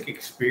music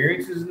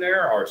experiences in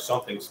there are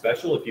something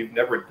special. If you've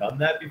never done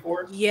that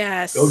before,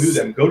 Yes. go do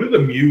them. Go to the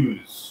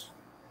Muse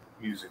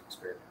music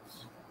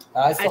experience.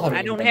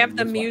 I don't have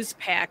the Muse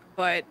pack,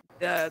 but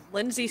the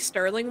Lindsay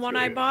Sterling one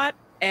I bought,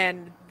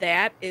 and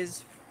that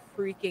is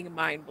freaking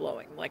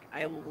mind-blowing. Like,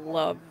 I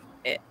love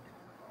it.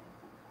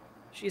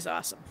 She's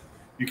awesome.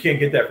 You can't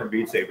get that from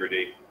Beat Saber,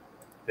 D.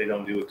 They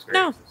don't do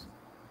experiences.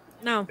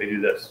 No. They do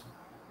this.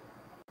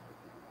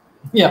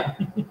 Yeah.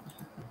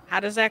 How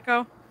does that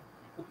go?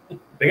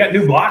 They got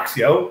new blocks,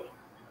 yo.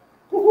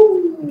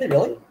 Are they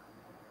really?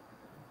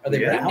 Are they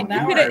brown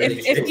now?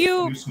 If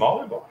you new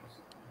smaller blocks.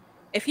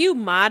 If you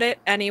mod it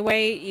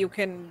anyway, you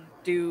can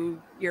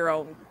do your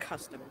own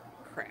custom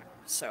crap.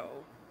 So,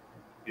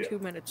 2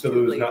 minutes. So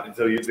there was not.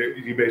 So you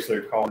basically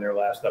are calling their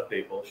last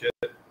update bullshit.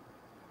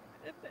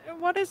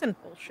 What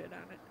isn't bullshit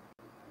on it?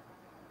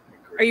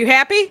 Are you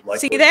happy? Like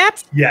See what?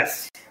 that?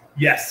 Yes.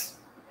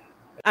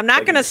 I'm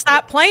not going to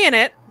stop playing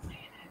it,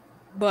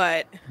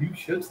 but You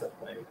should stop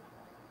playing.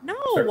 no.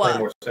 Start playing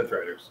more Synth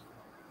Riders.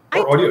 I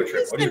Or Audio don't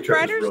Trip. use Audio Synth Trip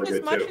is Riders really as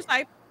good much too. as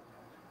I.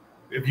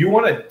 If you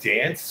want to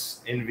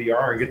dance in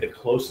VR and get the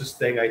closest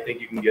thing I think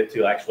you can get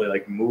to actually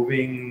like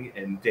moving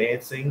and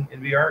dancing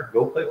in VR,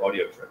 go play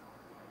Audio Trip.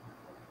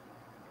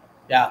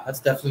 Yeah, that's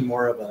definitely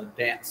more of a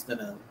dance than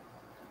a.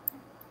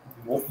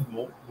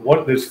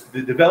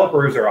 The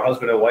developers are a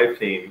husband and wife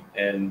team,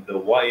 and the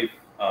wife,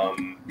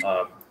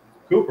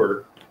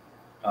 Cooper,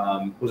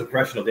 was a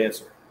professional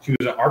dancer. She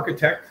was an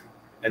architect,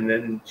 and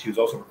then she was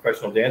also a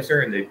professional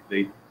dancer. And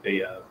they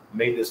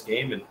made this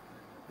game, and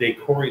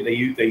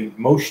they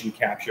motion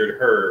captured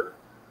her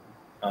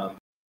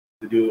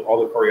to do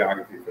all the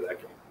choreography for that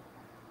game.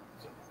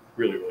 So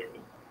really, really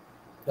good.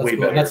 That's Way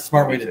cool. better. That's a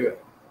smart way to do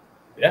it.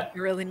 Yeah.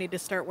 You really need to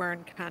start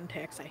wearing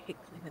contacts. I hate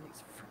cleaning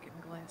these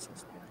freaking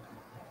glasses.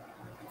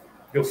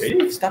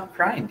 Okay. Stop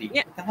crying, Dee.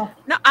 Yeah. What the hell?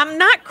 No, I'm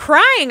not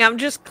crying. I'm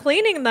just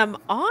cleaning them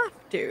off,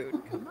 dude.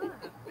 Come on.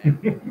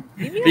 Man.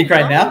 Leave me Are you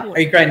crying now? alone. Are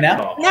you crying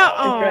now? No,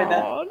 Are you crying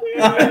now?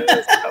 oh,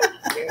 so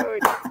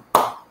cute.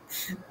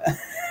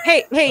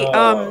 Hey,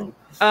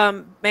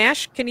 Oh.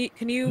 Mash, can you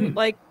Hmm.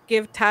 like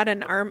give Todd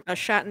a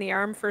shot in the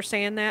arm for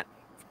saying that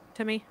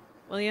to me?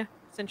 Will you?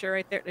 Since you're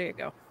right there, there you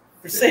go.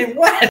 For saying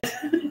what?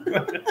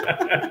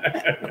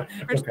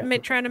 For just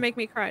trying to make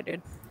me cry,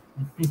 dude.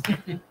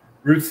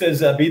 Ruth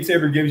says Beat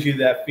Saber gives you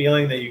that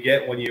feeling that you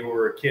get when you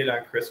were a kid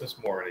on Christmas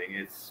morning.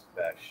 It's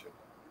special.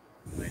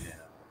 I know.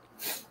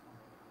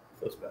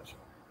 So special.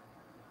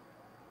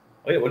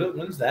 Oh yeah,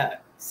 when's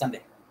that?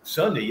 Sunday.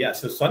 Sunday, yeah.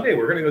 So Sunday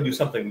we're gonna go do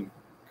something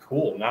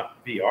cool, not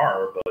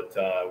VR, but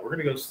we're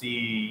gonna go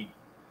see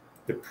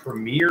the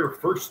premiere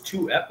first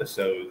 2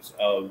 episodes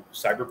of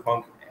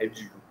Cyberpunk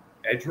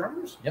Edge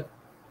Runners. Yep.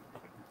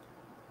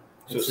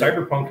 So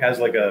Cyberpunk has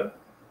like a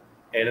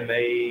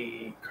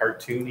anime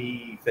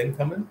cartoony thing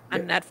coming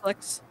on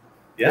Netflix.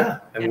 Yeah,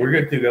 and we're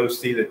going to go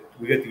see that.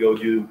 We get to go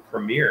do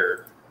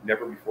premiere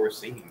never before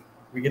seen.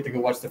 We get to go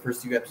watch the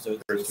first 2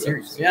 episodes of the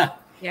series. Yeah.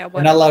 Yeah.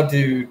 We're not allowed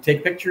to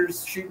take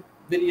pictures, shoot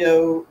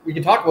video. We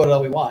can talk about it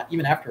all we want,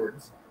 even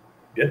afterwards.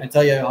 Yeah. And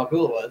tell you how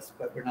cool it was,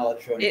 but we're not allowed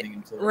to show anything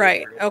until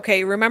right.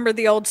 Okay. Remember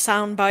the old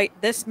soundbite?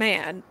 This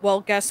man.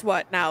 Well, guess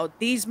what? Now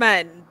these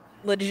men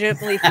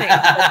legitimately think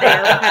that they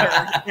are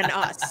better than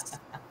us.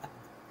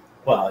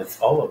 Well, it's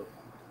all of.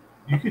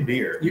 You could be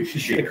here. You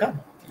should have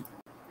come.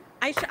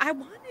 I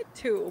wanted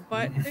to,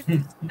 but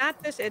it's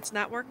not this. It's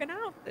not working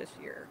out this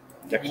year.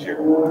 Next year.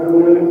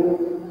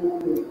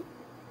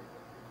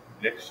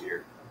 Next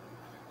year.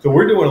 So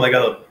we're doing like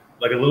a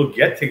little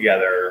get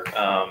together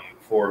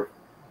for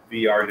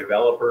VR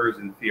developers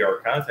and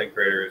VR content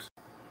creators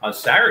on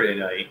Saturday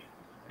night,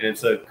 and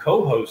it's a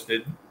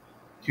co-hosted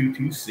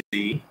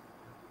Q2C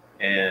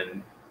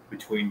and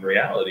Between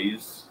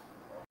Realities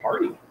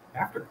party,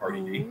 after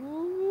party.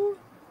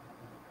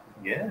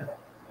 Yeah,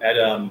 at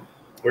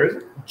where is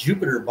it?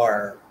 Jupiter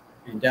Bar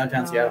in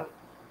downtown Seattle.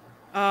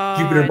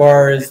 Jupiter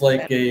Bar is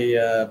like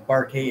a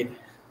barcade.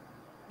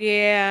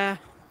 Yeah.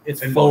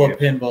 It's pinball full games. of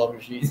pinball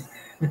machines.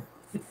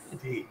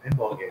 Indeed,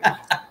 pinball games.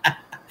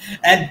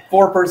 And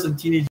 4-person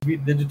Teenage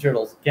Mutant Ninja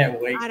Turtles. Can't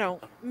wait. I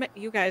don't.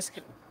 You guys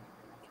can.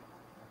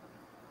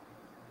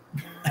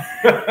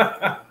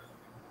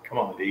 Come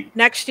on, D.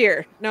 Next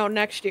year. No,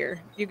 next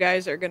year. You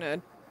guys are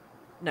gonna.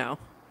 No.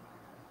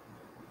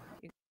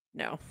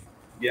 No.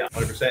 Yeah,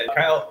 100%.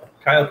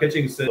 Kyle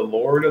Kitching said, "The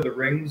Lord of the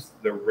Rings,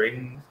 the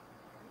Rings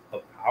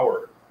of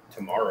Power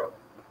tomorrow."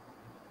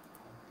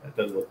 That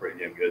does look pretty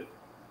damn good.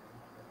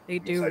 They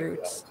do,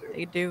 Roots.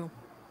 They do.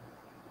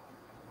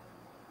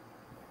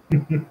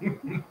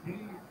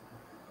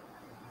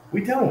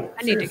 We don't.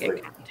 I need seriously. to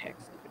get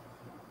context.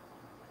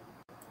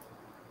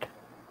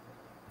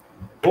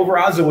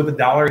 Overazza with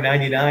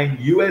 $1.99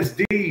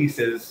 USD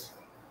says,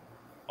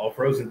 "All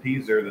frozen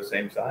peas are the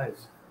same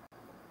size."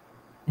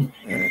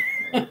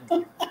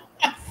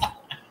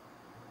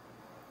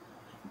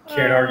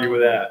 Can't argue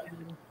with that.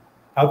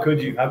 How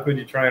could you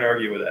try and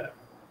argue with that?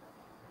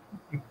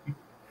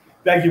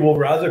 Thank you,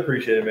 Wolveraza.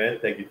 Appreciate it, man.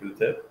 Thank you for the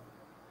tip.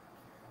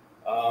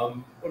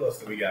 What else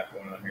do we got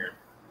going on here?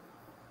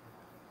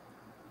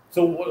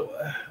 So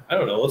I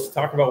don't know. Let's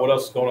talk about what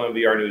else is going on in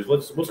VR news.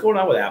 What's going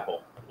on with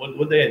Apple?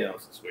 What they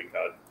announced this week,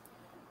 Todd?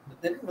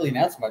 They didn't really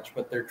announce much,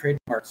 but their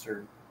trademarks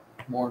are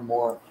more and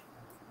more.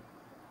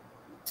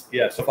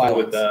 Yeah, something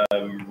with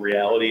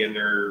reality in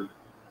their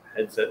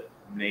headset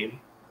name.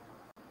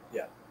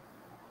 Yeah.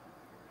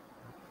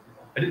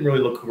 I didn't really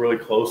look really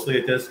closely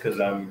at this because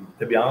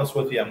to be honest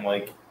with you, I'm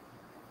like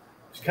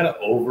just kind of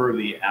over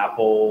the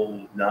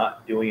Apple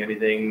not doing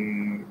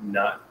anything,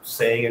 not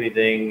saying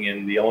anything,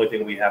 and the only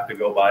thing we have to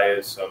go by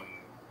is some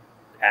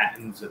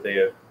patents that they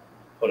have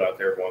put out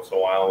there every once in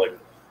a while.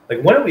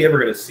 Like when are we ever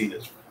going to see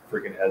this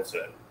freaking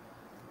headset?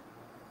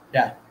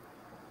 Yeah.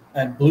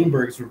 And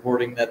Bloomberg's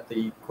reporting that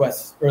the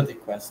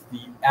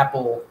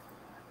Apple,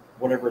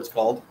 whatever it's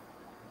called,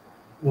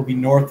 will be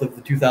north of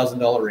the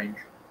 $2,000 range.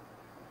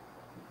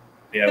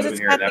 Yeah, because it's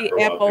got the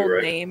Apple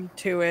name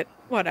to it.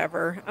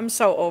 Whatever. I'm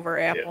so over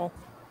Apple.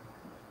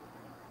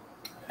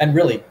 Yeah. And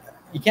really,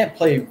 you can't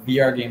play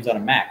VR games on a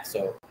Mac,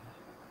 so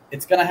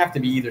it's going to have to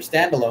be either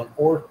standalone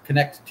or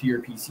connect to your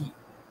PC.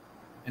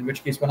 In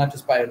which case, why not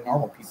just buy a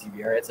normal PC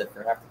VR headset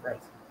for half the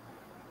price?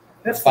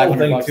 That's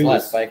 $500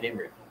 less. Buy a game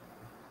rig.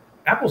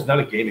 Apple's not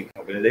a gaming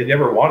company. They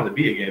never wanted to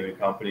be a gaming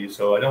company,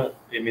 so I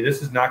mean,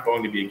 this is not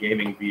going to be a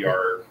gaming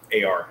VR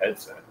AR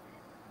headset.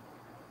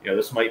 You know,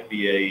 this might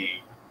be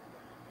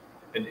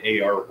an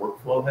AR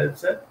workflow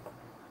headset.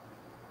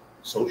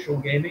 Social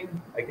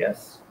gaming, I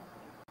guess.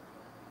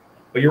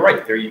 But you're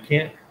right. There, you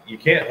can't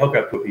hook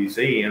up to a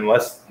PC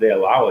unless they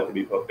allow it to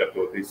be hooked up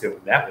to a PC.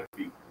 And that would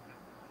be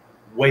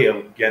way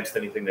against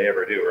anything they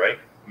ever do, right?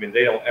 I mean,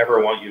 they don't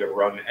ever want you to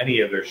run any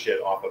of their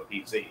shit off of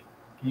PC.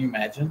 Can you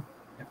imagine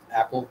if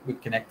Apple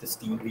would connect to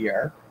Steam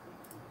VR?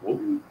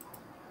 Whoa.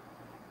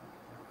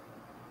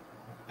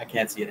 I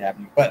can't see it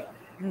happening, but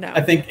No.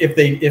 I think if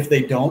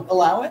they don't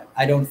allow it,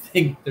 I don't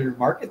think their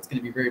market's going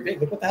to be very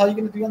big. Look what the hell are you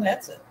going to do on the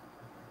headset?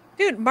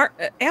 Dude,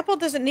 Apple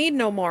doesn't need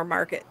no more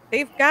market.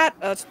 They've got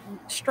a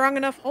strong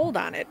enough hold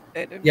on it.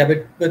 Yeah,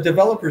 but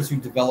developers who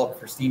develop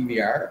for Steam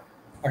VR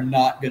are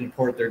not going to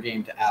port their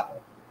game to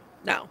Apple.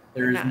 No,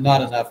 There's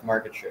not enough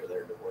market share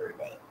there to worry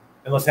about it.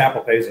 Unless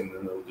Apple pays them,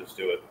 then they'll just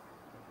do it.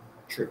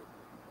 True.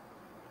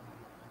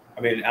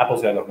 I mean,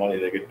 Apple's got enough money;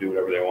 they could do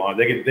whatever they want.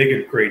 They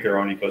could create their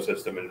own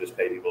ecosystem and just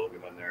pay people to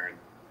come in there.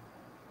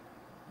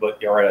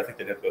 But you're right. I think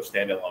they'd have to go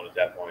standalone at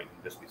that point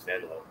and just be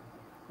standalone.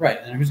 Right,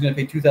 and who's going to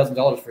pay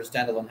 $2,000 for a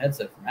standalone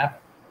headset from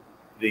Apple?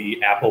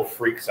 The Apple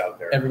freaks out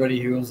there.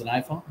 Everybody who owns an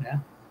iPhone, yeah.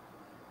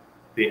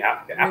 The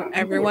Apple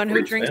everyone who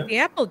freaks, drinks man. the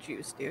apple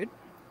juice, dude.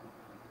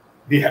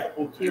 The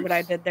Apple juice. See what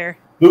I did there?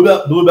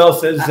 Bluebell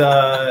says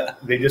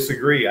they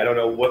disagree. I don't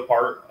know what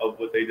part of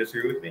what they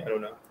disagree with me. I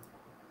don't know.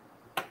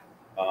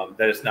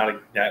 That it's not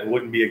that it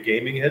wouldn't be a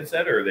gaming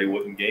headset, or they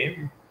wouldn't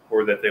game,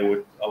 or that they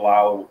would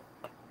allow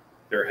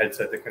their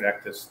headset to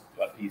connect to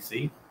a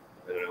PC.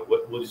 I don't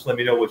know. Just let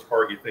me know which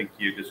part you think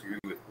you disagree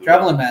with.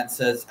 Traveling Man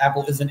says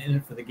Apple isn't in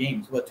it for the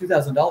games. Well,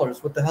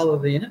 $2,000. What the hell are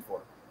they in it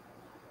for?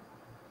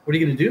 What are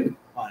you going to do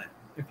on it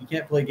if you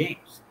can't play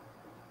games?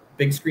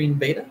 Big screen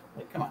beta?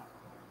 Like, come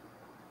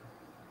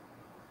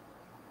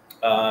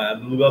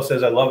on. Bluebell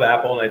says, I love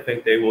Apple, and I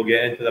think they will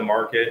get into the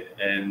market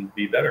and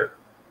be better.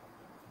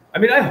 I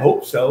mean, I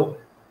hope so.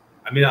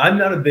 I mean, I'm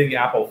not a big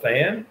Apple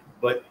fan,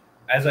 but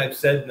as I've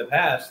said in the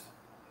past,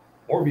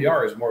 more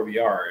VR is more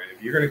VR. And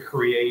if you're going to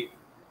create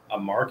a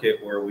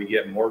market where we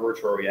get more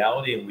virtual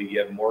reality and we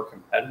get more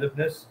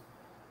competitiveness,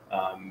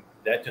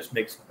 that just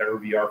makes better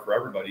VR for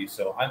everybody.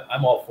 So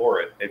I'm all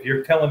for it. If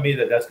you're telling me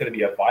that that's going to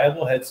be a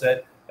viable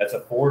headset, that's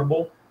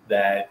affordable,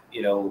 that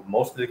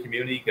most of the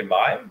community can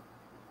buy,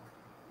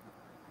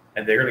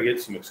 and they're going to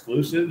get some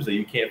exclusives that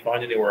you can't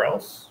find anywhere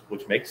else,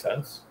 which makes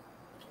sense.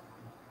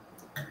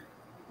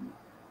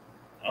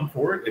 I'm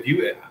for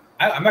it.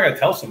 I'm not going to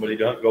tell somebody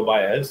don't go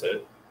buy a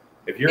headset.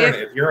 If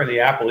you're in the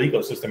Apple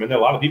ecosystem, and a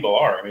lot of people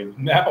are. I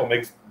mean, Apple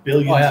makes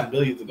billions and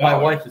billions of dollars.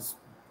 My wife is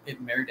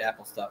married to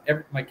Apple stuff.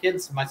 My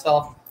kids,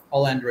 myself,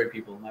 all Android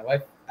people. My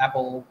wife,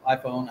 Apple,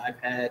 iPhone,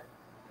 iPad.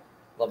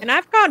 And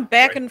I've gone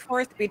back and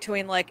forth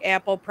between like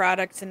Apple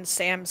products and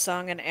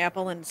Samsung and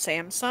Apple and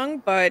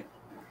Samsung, but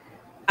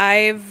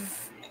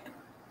I've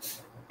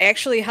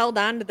actually held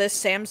on to this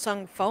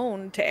Samsung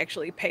phone to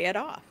actually pay it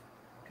off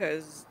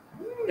because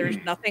there's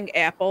nothing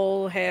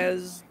Apple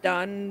has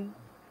done.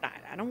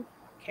 I don't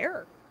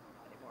care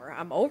anymore.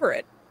 I'm over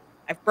it.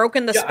 I've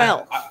broken the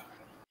spell.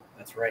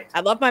 That's right.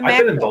 I love my MacBook.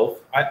 I've been in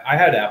both. I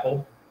had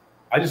Apple.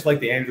 I just like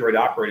the Android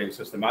operating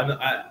system. I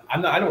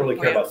don't really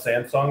care about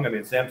Samsung. I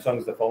mean,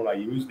 Samsung's the phone I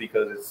use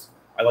because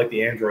I like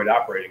the Android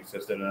operating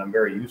system, and I'm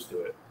very used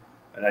to it.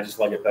 And I just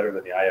like it better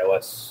than the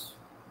iOS.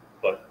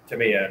 But to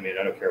me, I mean,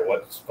 I don't care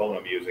what phone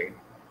I'm using.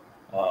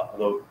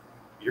 Although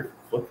your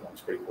flip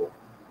phone's pretty cool.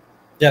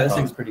 Yeah, this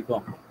thing's pretty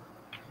cool.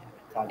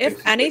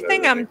 If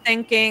anything, I'm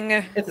thinking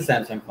it's a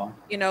Samsung phone.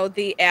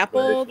 The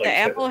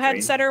Apple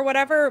headset or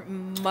whatever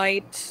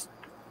might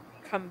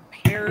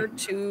compare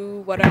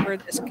to whatever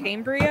this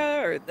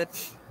Cambria or the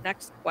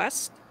next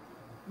Quest.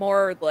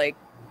 More like,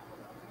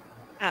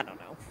 I don't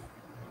know.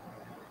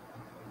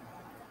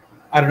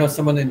 I don't know.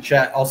 Someone in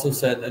chat also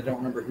said, I don't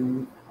remember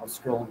who. I was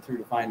scrolling through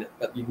to find it,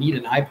 but you need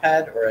an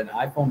iPad or an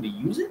iPhone to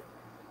use it?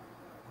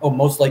 Oh,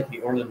 most likely,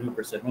 Orlin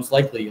Hooper said, most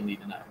likely you'll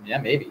need an iPhone. Yeah,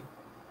 maybe.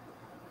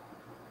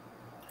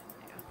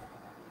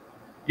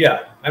 Yeah,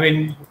 I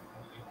mean,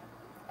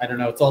 I don't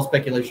know. It's all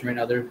speculation right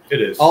now.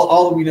 It is.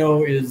 All we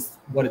know is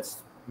what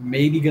it's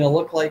maybe going to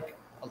look like.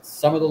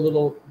 Some of the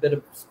little bit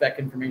of spec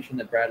information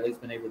that Bradley's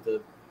been able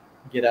to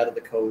get out of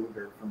the code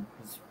or from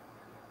his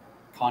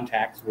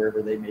contacts,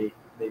 wherever they may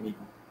be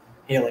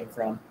hailing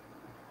from.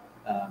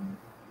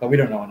 But we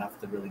don't know enough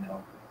to really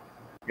know.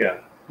 Yeah.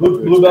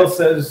 Bluebell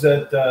says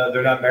that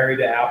they're not married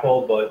to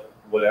Apple, but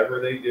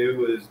whatever they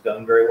do is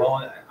done very well.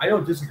 And I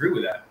don't disagree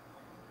with that.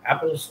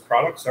 Apple's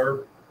products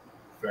are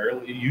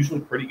usually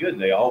pretty good.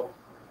 They all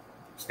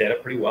stand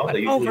up pretty well.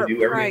 They usually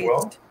do everything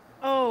well.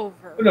 No,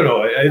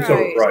 it's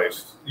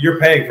overpriced.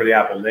 You're paying for the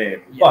Apple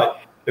name,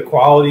 but the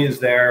quality is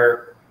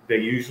there. They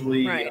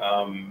usually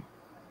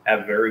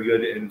have very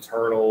good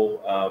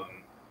internal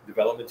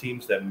development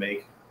teams that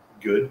make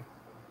good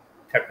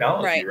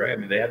technology, right? I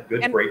mean, they have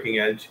good breaking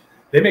edge.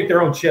 They make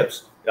their own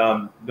chips.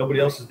 Nobody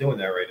else is doing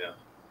that right now.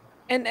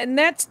 And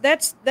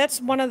that's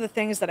one of the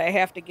things that I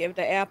have to give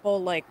to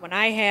Apple. Like when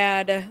I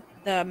had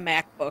the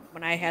MacBook,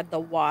 when I had the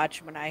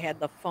watch, when I had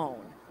the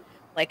phone,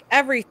 like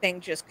everything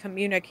just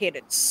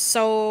communicated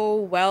so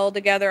well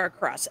together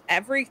across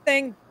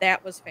everything.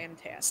 That was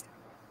fantastic.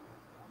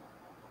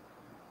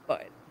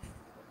 But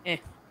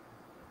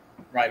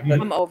right,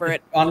 I'm over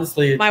it.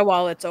 Honestly, my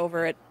wallet's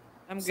over it.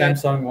 I'm good.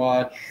 Samsung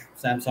watch,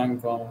 Samsung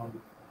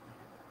phone.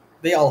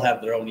 They all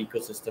have their own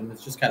ecosystem.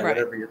 It's just kind of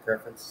whatever your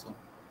preference. So.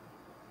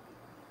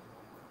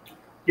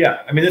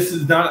 Yeah, I mean, this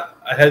is not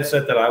a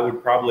headset that I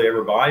would probably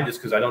ever buy just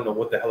because I don't know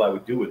what the hell I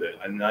would do with it.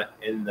 I'm not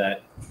in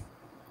that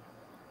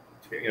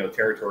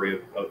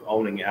territory of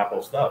owning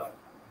Apple stuff.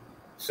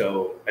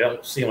 So I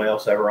don't see myself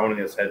else ever owning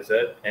this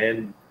headset,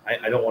 and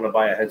I don't want to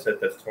buy a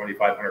headset that's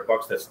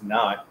 $2,500 that's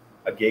not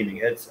a gaming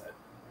headset.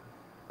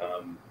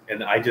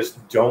 And I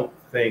just don't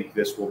think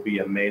this will be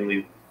a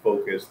mainly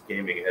focused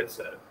gaming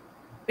headset.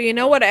 But you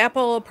know what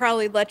Apple will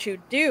probably let you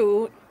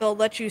do? They'll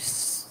let you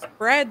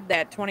spread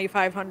that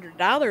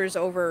 $2,500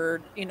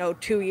 over,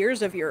 2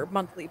 years of your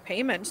monthly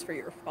payments for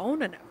your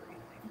phone and everything.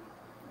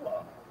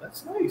 Wow,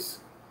 that's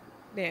nice.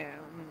 Yeah.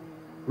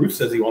 Bruce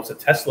says he wants a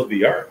Tesla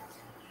VR.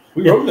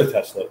 We rode the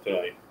Tesla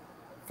tonight.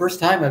 First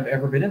time I've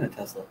ever been in a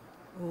Tesla.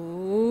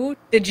 Ooh.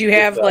 Did you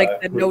have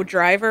the no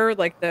driver,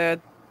 like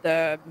the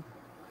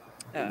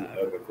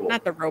cool.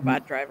 Not the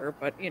robot driver,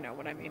 but you know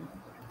what I mean.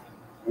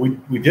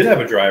 We did have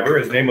a driver.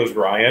 His name was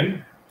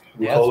Ryan.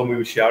 We told him we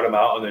would shout him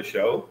out on the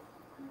show.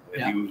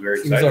 And he was very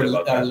excited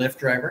about that. Our Lyft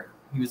driver.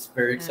 He was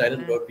very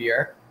excited about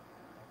VR.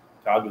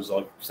 Todd was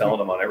like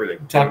selling him on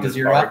everything. Talked his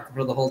ear off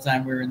for the whole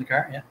time we were in the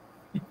car. Yeah,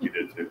 you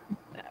did too.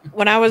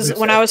 When I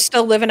was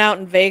still living out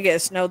in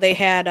Vegas, no, they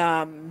had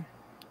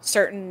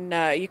certain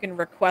you can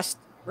request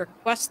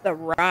the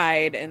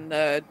ride in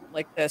the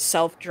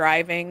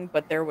self-driving,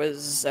 but there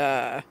was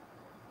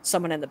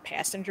someone in the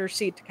passenger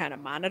seat to kind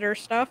of monitor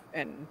stuff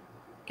and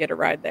get a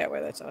ride that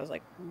way. So I was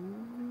like,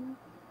 ooh.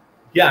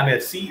 Yeah, I mean,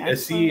 at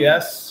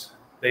CES,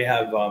 they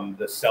have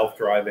the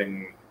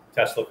self-driving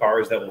Tesla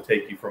cars that will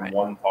take you from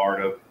one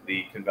part of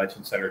the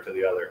convention center to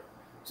the other.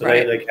 So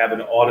they have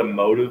an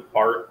automotive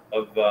part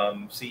of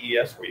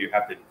CES where you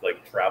have to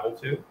travel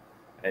to,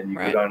 and you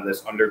get on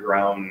this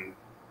underground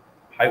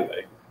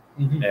highway,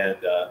 and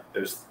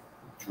there's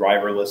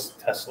driverless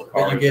Tesla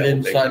cars. But you get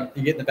inside,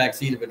 you get in the back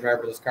seat of a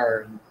driverless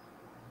car, and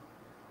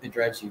it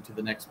drives you to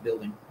the next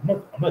building.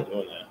 I'm not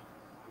doing that.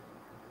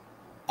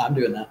 I'm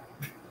doing that.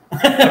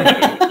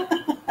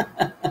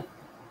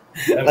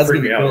 That's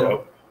freak me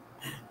out.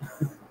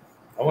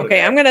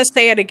 Okay, I'm gonna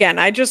say it again.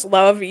 I just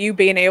love you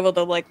being able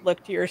to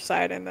look to your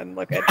side and then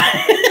look at.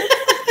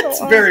 It's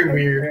very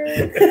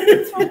weird.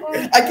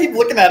 I keep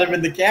looking at him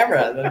in the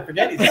camera, and I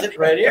forget he's sitting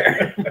right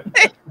here.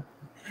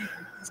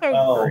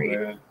 So great.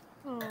 Man.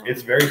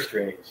 It's very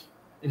strange.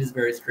 It is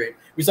very strange.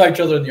 We saw each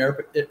other in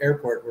the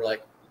airport. We're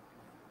like,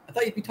 I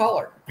thought you'd be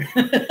taller.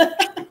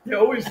 You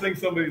always think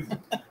somebody's.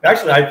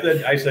 Actually,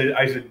 I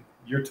said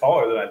you're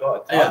taller than I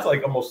thought. Todd's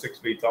like almost 6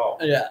 feet tall.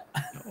 Yeah,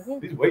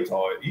 he's way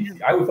taller.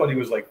 I thought he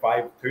was like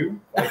 5'2",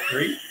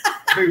 5'3".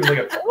 He was like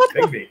a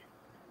pygmy.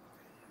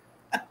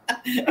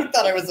 I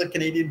thought I was a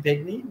Canadian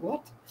pygmy.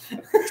 What?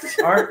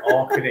 Aren't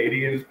all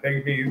Canadians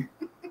pygmies?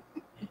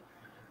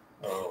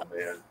 Oh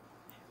man.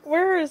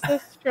 Where is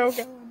this show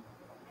going?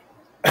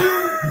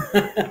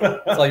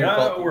 That's all your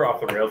fault. We're off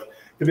the rails.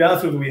 To be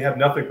honest with you, we have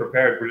nothing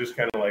prepared. We're just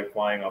kind of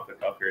flying off the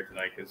cuff here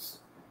tonight because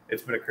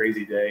it's been a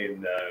crazy day,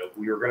 and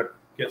we were going to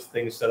get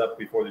things set up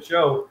before the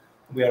show.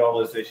 We had all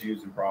these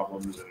issues and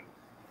problems, and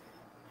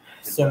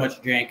so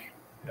much jank.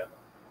 Yeah,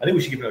 I think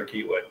we should give another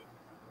key away.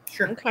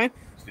 Sure. Okay.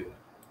 Let's do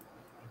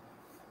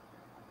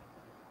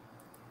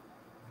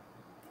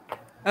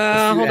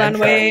that. Hold on.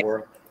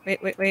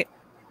 Wait.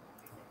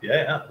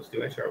 Yeah. Let's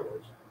do HR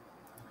Wars.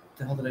 What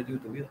the hell did I do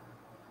with the wheel?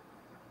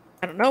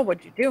 I don't know.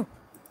 What'd you do?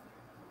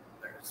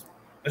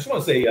 I just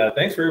want to say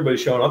thanks for everybody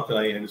showing up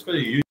tonight, and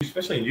especially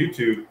in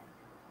YouTube.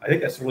 I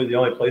think that's really the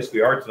only place we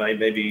are tonight.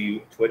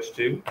 Maybe Twitch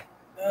too.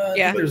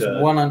 Yeah, there's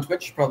one on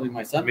Twitch, probably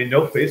my son. I mean,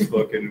 no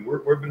Facebook, and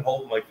we've been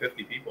holding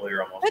 50 people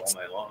here almost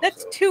all night long.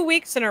 That's 2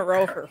 weeks in a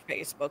row for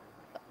Facebook.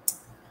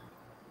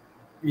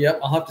 Yep,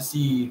 I'll have to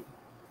see.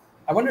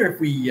 I wonder if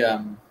we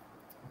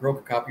broke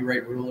a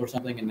copyright rule or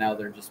something, and now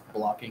they're just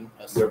blocking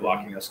us. They're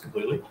blocking us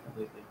completely.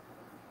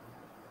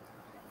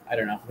 I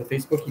don't know. With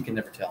Facebook, you can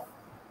never tell.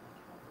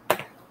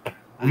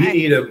 We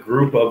need a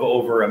group of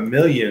over 1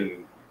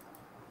 million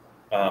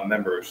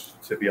members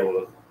to be able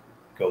to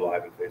go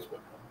live on Facebook.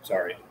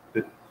 Sorry.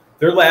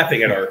 They're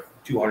laughing at our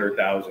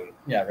 200,000.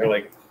 Yeah, right. They're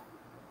like,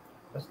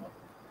 that's not.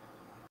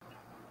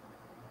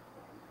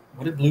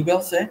 What did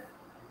Bluebell say?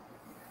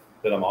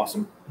 That I'm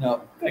awesome?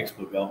 No. Thanks,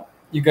 Bluebell.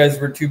 You guys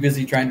were too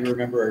busy trying to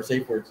remember our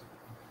safe words.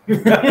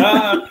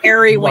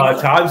 Harry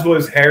Todd's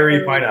was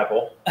Harry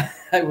Pineapple.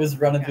 I was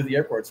running through the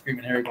airport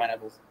screaming Harry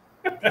Pineapples.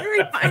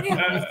 Harry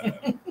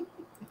Pineapples.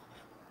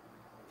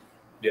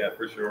 Yeah,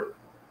 for sure.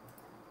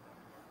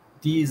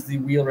 D, is the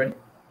wheel ready?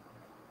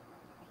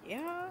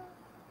 Yeah.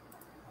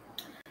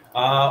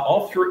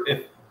 All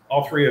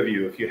three of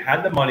you, if you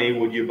had the money,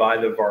 would you buy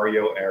the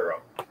Vario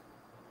Aero?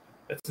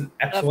 That's an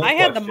excellent question.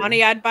 If I had the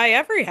money, I'd buy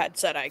every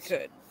headset I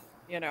could.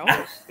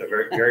 That's a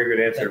very, very good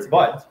answer.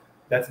 But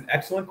that's an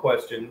excellent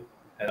question,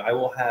 and I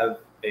will have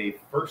a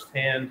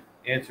first-hand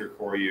answer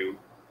for you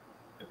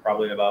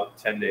probably in about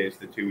 10 days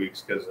to 2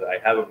 weeks because I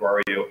have a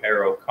Vario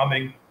Aero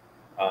coming.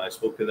 I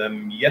spoke to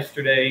them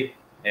yesterday,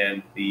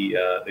 and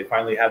they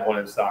finally have one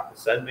in stock to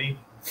send me.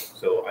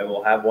 So I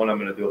will have one. I'm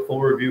going to do a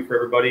full review for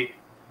everybody,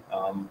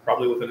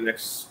 probably within the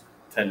next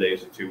 10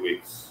 days to 2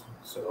 weeks.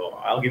 So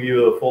I'll give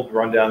you a full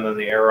rundown on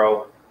the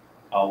Aero.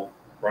 I'll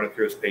run it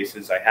through its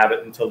paces. I have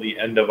it until the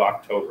end of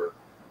October.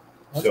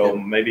 So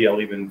maybe I'll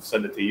even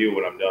send it to you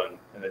when I'm done.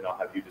 and then I'll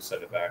have you just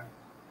send it back.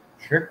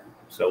 Sure.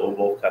 So we'll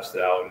both test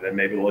it out, and then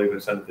maybe we'll even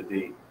send it to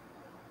D.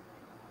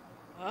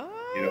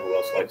 You know who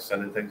else likes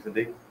sending things to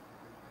D?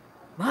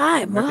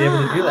 My Might be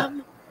able to do that.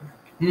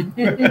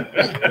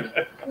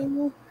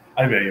 mom.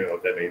 I don't even know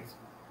what that means.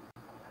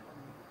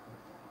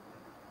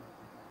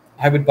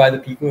 I would buy the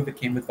Pico if it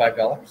came with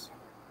 $5.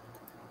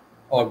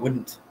 Oh, I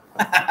wouldn't.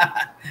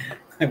 I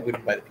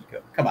wouldn't buy the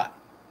Pico. Come on.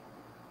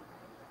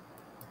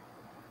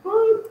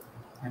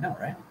 I know,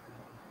 right?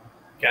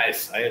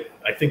 Guys, I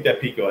think that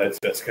Pico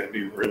headset's going to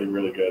be really,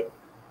 really good.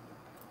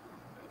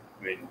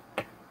 I mean,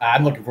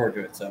 I'm looking forward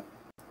to it. So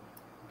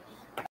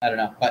I don't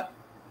know, but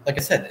like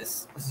I said,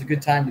 this is a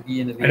good time to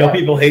be in the VR. I know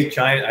people hate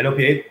China. I know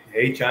people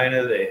hate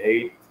China. They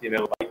hate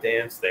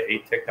ByteDance. They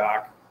hate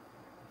TikTok.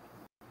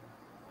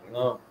 I don't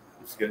know.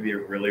 It's going to be a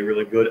really,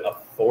 really good,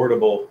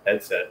 affordable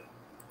headset.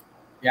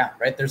 Yeah,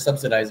 right. They're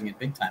subsidizing it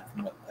big time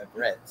from what I've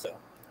read. So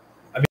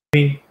I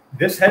mean,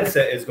 this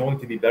headset is going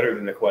to be better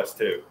than the Quest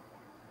 2.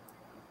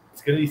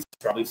 It's going to be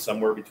probably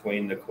somewhere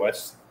between the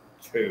Quest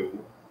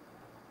 2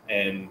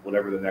 and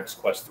whatever the next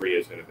Quest 3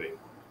 is going to be.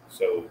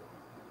 So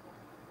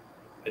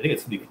I think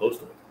it's going to be close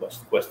to what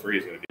the Quest 3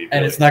 is going to be. and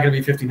really. it's not going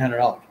to be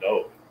 $1,500.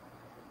 No.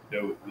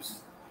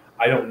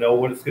 I don't know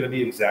what it's going to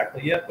be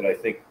exactly yet, but I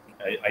think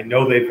I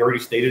know they've already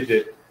stated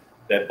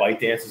that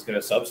ByteDance is going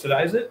to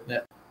subsidize it. Yeah.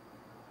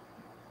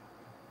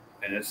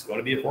 And it's going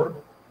to be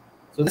affordable.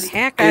 So this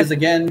is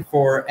again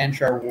for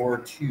Anchar War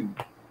 2.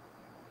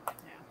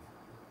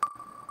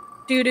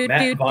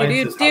 Matt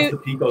Vines says, how's the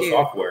Pico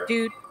software?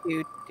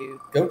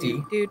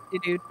 Goatee. The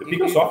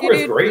Pico software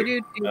is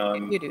great.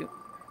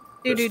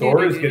 The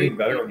store is getting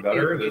better and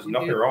better. There's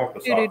nothing wrong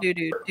with the software.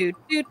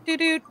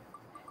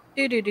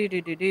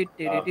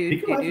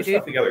 Pico has their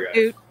stuff together,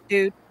 guys.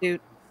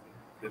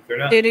 If they're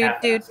not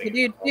half-assing it,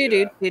 you can't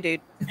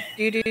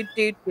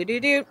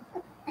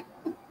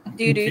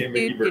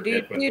make Ebert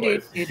can't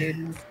win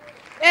twice.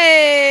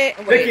 Hey,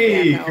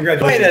 Nikki, no.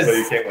 congratulations, but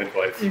you can't win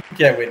twice. You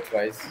can't win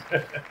twice.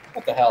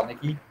 What the hell,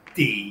 Nikki?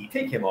 D,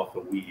 take him off the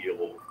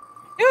wheel.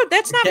 Dude,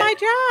 that's not my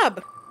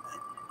job.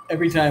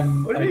 Every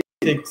time What do I you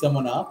take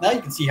someone off, now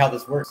you can see how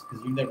this works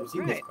because you've never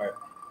seen this part.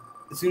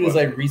 As soon as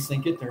I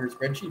resync it to her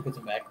spreadsheet, it puts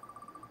them back.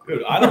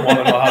 Dude, I don't want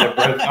to know how the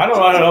bread. I don't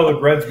want to know how the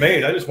bread's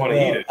made. I just want to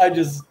eat it. I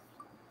just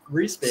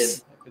respin.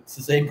 If it's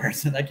the same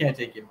person, I can't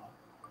take him off.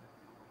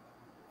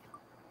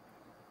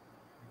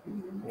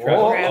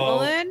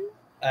 Traveling?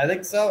 I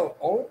think so.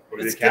 Oh, What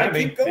is it's the gonna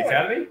Academy? keep going. The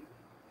Academy?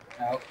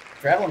 No,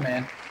 Traveling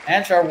Man.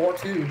 Anchar War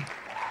 2.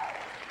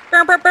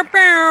 Bow, bow, bow,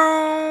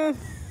 bow.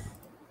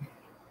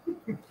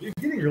 You're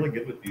getting really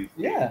good with these.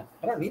 Yeah,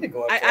 I don't need to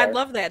go up I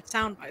love that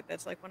soundbite.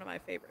 That's like one of my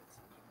favorites.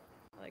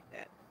 I like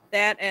that.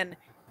 That and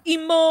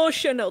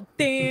emotional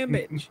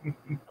damage. I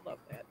love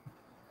that.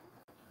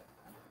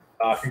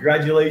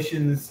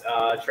 Congratulations,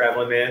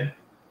 Traveling Man,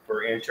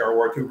 for Anchar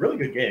War 2. Really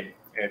good game,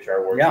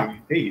 Anchar War 2.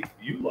 Hey,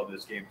 you love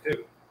this game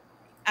too.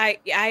 I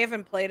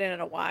haven't played it in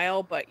a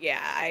while, but yeah,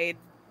 I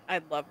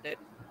loved it.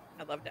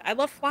 I loved it. I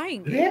love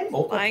flying. Did they have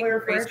Flying multiplayer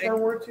for crazy. Anchar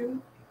War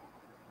 2?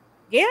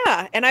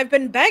 Yeah, and I've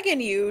been begging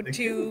you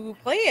to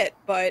play it,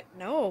 but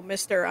no,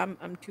 Mister,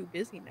 I'm too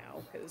busy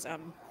now because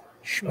I'm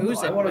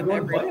schmoozing I wanna with go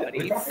and play it. everybody.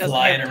 We're talking Doesn't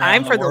flying have around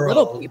time the for the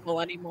little world.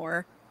 people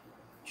anymore.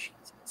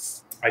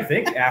 Jesus. I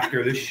think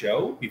after this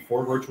show,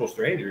 before Virtual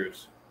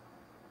Strangers,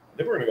 I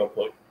think we're gonna go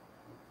play.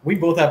 We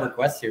both have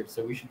requests here,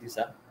 so we should do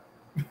something.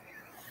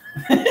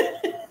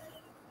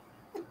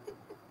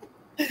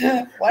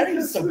 Why are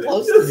you so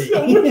close to me?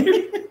 So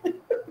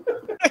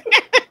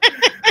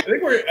I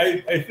think we're.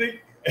 I think.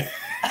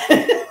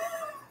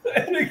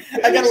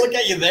 I gotta look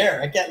at you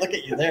there. I can't look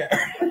at you there.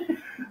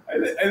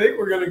 I think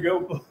we're gonna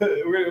go.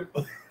 We're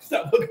gonna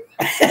stop looking.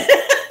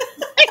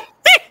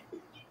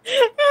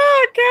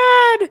 Oh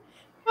God!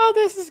 Oh,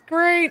 this is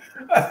great.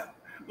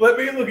 Let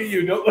me look at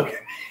you. Don't look at me.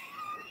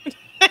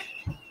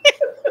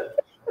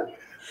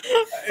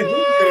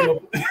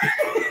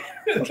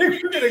 I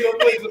think we're gonna go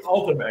play some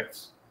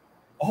Ultimax.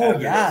 Oh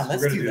After yeah, this.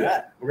 let's We're gonna do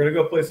that. We're gonna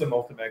go play some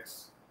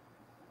Ultimax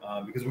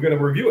because we're gonna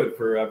review it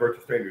for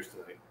Virtual Strangers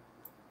tonight.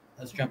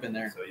 Let's jump in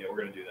there. So yeah, we're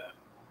gonna do that.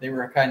 They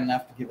were kind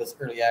enough to give us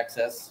early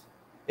access.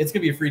 It's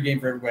gonna be a free game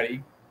for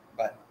everybody,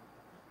 but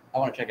I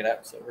want to check it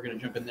out. So we're gonna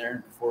jump in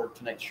there before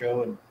tonight's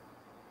show and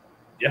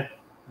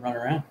run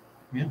around.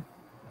 Yeah,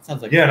 that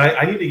sounds like Yeah, and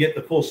I need to get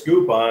the full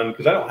scoop on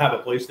because I don't have a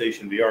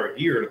PlayStation VR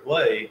here to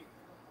play,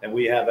 and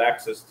we have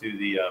access to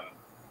the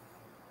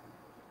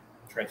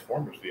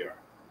Transformers VR.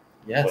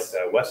 yes.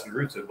 But Wes and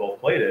Roots have both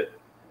played it,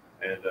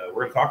 and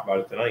we're going to talk about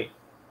it tonight.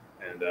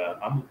 And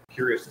I'm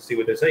curious to see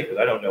what they say because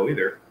I don't know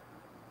either.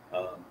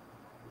 But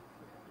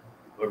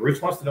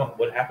Roots wants to know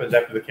what happens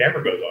after the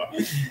camera goes off.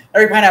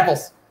 Every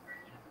pineapples.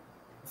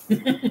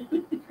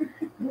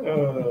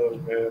 Oh,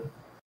 man.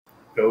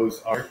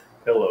 Those aren't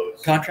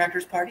pillows.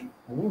 Contractors party.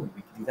 Ooh,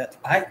 we can do that.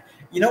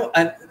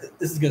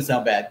 This is gonna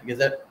sound bad because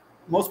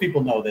most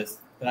people know this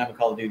that I'm a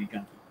Call of Duty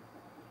junkie.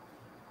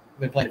 I've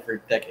been playing it for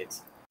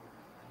decades.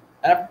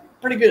 And I'm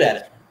pretty good at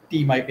it.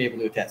 D might be able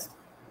to attest.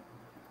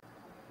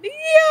 Yeah.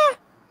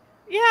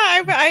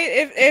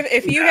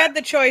 If you had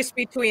the choice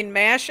between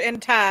Mash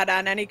and Todd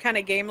on any kind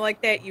of game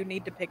like that, you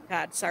need to pick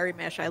Todd. Sorry,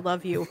 Mash, I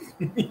love you.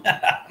 What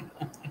are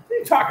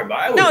you talking about?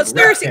 I No, would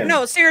seriously, wreck him.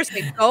 no,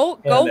 seriously. Go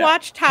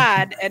watch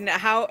Todd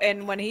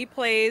and when he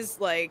plays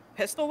like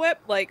Pistol Whip,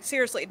 like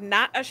seriously,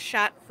 not a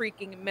shot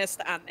freaking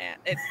missed on that.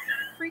 It's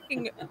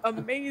freaking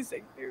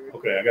amazing, dude.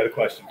 Okay, I got a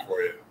question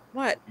for you.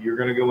 What? You're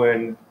gonna go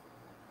in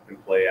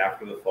and play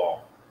after the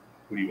fall.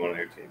 Who do you want on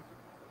your team?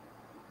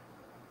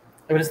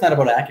 But it's not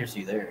about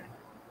accuracy there.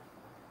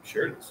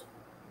 Sure it is.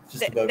 It's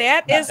just about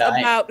That not is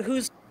dying. about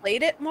who's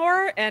played it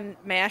more, and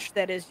Mash,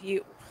 that is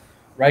you.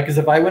 Right, because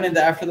if I went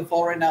into After the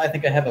Fall right now, I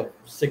think I have a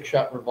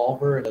 6-shot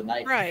revolver and a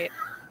knife. Right.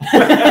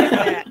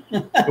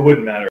 It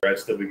wouldn't matter. I'd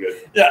still be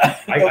good. Yeah.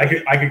 I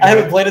could. I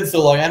haven't played it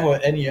so long. I don't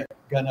want any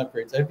gun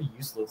upgrades. I'd be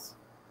useless.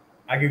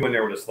 I could go in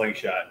there with a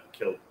slingshot and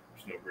kill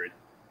Snowbreed.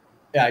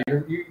 Yeah,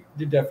 you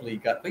definitely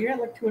got. But you're at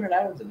like 200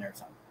 hours in there or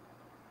something.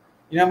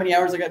 You know how many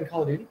hours I got in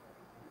Call of Duty?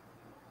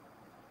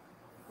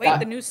 Wait,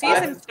 the new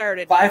season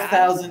started.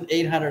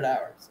 5,800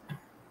 hours.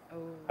 Oh.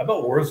 How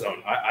about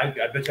Warzone? I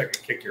bet you I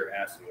could kick your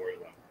ass in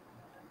Warzone.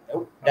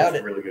 Nope, I doubt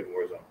was it. really good in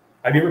Warzone.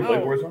 Have you ever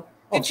played Oh. Warzone?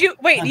 Did you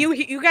wait?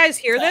 You guys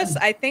hear this?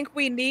 I think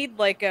we need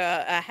like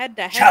a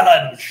head-to-head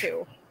Challenge.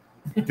 too.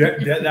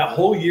 that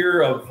whole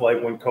year of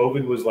like when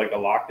COVID was like a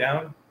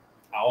lockdown,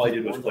 all I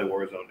did was play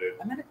Warzone, dude.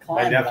 I'm in a My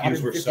climb. with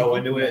nephews were 150 so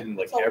into people. it, and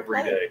like That's all every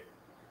we play. day.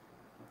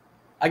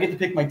 I get to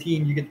pick my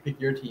team. You get to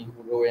pick your team.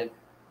 We'll go in.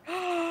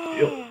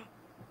 Deal.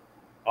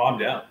 Oh, I'm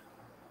down.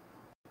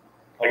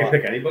 I can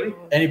pick anybody.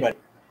 Anybody.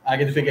 I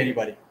get to pick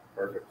anybody.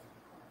 Perfect.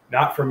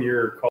 Not from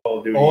your Call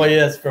of Duty. Oh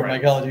yes, from my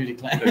friends. Call of Duty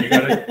clan. So you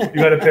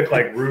gotta pick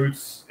like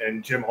Roots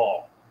and Jim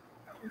Hall.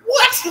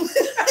 What?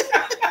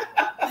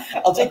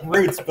 I'll take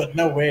Roots, but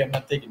no way. I'm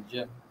not taking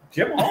Jim.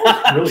 Jim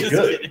Hall's really Just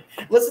good. kidding.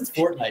 Unless it's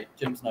Fortnite.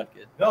 Jim's not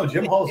good. No,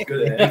 Jim Hall's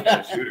good at any kind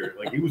of shooter.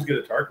 Like he was good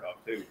at Tarkov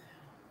too.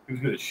 He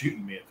was good at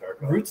shooting me at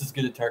Tarkov. Roots is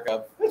good at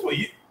Tarkov, That's what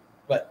you.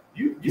 but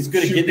You he's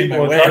good at shoot getting in my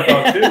people way.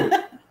 Tarkov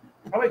too.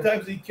 How many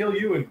times did he kill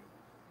you in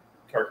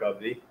Tarkov?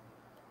 D?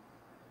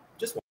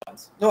 Just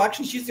once. No,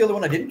 actually, she's the only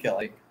one I didn't kill.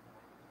 Like,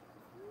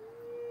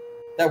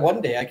 that one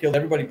day, I killed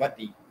everybody but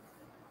D.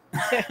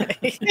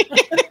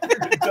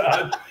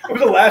 Todd, it was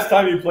the last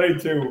time you played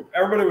too.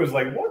 Everybody was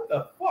like, "What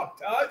the fuck,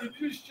 Todd?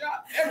 You just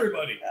shot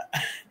everybody."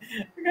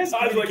 You guys'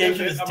 Todd's like,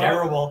 communication is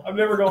terrible. I'm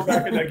never going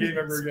back in that game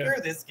ever again.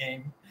 Screw this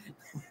game.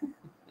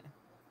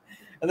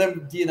 And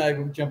then D and I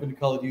would jump into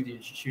Call of Duty,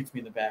 and she shoots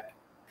me in the back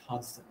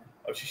constantly.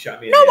 Oh, she shot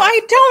me. In No, the I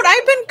ass. don't.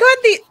 I've been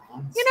good.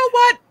 Constantly. You know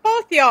what?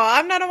 Both y'all.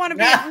 I don't want to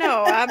be.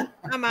 No,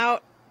 I'm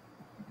out.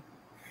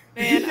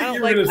 Man, I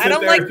You were gonna sit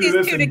don't there like through these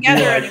this two and be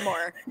together like-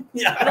 anymore.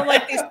 Yeah. I don't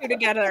like these two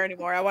together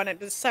anymore. I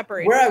wanted to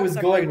separate. Where I was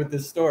separate. going with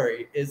this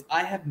story is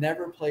I have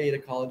never played a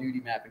Call of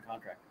Duty map in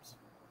Contractors.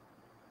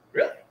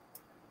 Really?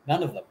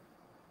 None of them.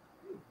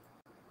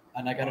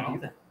 And I got to Wow. do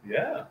that.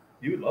 Yeah,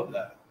 you would love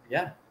that.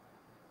 Yeah.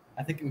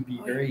 I think it would be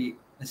Oh, very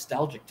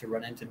nostalgic to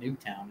run into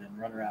Nuketown and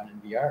run around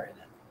in VR in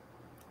it.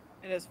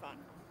 It is fun.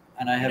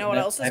 And I You have, know what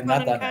else I is have fun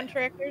not in done that.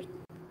 Contractors?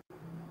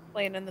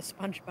 Playing in the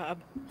SpongeBob.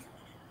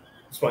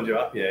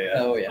 SpongeBob. Yeah, yeah.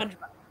 Oh, yeah.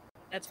 SpongeBob.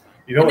 That's fun.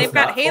 You know And what's they've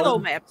got not Halo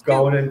fun? maps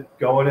too.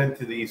 Going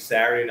into the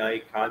Saturday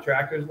night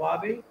contractors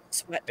lobby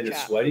Sweat in the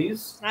shop.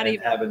 sweaties Not and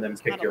even- having them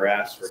it's kick not your a-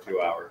 ass for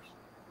 2 hours.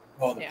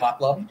 Oh, the Yeah.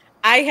 pop lobby?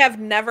 I have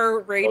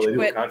never Oh, rage they do a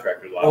quit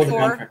contractors Oh, lobby. the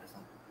Before- contractors.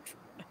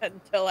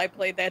 until I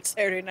played that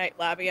Saturday night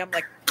lobby. I'm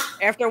like,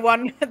 after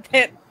one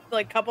that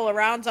like couple of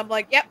rounds, I'm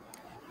like, yep.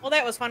 Well,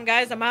 that was fun,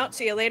 guys. I'm out.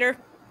 See you later.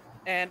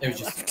 And It was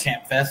I just left.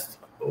 Camp Fest.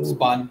 Oh,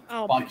 Spawn.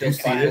 Oh, Spawn did kill, you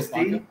spawn see kill, this,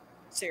 spawn D? kill.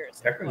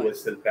 Seriously. Technically, it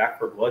says Back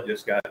for Blood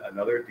just got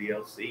another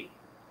DLC.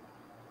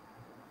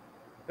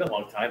 It's been a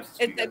long time since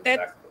we got that-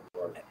 Back for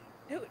Blood.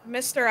 Dude,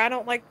 Mister, I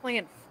don't like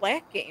playing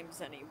flat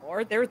games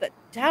anymore. They're the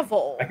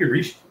devil. I could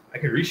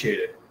reshade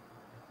it.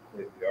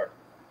 With VR.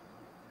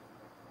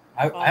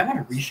 I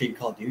want to reshade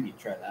Call of Duty.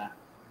 Try that.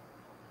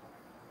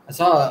 I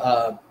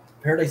saw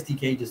Paradise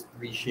DK just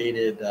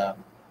reshaded.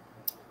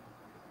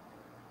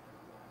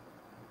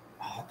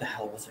 What the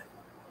hell was it?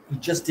 He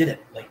just did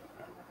it like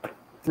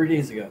 3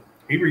 days ago.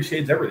 He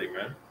reshades everything,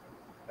 man.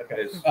 That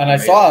guy's And I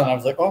amazing. saw it and I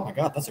was like, oh my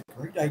God, that's a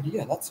great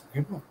idea. That's a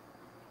good one.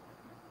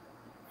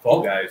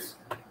 Fall Guys.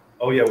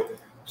 Oh yeah.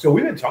 So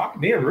we've been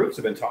talking. Me and Roots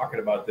have been talking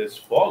about this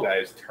Fall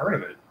Guys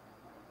tournament,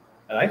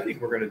 and I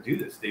think we're going to do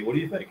this. Steve, what do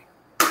you think?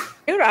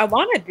 Dude, I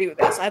want to do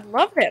this. I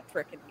love that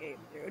freaking game,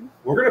 dude.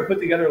 We're going to put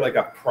together like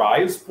a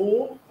prize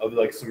pool of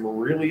like some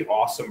really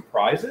awesome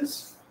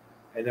prizes,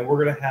 and then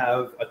we're going to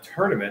have a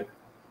tournament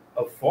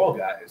of Fall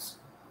Guys.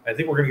 I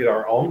think we're going to get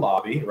our own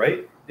lobby,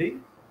 right, D? Is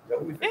that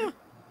what we think? Yeah.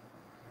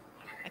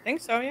 I think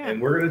so, yeah.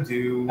 And we're going to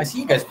do I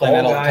see you guys a playing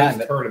that Fall all the Guys time,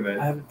 but tournament.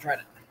 I haven't tried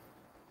it.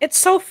 It's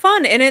so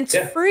fun and it's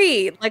Yeah.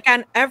 free. Like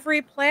on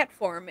every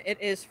platform, it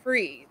is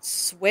free.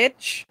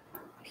 Switch,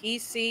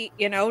 PC,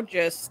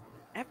 just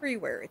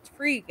everywhere. It's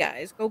free,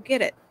 guys. Go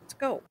get it. Let's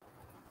go.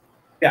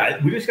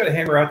 Yeah, we just got to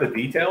hammer out the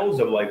details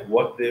of like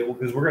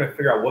because we're going to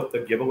figure out what the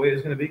giveaway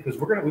is going to be because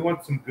we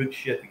want some good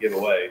shit to give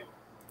away,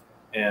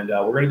 and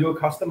we're going to do a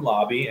custom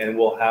lobby and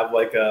we'll have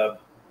like a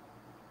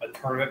a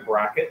tournament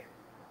bracket,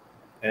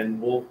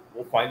 and we'll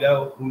find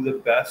out who the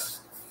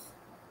best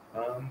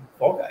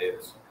Fall Guy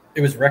is.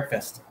 It was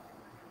Wreckfest.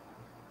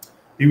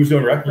 He was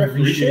doing Wreckfest.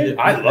 Reshaded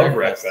I love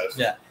Wreckfest. Wreckfest.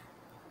 Yeah.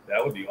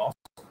 That would be awesome.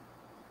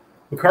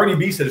 McCarty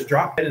B says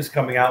Drophead is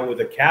coming out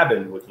with a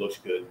cabin, which looks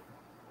good.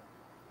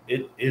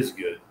 It is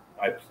good.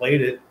 I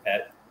played it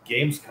at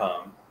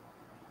Gamescom.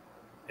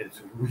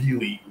 It's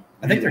really,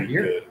 I think they're really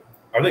here. good.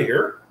 Are they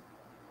here?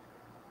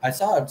 I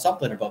saw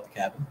something about the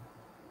cabin.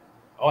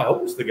 Oh, I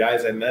hope it's the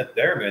guys I met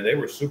there, man. They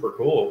were super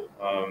cool.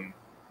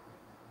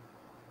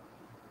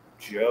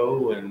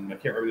 Joe and I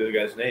can't remember the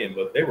other guy's name,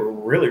 but they were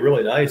really,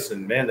 really nice.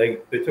 And man, they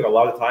took a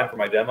lot of time for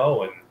my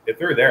demo. And if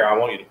they're there, I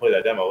want you to play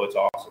that demo. It's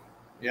awesome.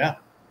 Yeah.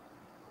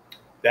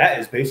 That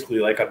is basically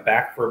like a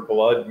Back for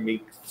Blood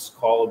meets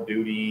Call of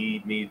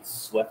Duty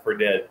meets Left 4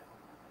 Dead.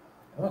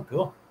 Oh,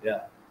 cool.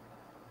 Yeah.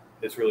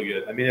 It's really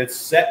good. I mean, it's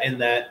set in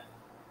that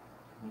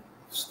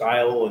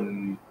style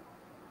and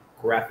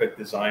graphic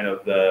design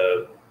of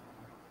the,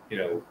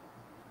 the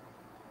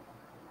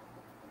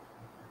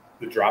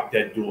Drop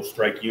Dead Dual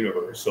Strike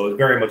universe. So it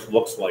very much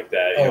looks like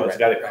that. It's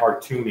got a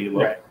cartoony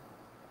look,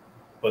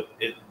 but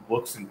it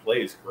looks and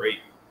plays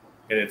great.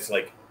 And it's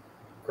like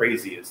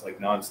crazy. It's like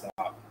nonstop.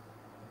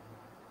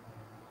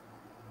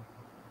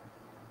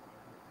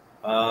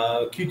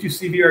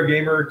 Q2C VR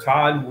Gamer,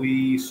 Todd,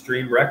 we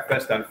stream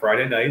Wreckfest on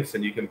Friday nights,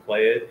 and you can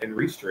play it and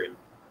restream.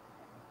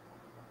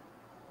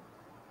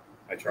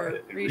 I tried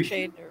it.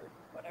 Reshade or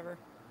whatever.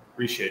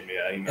 Reshade me.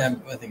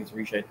 I think it's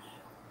Reshade.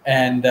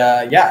 And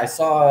I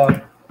saw.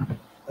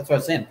 That's what I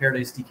was saying.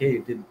 Paradise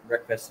DK did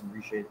Wreckfest and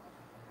Reshade,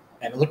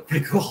 and it looked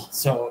pretty cool.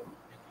 So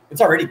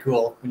it's already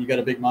cool when you got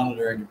a big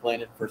monitor and you're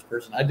playing it first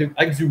person. I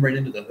can zoom right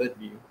into the hood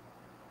view,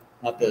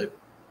 not the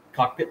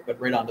cockpit, but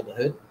right onto the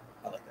hood.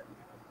 I like that.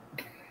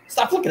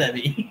 Stop looking at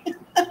me.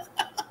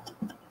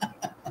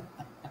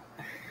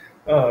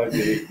 Oh,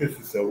 dude, this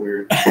is so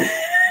weird.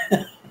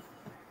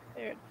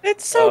 Dude,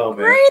 it's so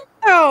great,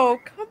 though.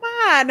 Come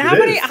on,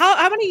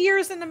 how many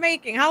years in the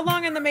making? How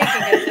long in the making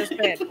has this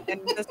been? And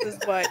this is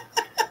what.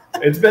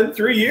 It's been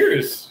 3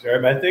 years.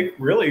 I think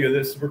really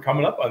we're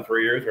coming up on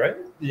 3 years, right?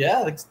 Yeah,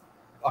 like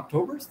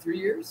October's 3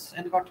 years.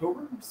 End of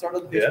October, start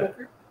of the Facebook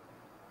group.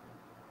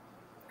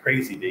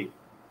 Crazy, D.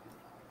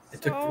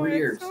 It took 3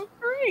 years. So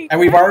great. And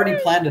we've already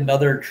planned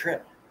another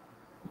trip.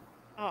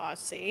 Oh,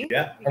 see?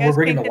 Yeah. And we're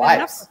bringing the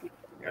wives.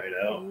 I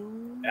know.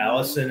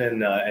 Allison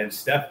and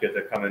Steph get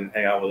to come and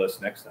hang out with us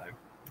next time.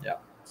 Yeah.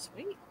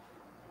 Sweet.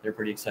 They're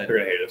pretty excited. They're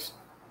going to hate us.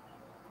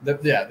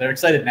 They're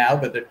excited now,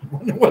 but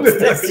once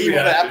they see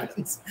what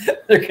happens,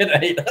 they're going to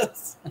hate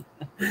us.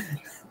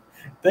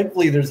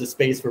 Thankfully, there's a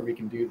space where we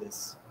can do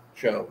this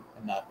show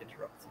and not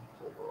interrupt the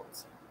whole world.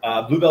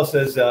 Bluebell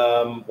says,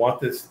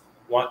 want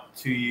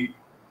to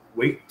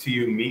wait till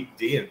you meet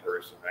D in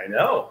person. I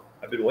know.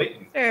 I've been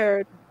waiting.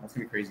 Dude. That's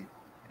going to be crazy.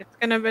 It's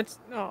going to be...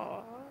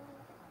 Oh.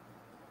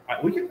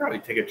 We could probably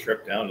take a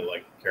trip down to,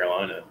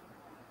 Carolina.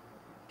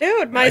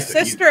 Dude, my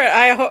sister...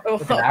 I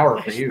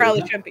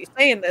probably shouldn't be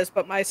saying this,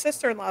 but my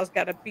sister-in-law's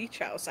got a beach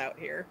house out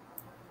here.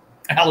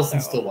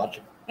 Allison's still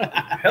watching.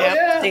 Hell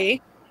yeah.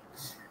 See?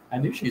 I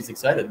knew she was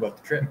excited about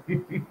the trip.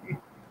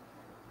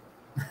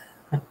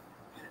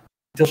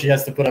 Until she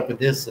has to put up with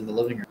this in the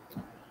living room.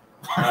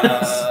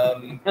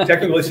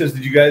 Technically says,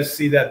 did you guys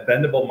see that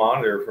bendable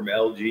monitor from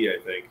LG, I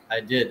think? I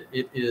did.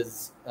 It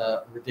is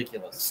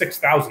ridiculous.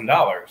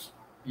 $6,000.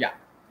 Yeah.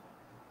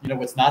 You know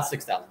what's not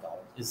 $6,000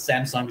 is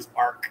Samsung's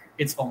Arc.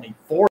 It's only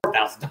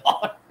 $4,000.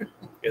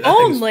 Yeah, that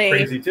thing's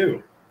crazy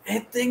too.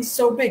 That thing's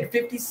so big,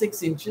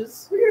 56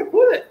 inches. Where are you going to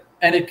put it?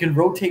 And it can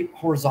rotate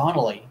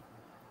horizontally.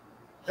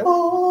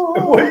 Oh.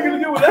 What are you going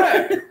to do with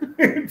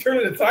that? Turn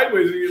it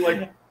sideways and you're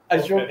like...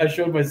 I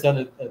showed my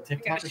son a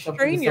TikTok or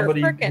something with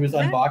somebody who was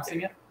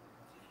unboxing it.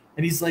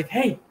 And he's like,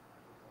 hey,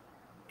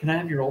 can I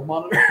have your old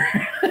monitor?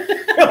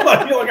 You're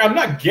like, I'm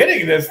not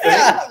getting this thing.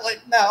 Yeah, I'm like,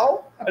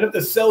 no. I'd have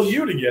to sell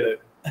you to get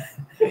it.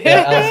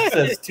 Yeah, Alice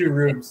says 2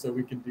 rooms, so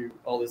we can do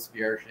all this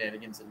VR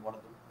shenanigans in one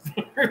of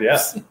them.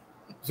 Yeah.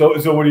 So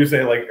what do you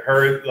say? Like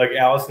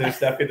Alice and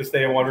Steph get to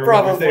stay in one room?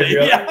 Probably, and stay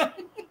together? yeah.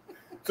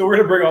 So we're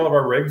going to bring all of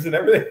our rigs and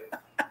everything?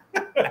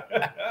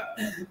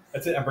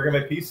 That's it. I'm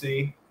bringing my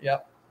PC.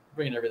 Yep.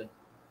 Bringing everything.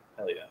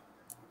 Hell yeah.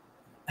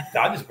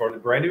 Todd just bought a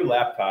brand new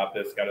laptop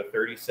that's got a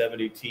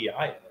 3070 Ti in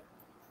it.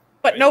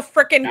 But no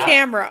freaking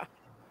camera.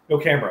 No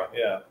camera,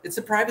 yeah. It's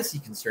a privacy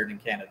concern in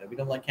Canada. We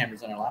don't like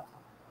cameras on our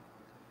laptop.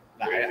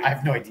 I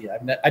have no idea.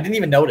 I didn't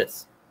even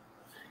notice.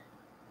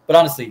 But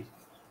honestly,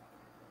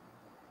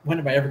 when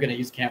am I ever going to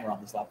use camera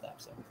on this laptop?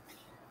 So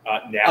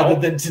now? Other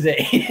than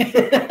today.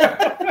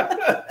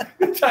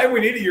 The time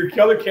we needed, your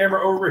other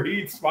camera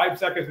overheats 5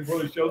 seconds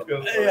before the show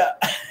goes. Yeah.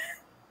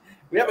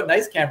 We have a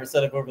nice camera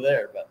set up over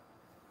there, but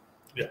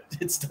it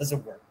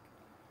doesn't work.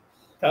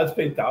 Todd's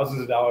paid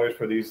thousands of dollars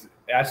for these.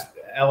 Ask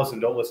Allison,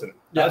 don't listen.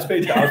 Todd's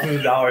paid thousands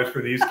of dollars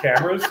for these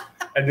cameras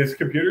and these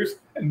computers,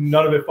 and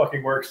none of it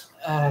fucking works.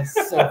 Oh,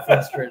 so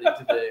frustrating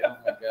today. Oh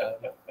my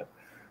god.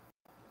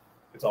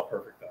 It's all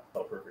perfect though. It's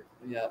all perfect.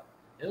 Yeah,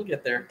 it'll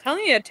get there. I'm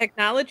telling you,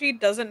 technology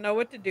doesn't know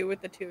what to do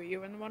with the two of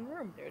you in one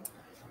room, dude.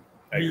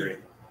 I agree.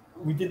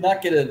 We did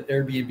not get an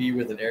Airbnb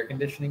with an air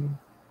conditioning.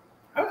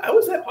 How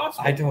is that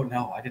possible? I don't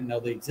know. I didn't know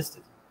they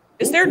existed.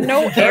 Is there Who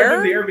no charged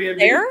air the Airbnb?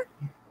 there?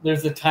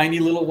 There's a tiny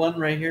little one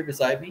right here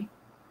beside me,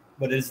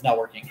 but it's not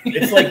working.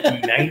 It's like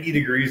 90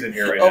 degrees in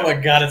here right now. Oh my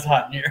god, it's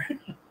hot in here.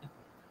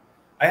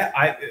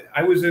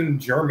 I was in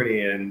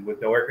Germany and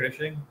with no air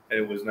conditioning, and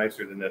it was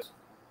nicer than this.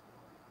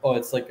 Oh,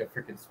 it's like a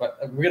freaking sweat.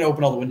 We're gonna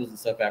open all the windows and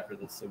stuff after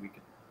this, so we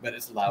can. But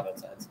it's loud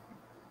outside. So.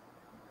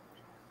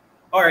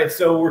 All right,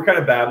 so we're kind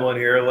of babbling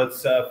here.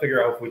 Let's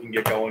figure out if we can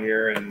get going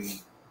here. And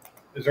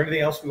is there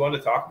anything else we want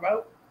to talk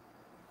about?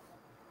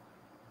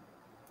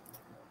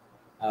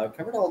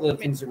 Covered all the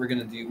things that we're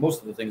gonna do.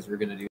 Most of the things we're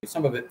gonna do.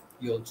 Some of it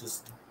you'll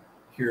just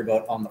hear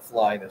about on the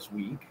fly this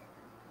week.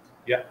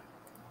 Yeah.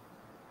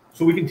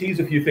 So we can tease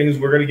a few things.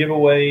 We're going to give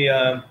away.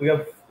 We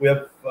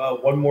have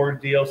one more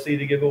DLC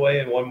to give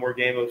away and one more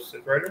game of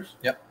Sith Riders.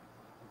 Yep.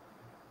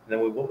 And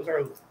then what was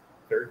our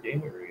third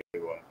game we were going to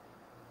give away?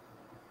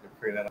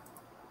 Figure that out.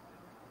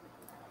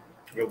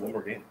 We have one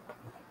more game.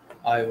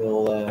 I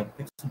will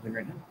pick something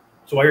right now.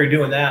 So while you're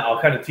doing that, I'll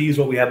kind of tease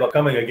what we have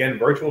upcoming. Again,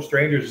 Virtual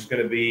Strangers is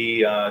going to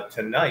be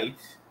tonight.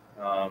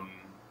 Not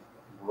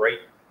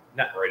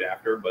right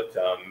after, but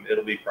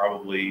it'll be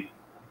probably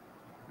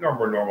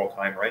normal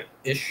time, right?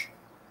 Ish.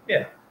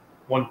 Yeah,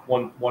 1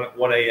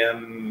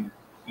 a.m.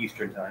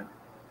 Eastern time.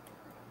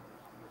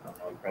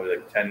 Probably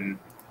like 10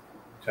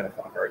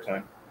 o'clock our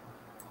time.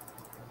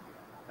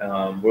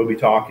 We'll be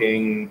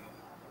talking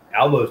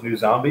Albo's new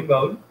zombie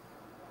mode,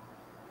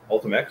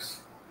 Ultimex,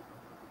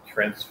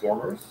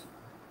 Transformers,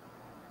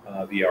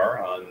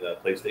 VR on the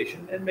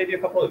PlayStation, and maybe a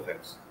couple other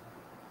things.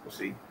 We'll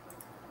see.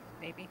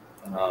 Maybe.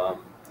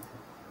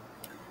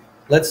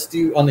 Let's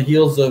do, on the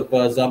heels of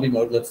zombie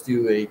mode, let's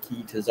do a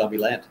key to Zombie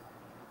Land.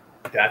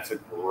 That's a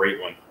great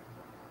one.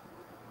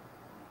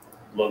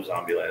 Love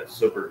Zombieland.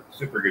 Super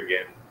good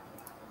game.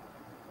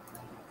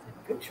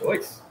 Good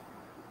choice.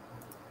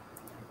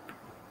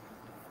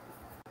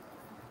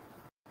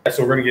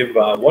 So we're going to give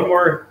one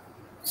more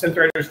Sith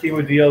Riders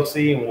Keyword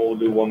DLC, and we'll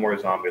do one more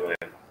Zombieland.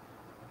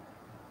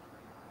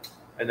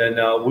 And then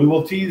we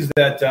will tease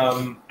that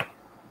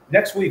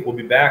next week we'll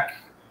be back.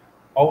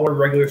 All our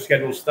regular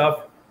scheduled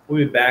stuff.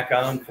 We'll be back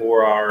on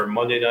for our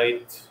Monday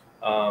night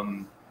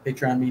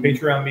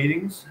Patreon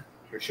meetings.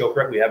 For show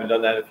prep, we haven't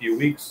done that in a few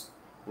weeks.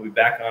 We'll be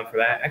back on for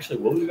that. Actually,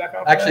 we'll be back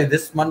on for that?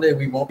 This Monday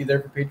we won't be there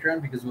for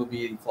Patreon because we'll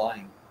be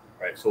flying.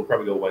 Right, so we'll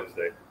probably go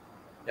Wednesday.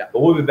 Yeah.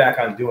 But we'll be back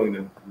on doing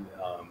the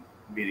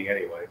meeting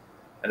anyway.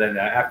 And then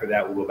after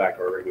that, we'll go back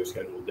to our regular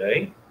scheduled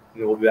day. And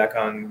then we'll be back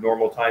on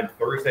normal time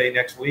Thursday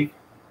next week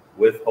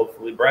with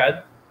hopefully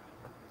Brad.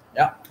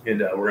 Yeah. And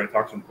we're going to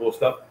talk some cool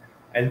stuff.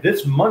 And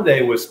this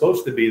Monday was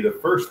supposed to be the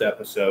first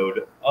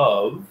episode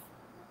of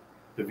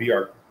the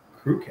VR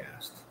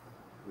Crewcast.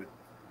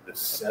 The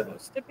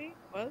 7th.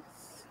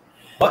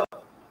 But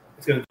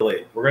it's going to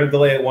delay. We're going to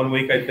delay it 1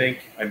 week, I think.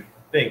 I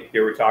think they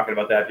were talking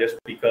about that just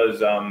because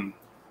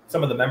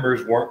some of the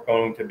members weren't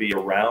going to be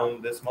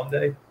around this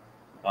Monday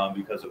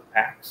because of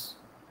PAX.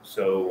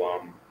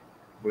 So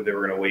they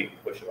were going to wait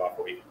and push it off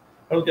a week.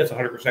 I don't think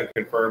that's 100%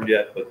 confirmed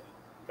yet, but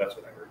that's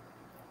what I heard.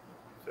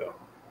 So,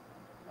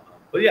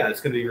 but yeah,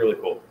 it's going to be really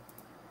cool.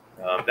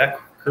 That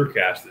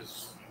Crewcast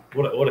is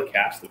what a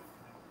cast of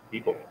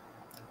people.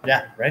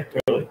 Yeah, right.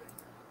 Totally.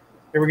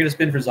 Here we're gonna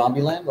spin for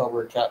Zombieland while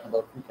we're chatting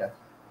about Crewcast.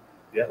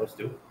 Yeah, let's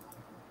do it.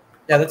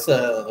 Yeah, that's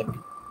a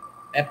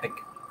epic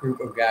group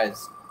of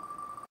guys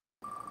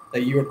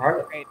that you were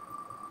part of. Right.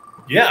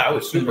 Yeah, I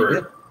was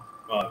super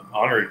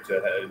honored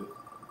to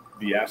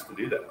be asked to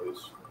do that. It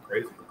was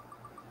crazy.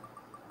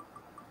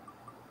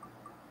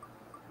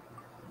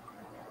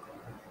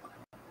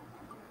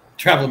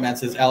 Traveler Man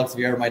says Alex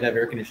VR might have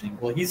air conditioning.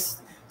 Well,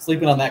 he's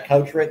sleeping on that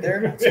couch right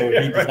there, so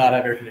he does not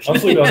have air conditioning.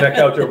 I'm sleeping on that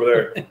couch over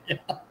there. Yeah.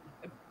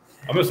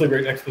 I'm going to sleep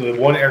right next to the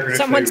one air conditioner.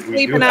 Someone's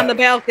sleeping on the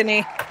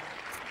balcony.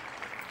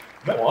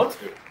 I want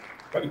to.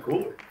 That'd be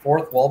cooler.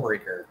 Fourth wall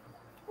breaker.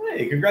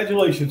 Hey,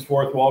 congratulations,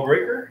 fourth wall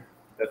breaker.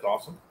 That's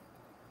awesome.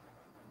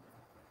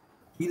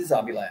 Key to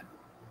Zombieland.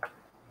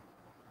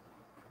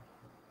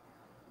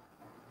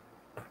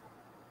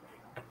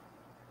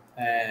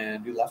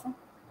 And do the last one?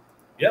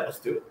 Yeah, let's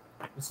do it.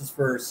 This is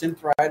for Synth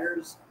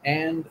Riders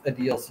and a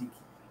DLC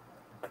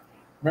key.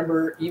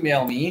 Remember,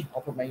 email me.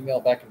 I'll put my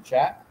email back in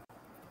chat.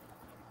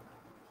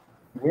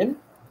 Win.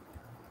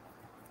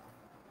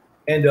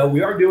 And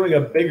we are doing a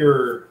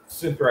bigger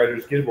Synth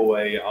Riders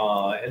giveaway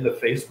in the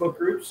Facebook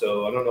group.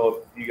 So I don't know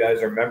if you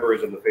guys are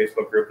members of the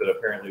Facebook group that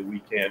apparently we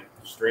can't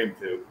stream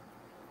to.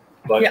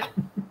 But yeah.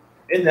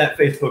 In that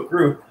Facebook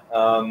group,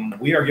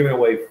 we are giving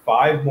away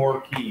 5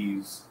 more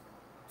keys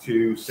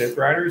to Synth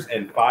Riders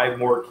and 5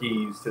 more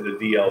keys to the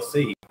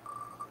DLC.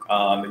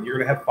 And you're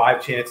going to have 5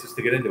 chances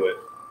to get into it.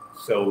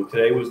 So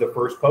today was the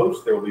first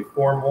post. There will be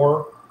 4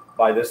 more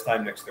by this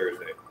time next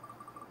Thursday.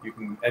 You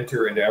can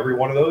enter into every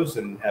one of those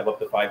and have up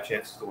to 5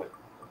 chances to win.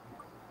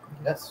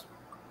 Yes.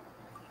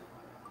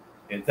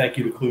 And thank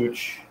you to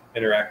Klooch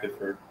Interactive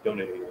for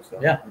donating those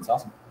stuff. Yeah, that's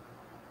awesome.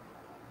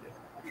 Yeah,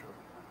 for sure.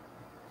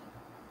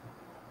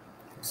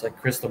 Looks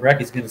like Chris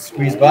Lebrecht is going to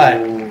squeeze by.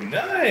 Oh,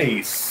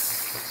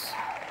 nice.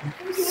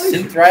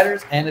 Synth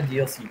Riders and a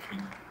DLC key.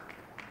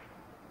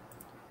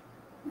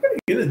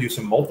 We're going to do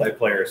some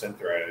multiplayer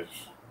Synth Riders.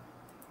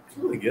 It's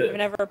really I've good.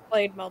 never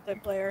played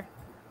multiplayer.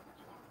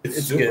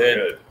 It's super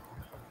good.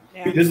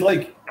 Yeah. Because,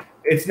 like,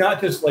 it's not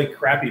just, like,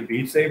 crappy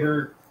Beat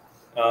Saber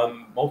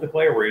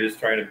multiplayer where you're just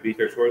trying to beat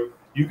their score.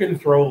 You can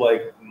throw,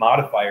 like,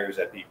 modifiers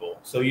at people.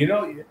 So, you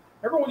know,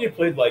 remember when you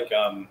played, like,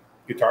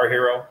 Guitar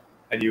Hero?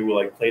 And you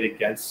like played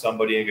against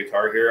somebody in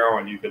Guitar Hero,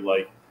 and you could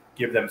like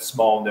give them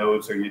small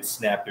notes, or you'd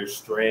snap their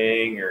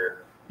string,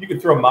 or you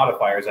could throw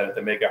modifiers at it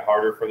to make it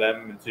harder for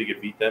them, and so you could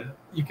beat them.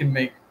 You can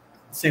make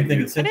same thing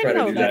in I Synth didn't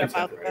know Riders.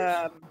 that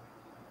about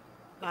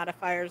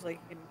modifiers. Like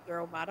you can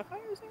throw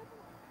modifiers at them.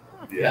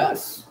 Huh.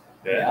 Yes,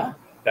 Yeah.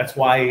 That's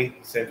why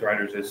Synth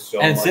Riders is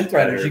so. And much Synth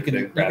Riders, better you can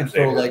than Crap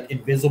throw Saber. like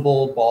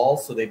invisible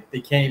balls, so they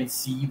can't even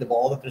see the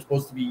ball that they're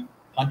supposed to be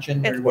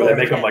punching. It's Or they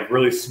make them like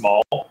really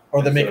small,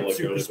 or they make instead them of, like,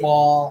 super really big.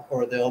 small,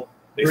 or they'll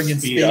They bring in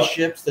speed up.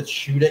 spaceships that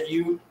shoot at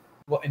you,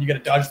 and you got to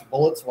dodge the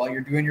bullets while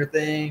you're doing your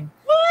thing.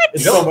 What?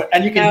 It's You know- so much,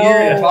 and you can hear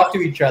and No. talk to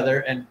each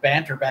other and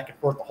banter back and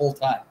forth the whole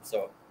time.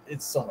 So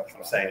it's so much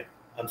fun.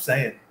 I'm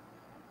saying,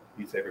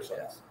 Beat Saber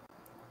sucks.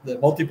 The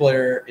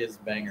multiplayer is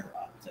banger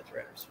on Synth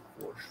Riders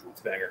for sure.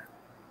 It's a banger.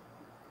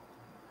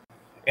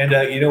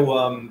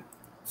 And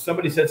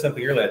somebody said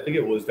something earlier. I think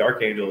it was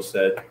Dark Angel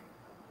said,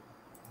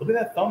 "Look at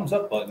that thumbs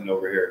up button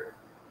over here."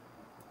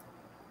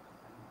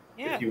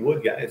 Yeah. If you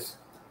would, guys,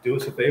 do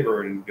us a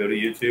favor and go to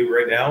YouTube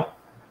right now.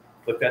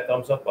 Click that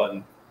thumbs up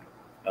button.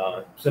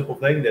 Simple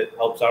thing that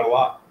helps out a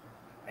lot.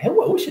 I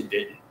wish it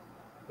did,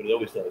 but it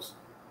always does.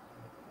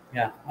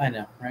 Yeah, I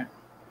know, right?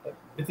 But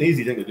it's an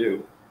easy thing to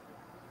do,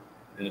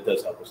 and it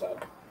does help us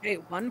out. Hey,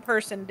 one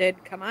person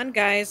did. Come on,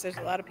 guys. There's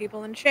a lot of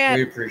people in chat.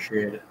 We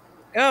appreciate it.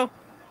 Go.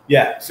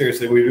 Yeah,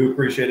 seriously, we do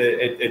appreciate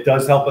it. It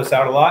does help us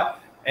out a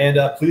lot. And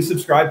please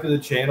subscribe to the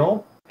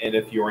channel. And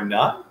if you're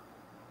not,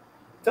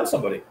 tell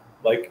somebody.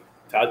 Like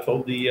Todd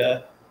told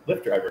the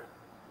Lyft driver.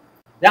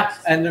 Yeah,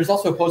 and there's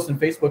also a post on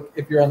Facebook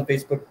if you're on the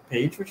Facebook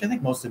page, which I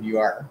think most of you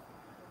are.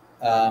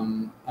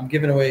 I'm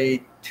giving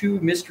away 2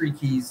 mystery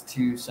keys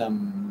to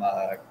some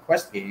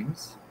quest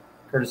games,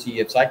 courtesy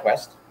of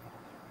SideQuest.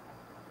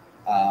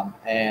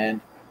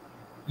 And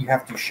you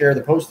have to share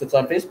the post that's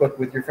on Facebook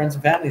with your friends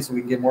and family so we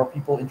can get more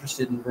people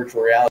interested in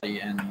virtual reality,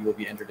 and you will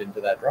be entered into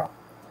that draw.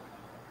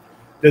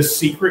 Does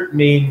secret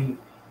mean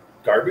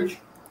garbage?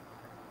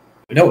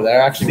 No,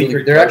 they're actually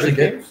Secret they're actually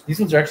garbage good. games? These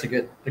ones are actually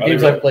good. The Are they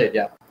games really? I've played,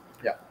 yeah.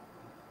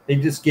 They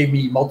just gave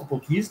me multiple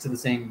keys to the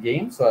same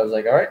game, so I was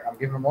like, all right, I'm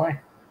giving them away.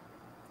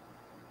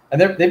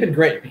 And they've been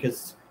great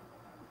because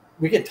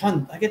I get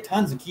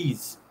tons of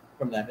keys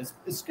from them.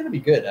 It's going to be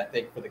good, I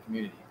think, for the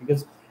community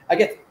because I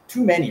get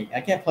too many.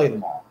 I can't play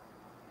them all.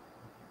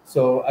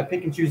 So I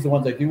pick and choose the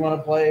ones I do want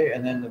to play,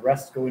 and then the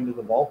rest go into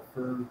the vault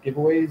for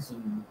giveaways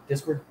and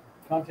Discord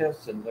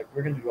contests, and like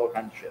we're going to do all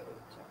kinds of shit with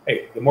it. So.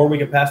 Hey, the more we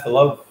can pass the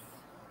love.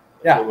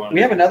 Yeah, what wanna we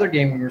do. have another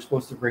game we were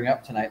supposed to bring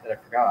up tonight that I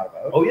forgot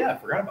about. Oh yeah, I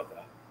forgot about that.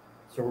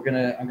 So I'm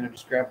gonna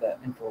just grab that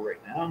info right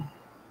now.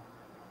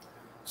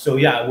 So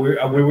yeah, we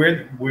were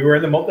in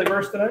the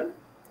multiverse tonight.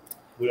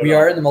 We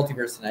are in the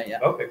multiverse tonight. Yeah.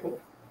 Okay, cool.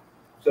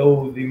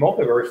 So the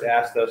multiverse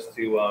asked us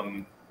to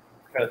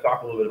kind of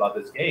talk a little bit about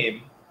this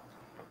game,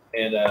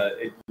 and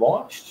it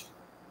launches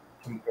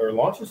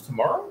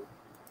tomorrow.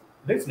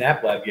 I think it's an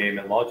App Lab game.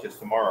 It launches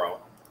tomorrow,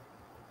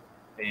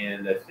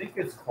 and I think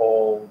it's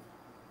called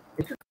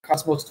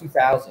Cosmos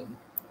 2000.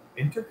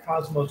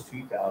 Intercosmos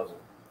 2000.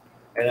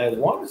 And I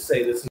want to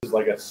say this is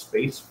like a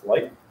space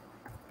flight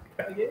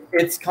kind of game.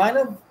 It's kind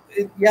of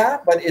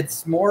but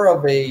it's more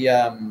of a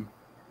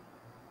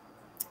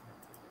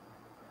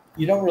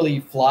you don't really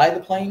fly the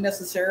plane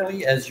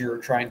necessarily as you're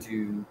trying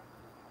to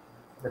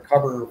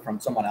recover from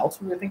someone else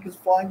who I think is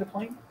flying the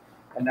plane,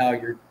 and now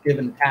you're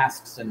given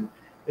tasks, and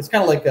it's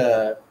kind of like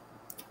a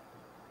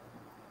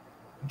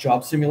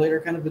job simulator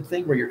kind of a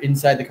thing where you're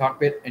inside the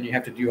cockpit and you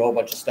have to do a whole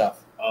bunch of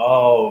stuff.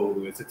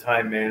 Oh, it's a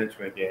time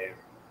management game.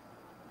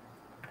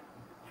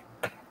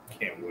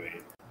 Can't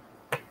wait.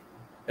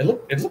 It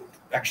looked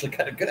actually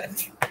kind of good.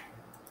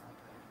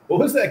 What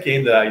was that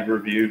game that I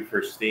reviewed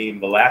for Steam?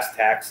 The Last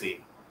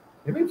Taxi.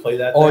 Anybody play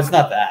that? Oh, thing? it's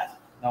not that.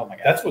 Oh my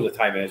god. That's was a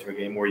time management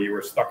game where you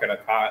were stuck in a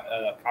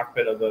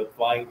cockpit of a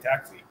flying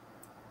taxi.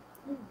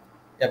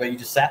 Yeah, but you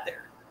just sat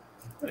there.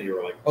 And you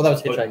were like, Oh, that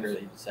was Hitchhiker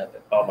that you just sat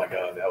there. oh my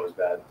god, that was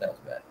bad. That was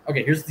bad.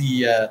 Okay, here's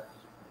the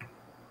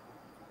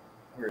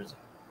where is it?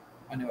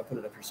 I know I put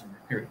it up here somewhere.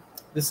 Here we go.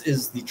 This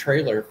is the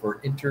trailer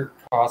for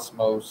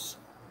Intercosmos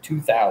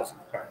 2000.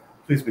 All right,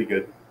 please be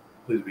good.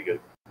 Please be good.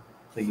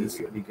 Please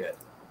be good.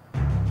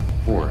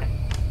 4,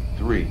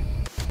 3,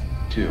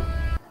 2.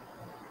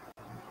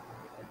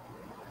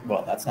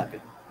 Well, that's not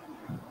good.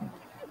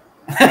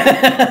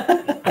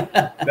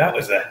 That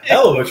was a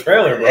hell of a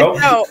trailer, bro.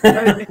 No,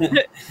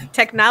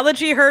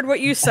 technology heard what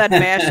you said,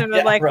 Mash, and they're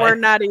Yeah, like, right. we're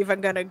not even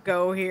gonna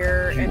go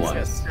here. It's Q1.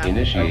 just not-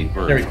 Initiate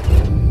There we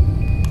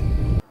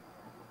burn. go.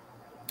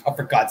 Oh,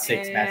 for God's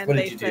sakes, Matt, And what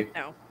they did you do? said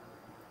no.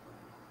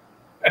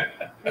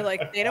 You're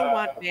like, they don't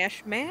want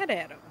Mash mad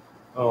at him.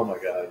 Oh my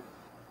god.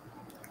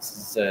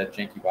 This is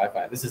janky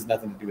Wi-Fi. This has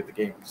nothing to do with the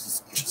game. This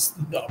is just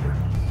number.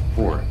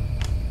 4,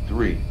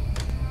 3,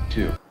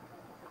 2.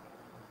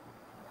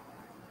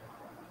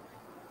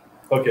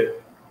 Okay.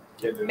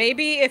 Can't do it.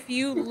 Maybe if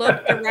you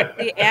look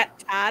directly at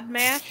Todd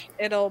Mash,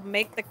 it'll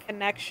make the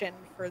connection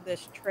for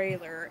this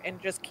trailer, and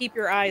just keep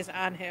your eyes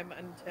on him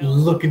until.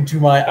 Look into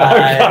my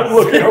eyes. I'm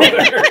looking over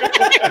there.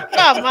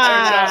 Come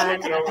I'm on.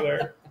 looking over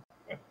there.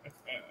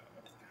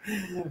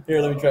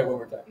 Here, let me try it one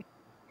more time.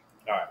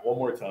 All right, one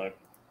more time.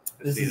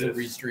 Let's This see is a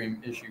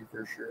restream issue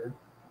for sure.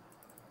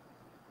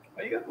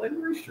 Oh, you got to play the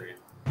restream.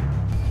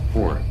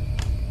 4,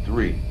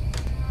 3,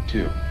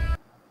 2.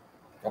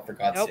 Oh, for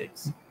God's Nope.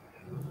 sakes.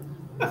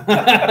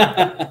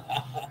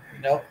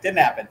 Nope, didn't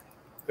happen.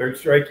 Third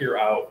strike, you're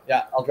out.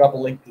 Yeah, I'll drop a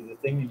link to the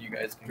thing and you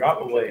guys can Drop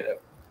go a check link. it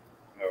out.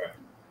 All right.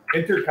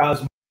 Enter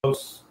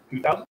Cosmos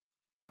 2000.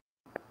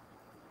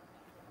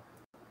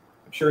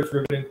 I'm sure it's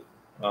riveting.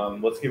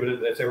 Let's give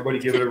it. Let's everybody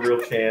give it a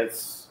real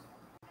chance.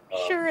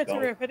 Sure, it's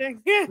don't-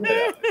 riveting. Yeah,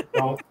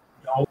 don't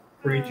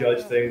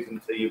prejudge things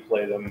until you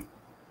play them.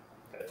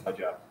 That's my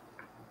job.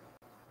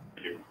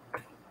 You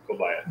go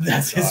buy it.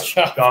 That's his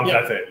job. Yeah.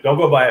 That's it. Don't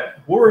go buy it.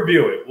 We'll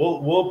review it.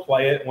 We'll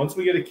play it once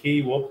we get a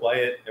key. We'll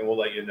play it and we'll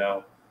let you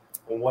know.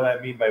 And what I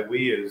mean by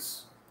we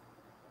is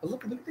But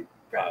look at the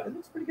crowd. It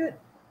looks pretty good.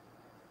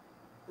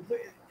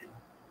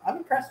 I'm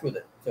impressed with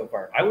it so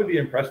far. I would be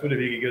impressed with it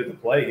if you could get it to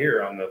play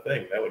here on the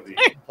thing. That would be.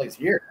 It plays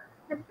here.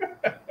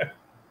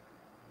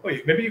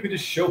 Wait, maybe you could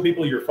just show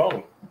people your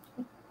phone.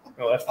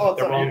 No, that's Oh, not it's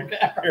the on wrong. your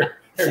camera.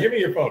 Here, give me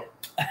your phone.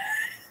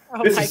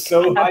 Oh This my is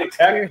so God. high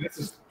tech. This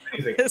is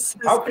amazing. This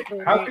is How great.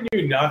 can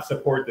you not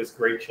support this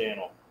great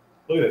channel?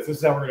 Look at this. This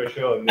is how we're going to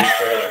show in this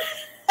trailer.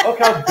 Look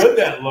how good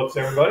that looks,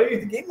 The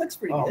everybody. game looks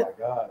pretty Oh good.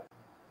 my god.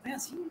 Yeah,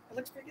 see, it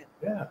looks pretty good.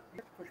 Yeah. You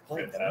have to push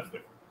play.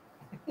 Fantastic.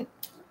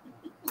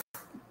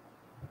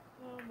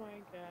 Oh my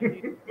God,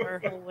 you are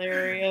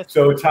hilarious.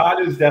 So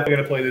Todd is definitely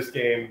going to play this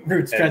game.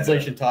 Roots And,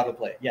 translation Todd will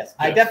play it. Yes,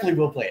 I Yes. definitely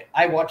will play it.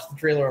 I watched the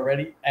trailer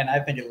already, and I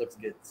think it looks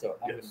good. So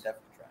I'm Yes. gonna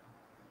definitely try.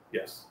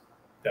 Yes,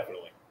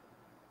 definitely.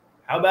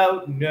 How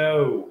about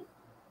no?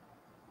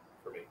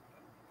 For me,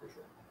 for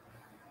sure.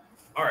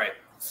 All right.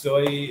 So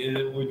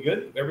we're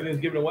good. Everything's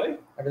given away.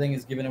 Everything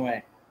is given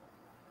away.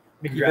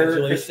 Mickey Bird,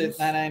 Chris Congratulations.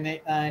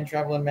 9989,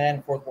 Traveling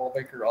Man, Fourth Wall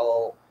Baker,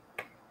 all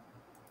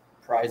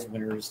prize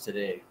winners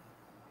today.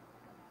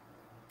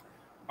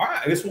 All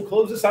right, I guess we'll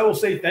close this. I will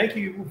say thank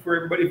you for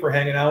everybody for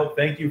hanging out.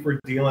 Thank you for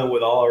dealing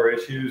with all our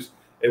issues.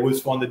 It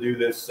was fun to do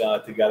this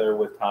together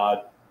with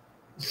Todd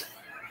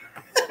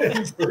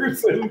in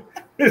person.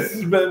 This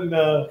has been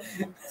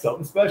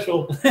something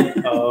special.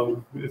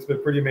 It's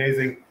been pretty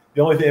amazing.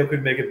 The only thing that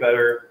could make it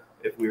better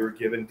if we were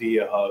giving Dee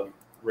a hug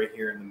right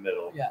here in the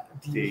middle. Yeah,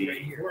 Dee,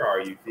 right here. where are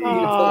you, Dee?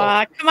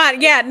 Aw, come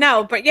on. Yeah,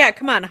 no, but yeah,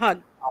 come on,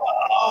 hug. Aw.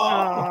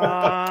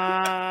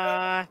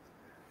 Aw,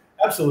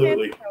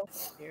 Absolutely.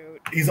 it's so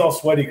cute. He's all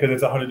sweaty because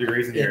it's 100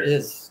 degrees in here. It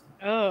is.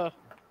 Oh,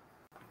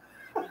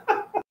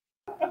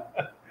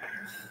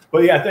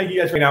 But yeah, thank you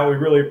guys for now. We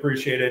really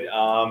appreciate it.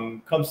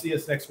 Come see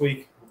us next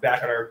week. We're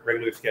back on our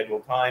regularly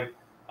scheduled time.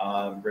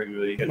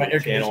 Regularly My scheduled air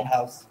channel. conditioned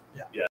house.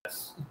 Yeah.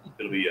 Yes,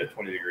 it'll be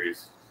 20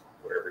 degrees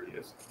wherever he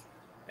is.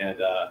 And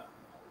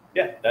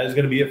yeah, that is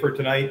going to be it for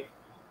tonight.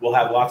 We'll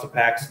have lots of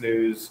PAX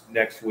news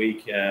next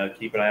week.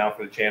 Keep an eye out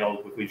for the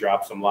channel if we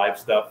drop some live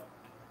stuff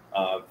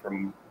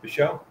from the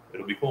show.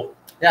 It'll be cool.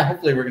 Yeah,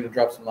 hopefully we're going to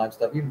drop some live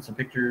stuff, even some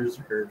pictures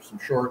or some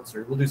shorts,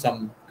 or we'll do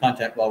some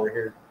content while we're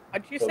here.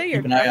 what'd you So say? keep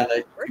You're an eye on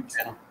the driving YouTube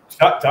channel.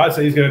 Todd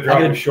said he's going to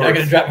drop his shorts. I'm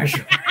going to drop my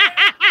shorts.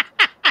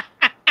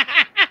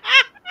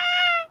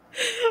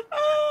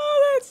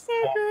 Oh, that's so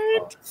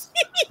great.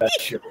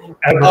 That's shit.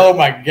 Ever. Oh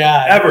my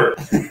God. Ever.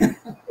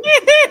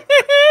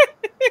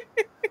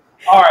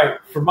 All right,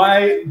 for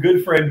my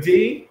good friend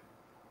D,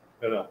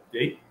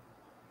 D,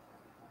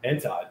 and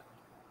Todd.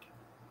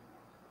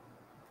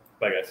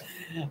 Bye, guys.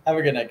 Have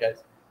a good night,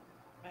 guys.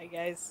 Bye,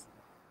 guys.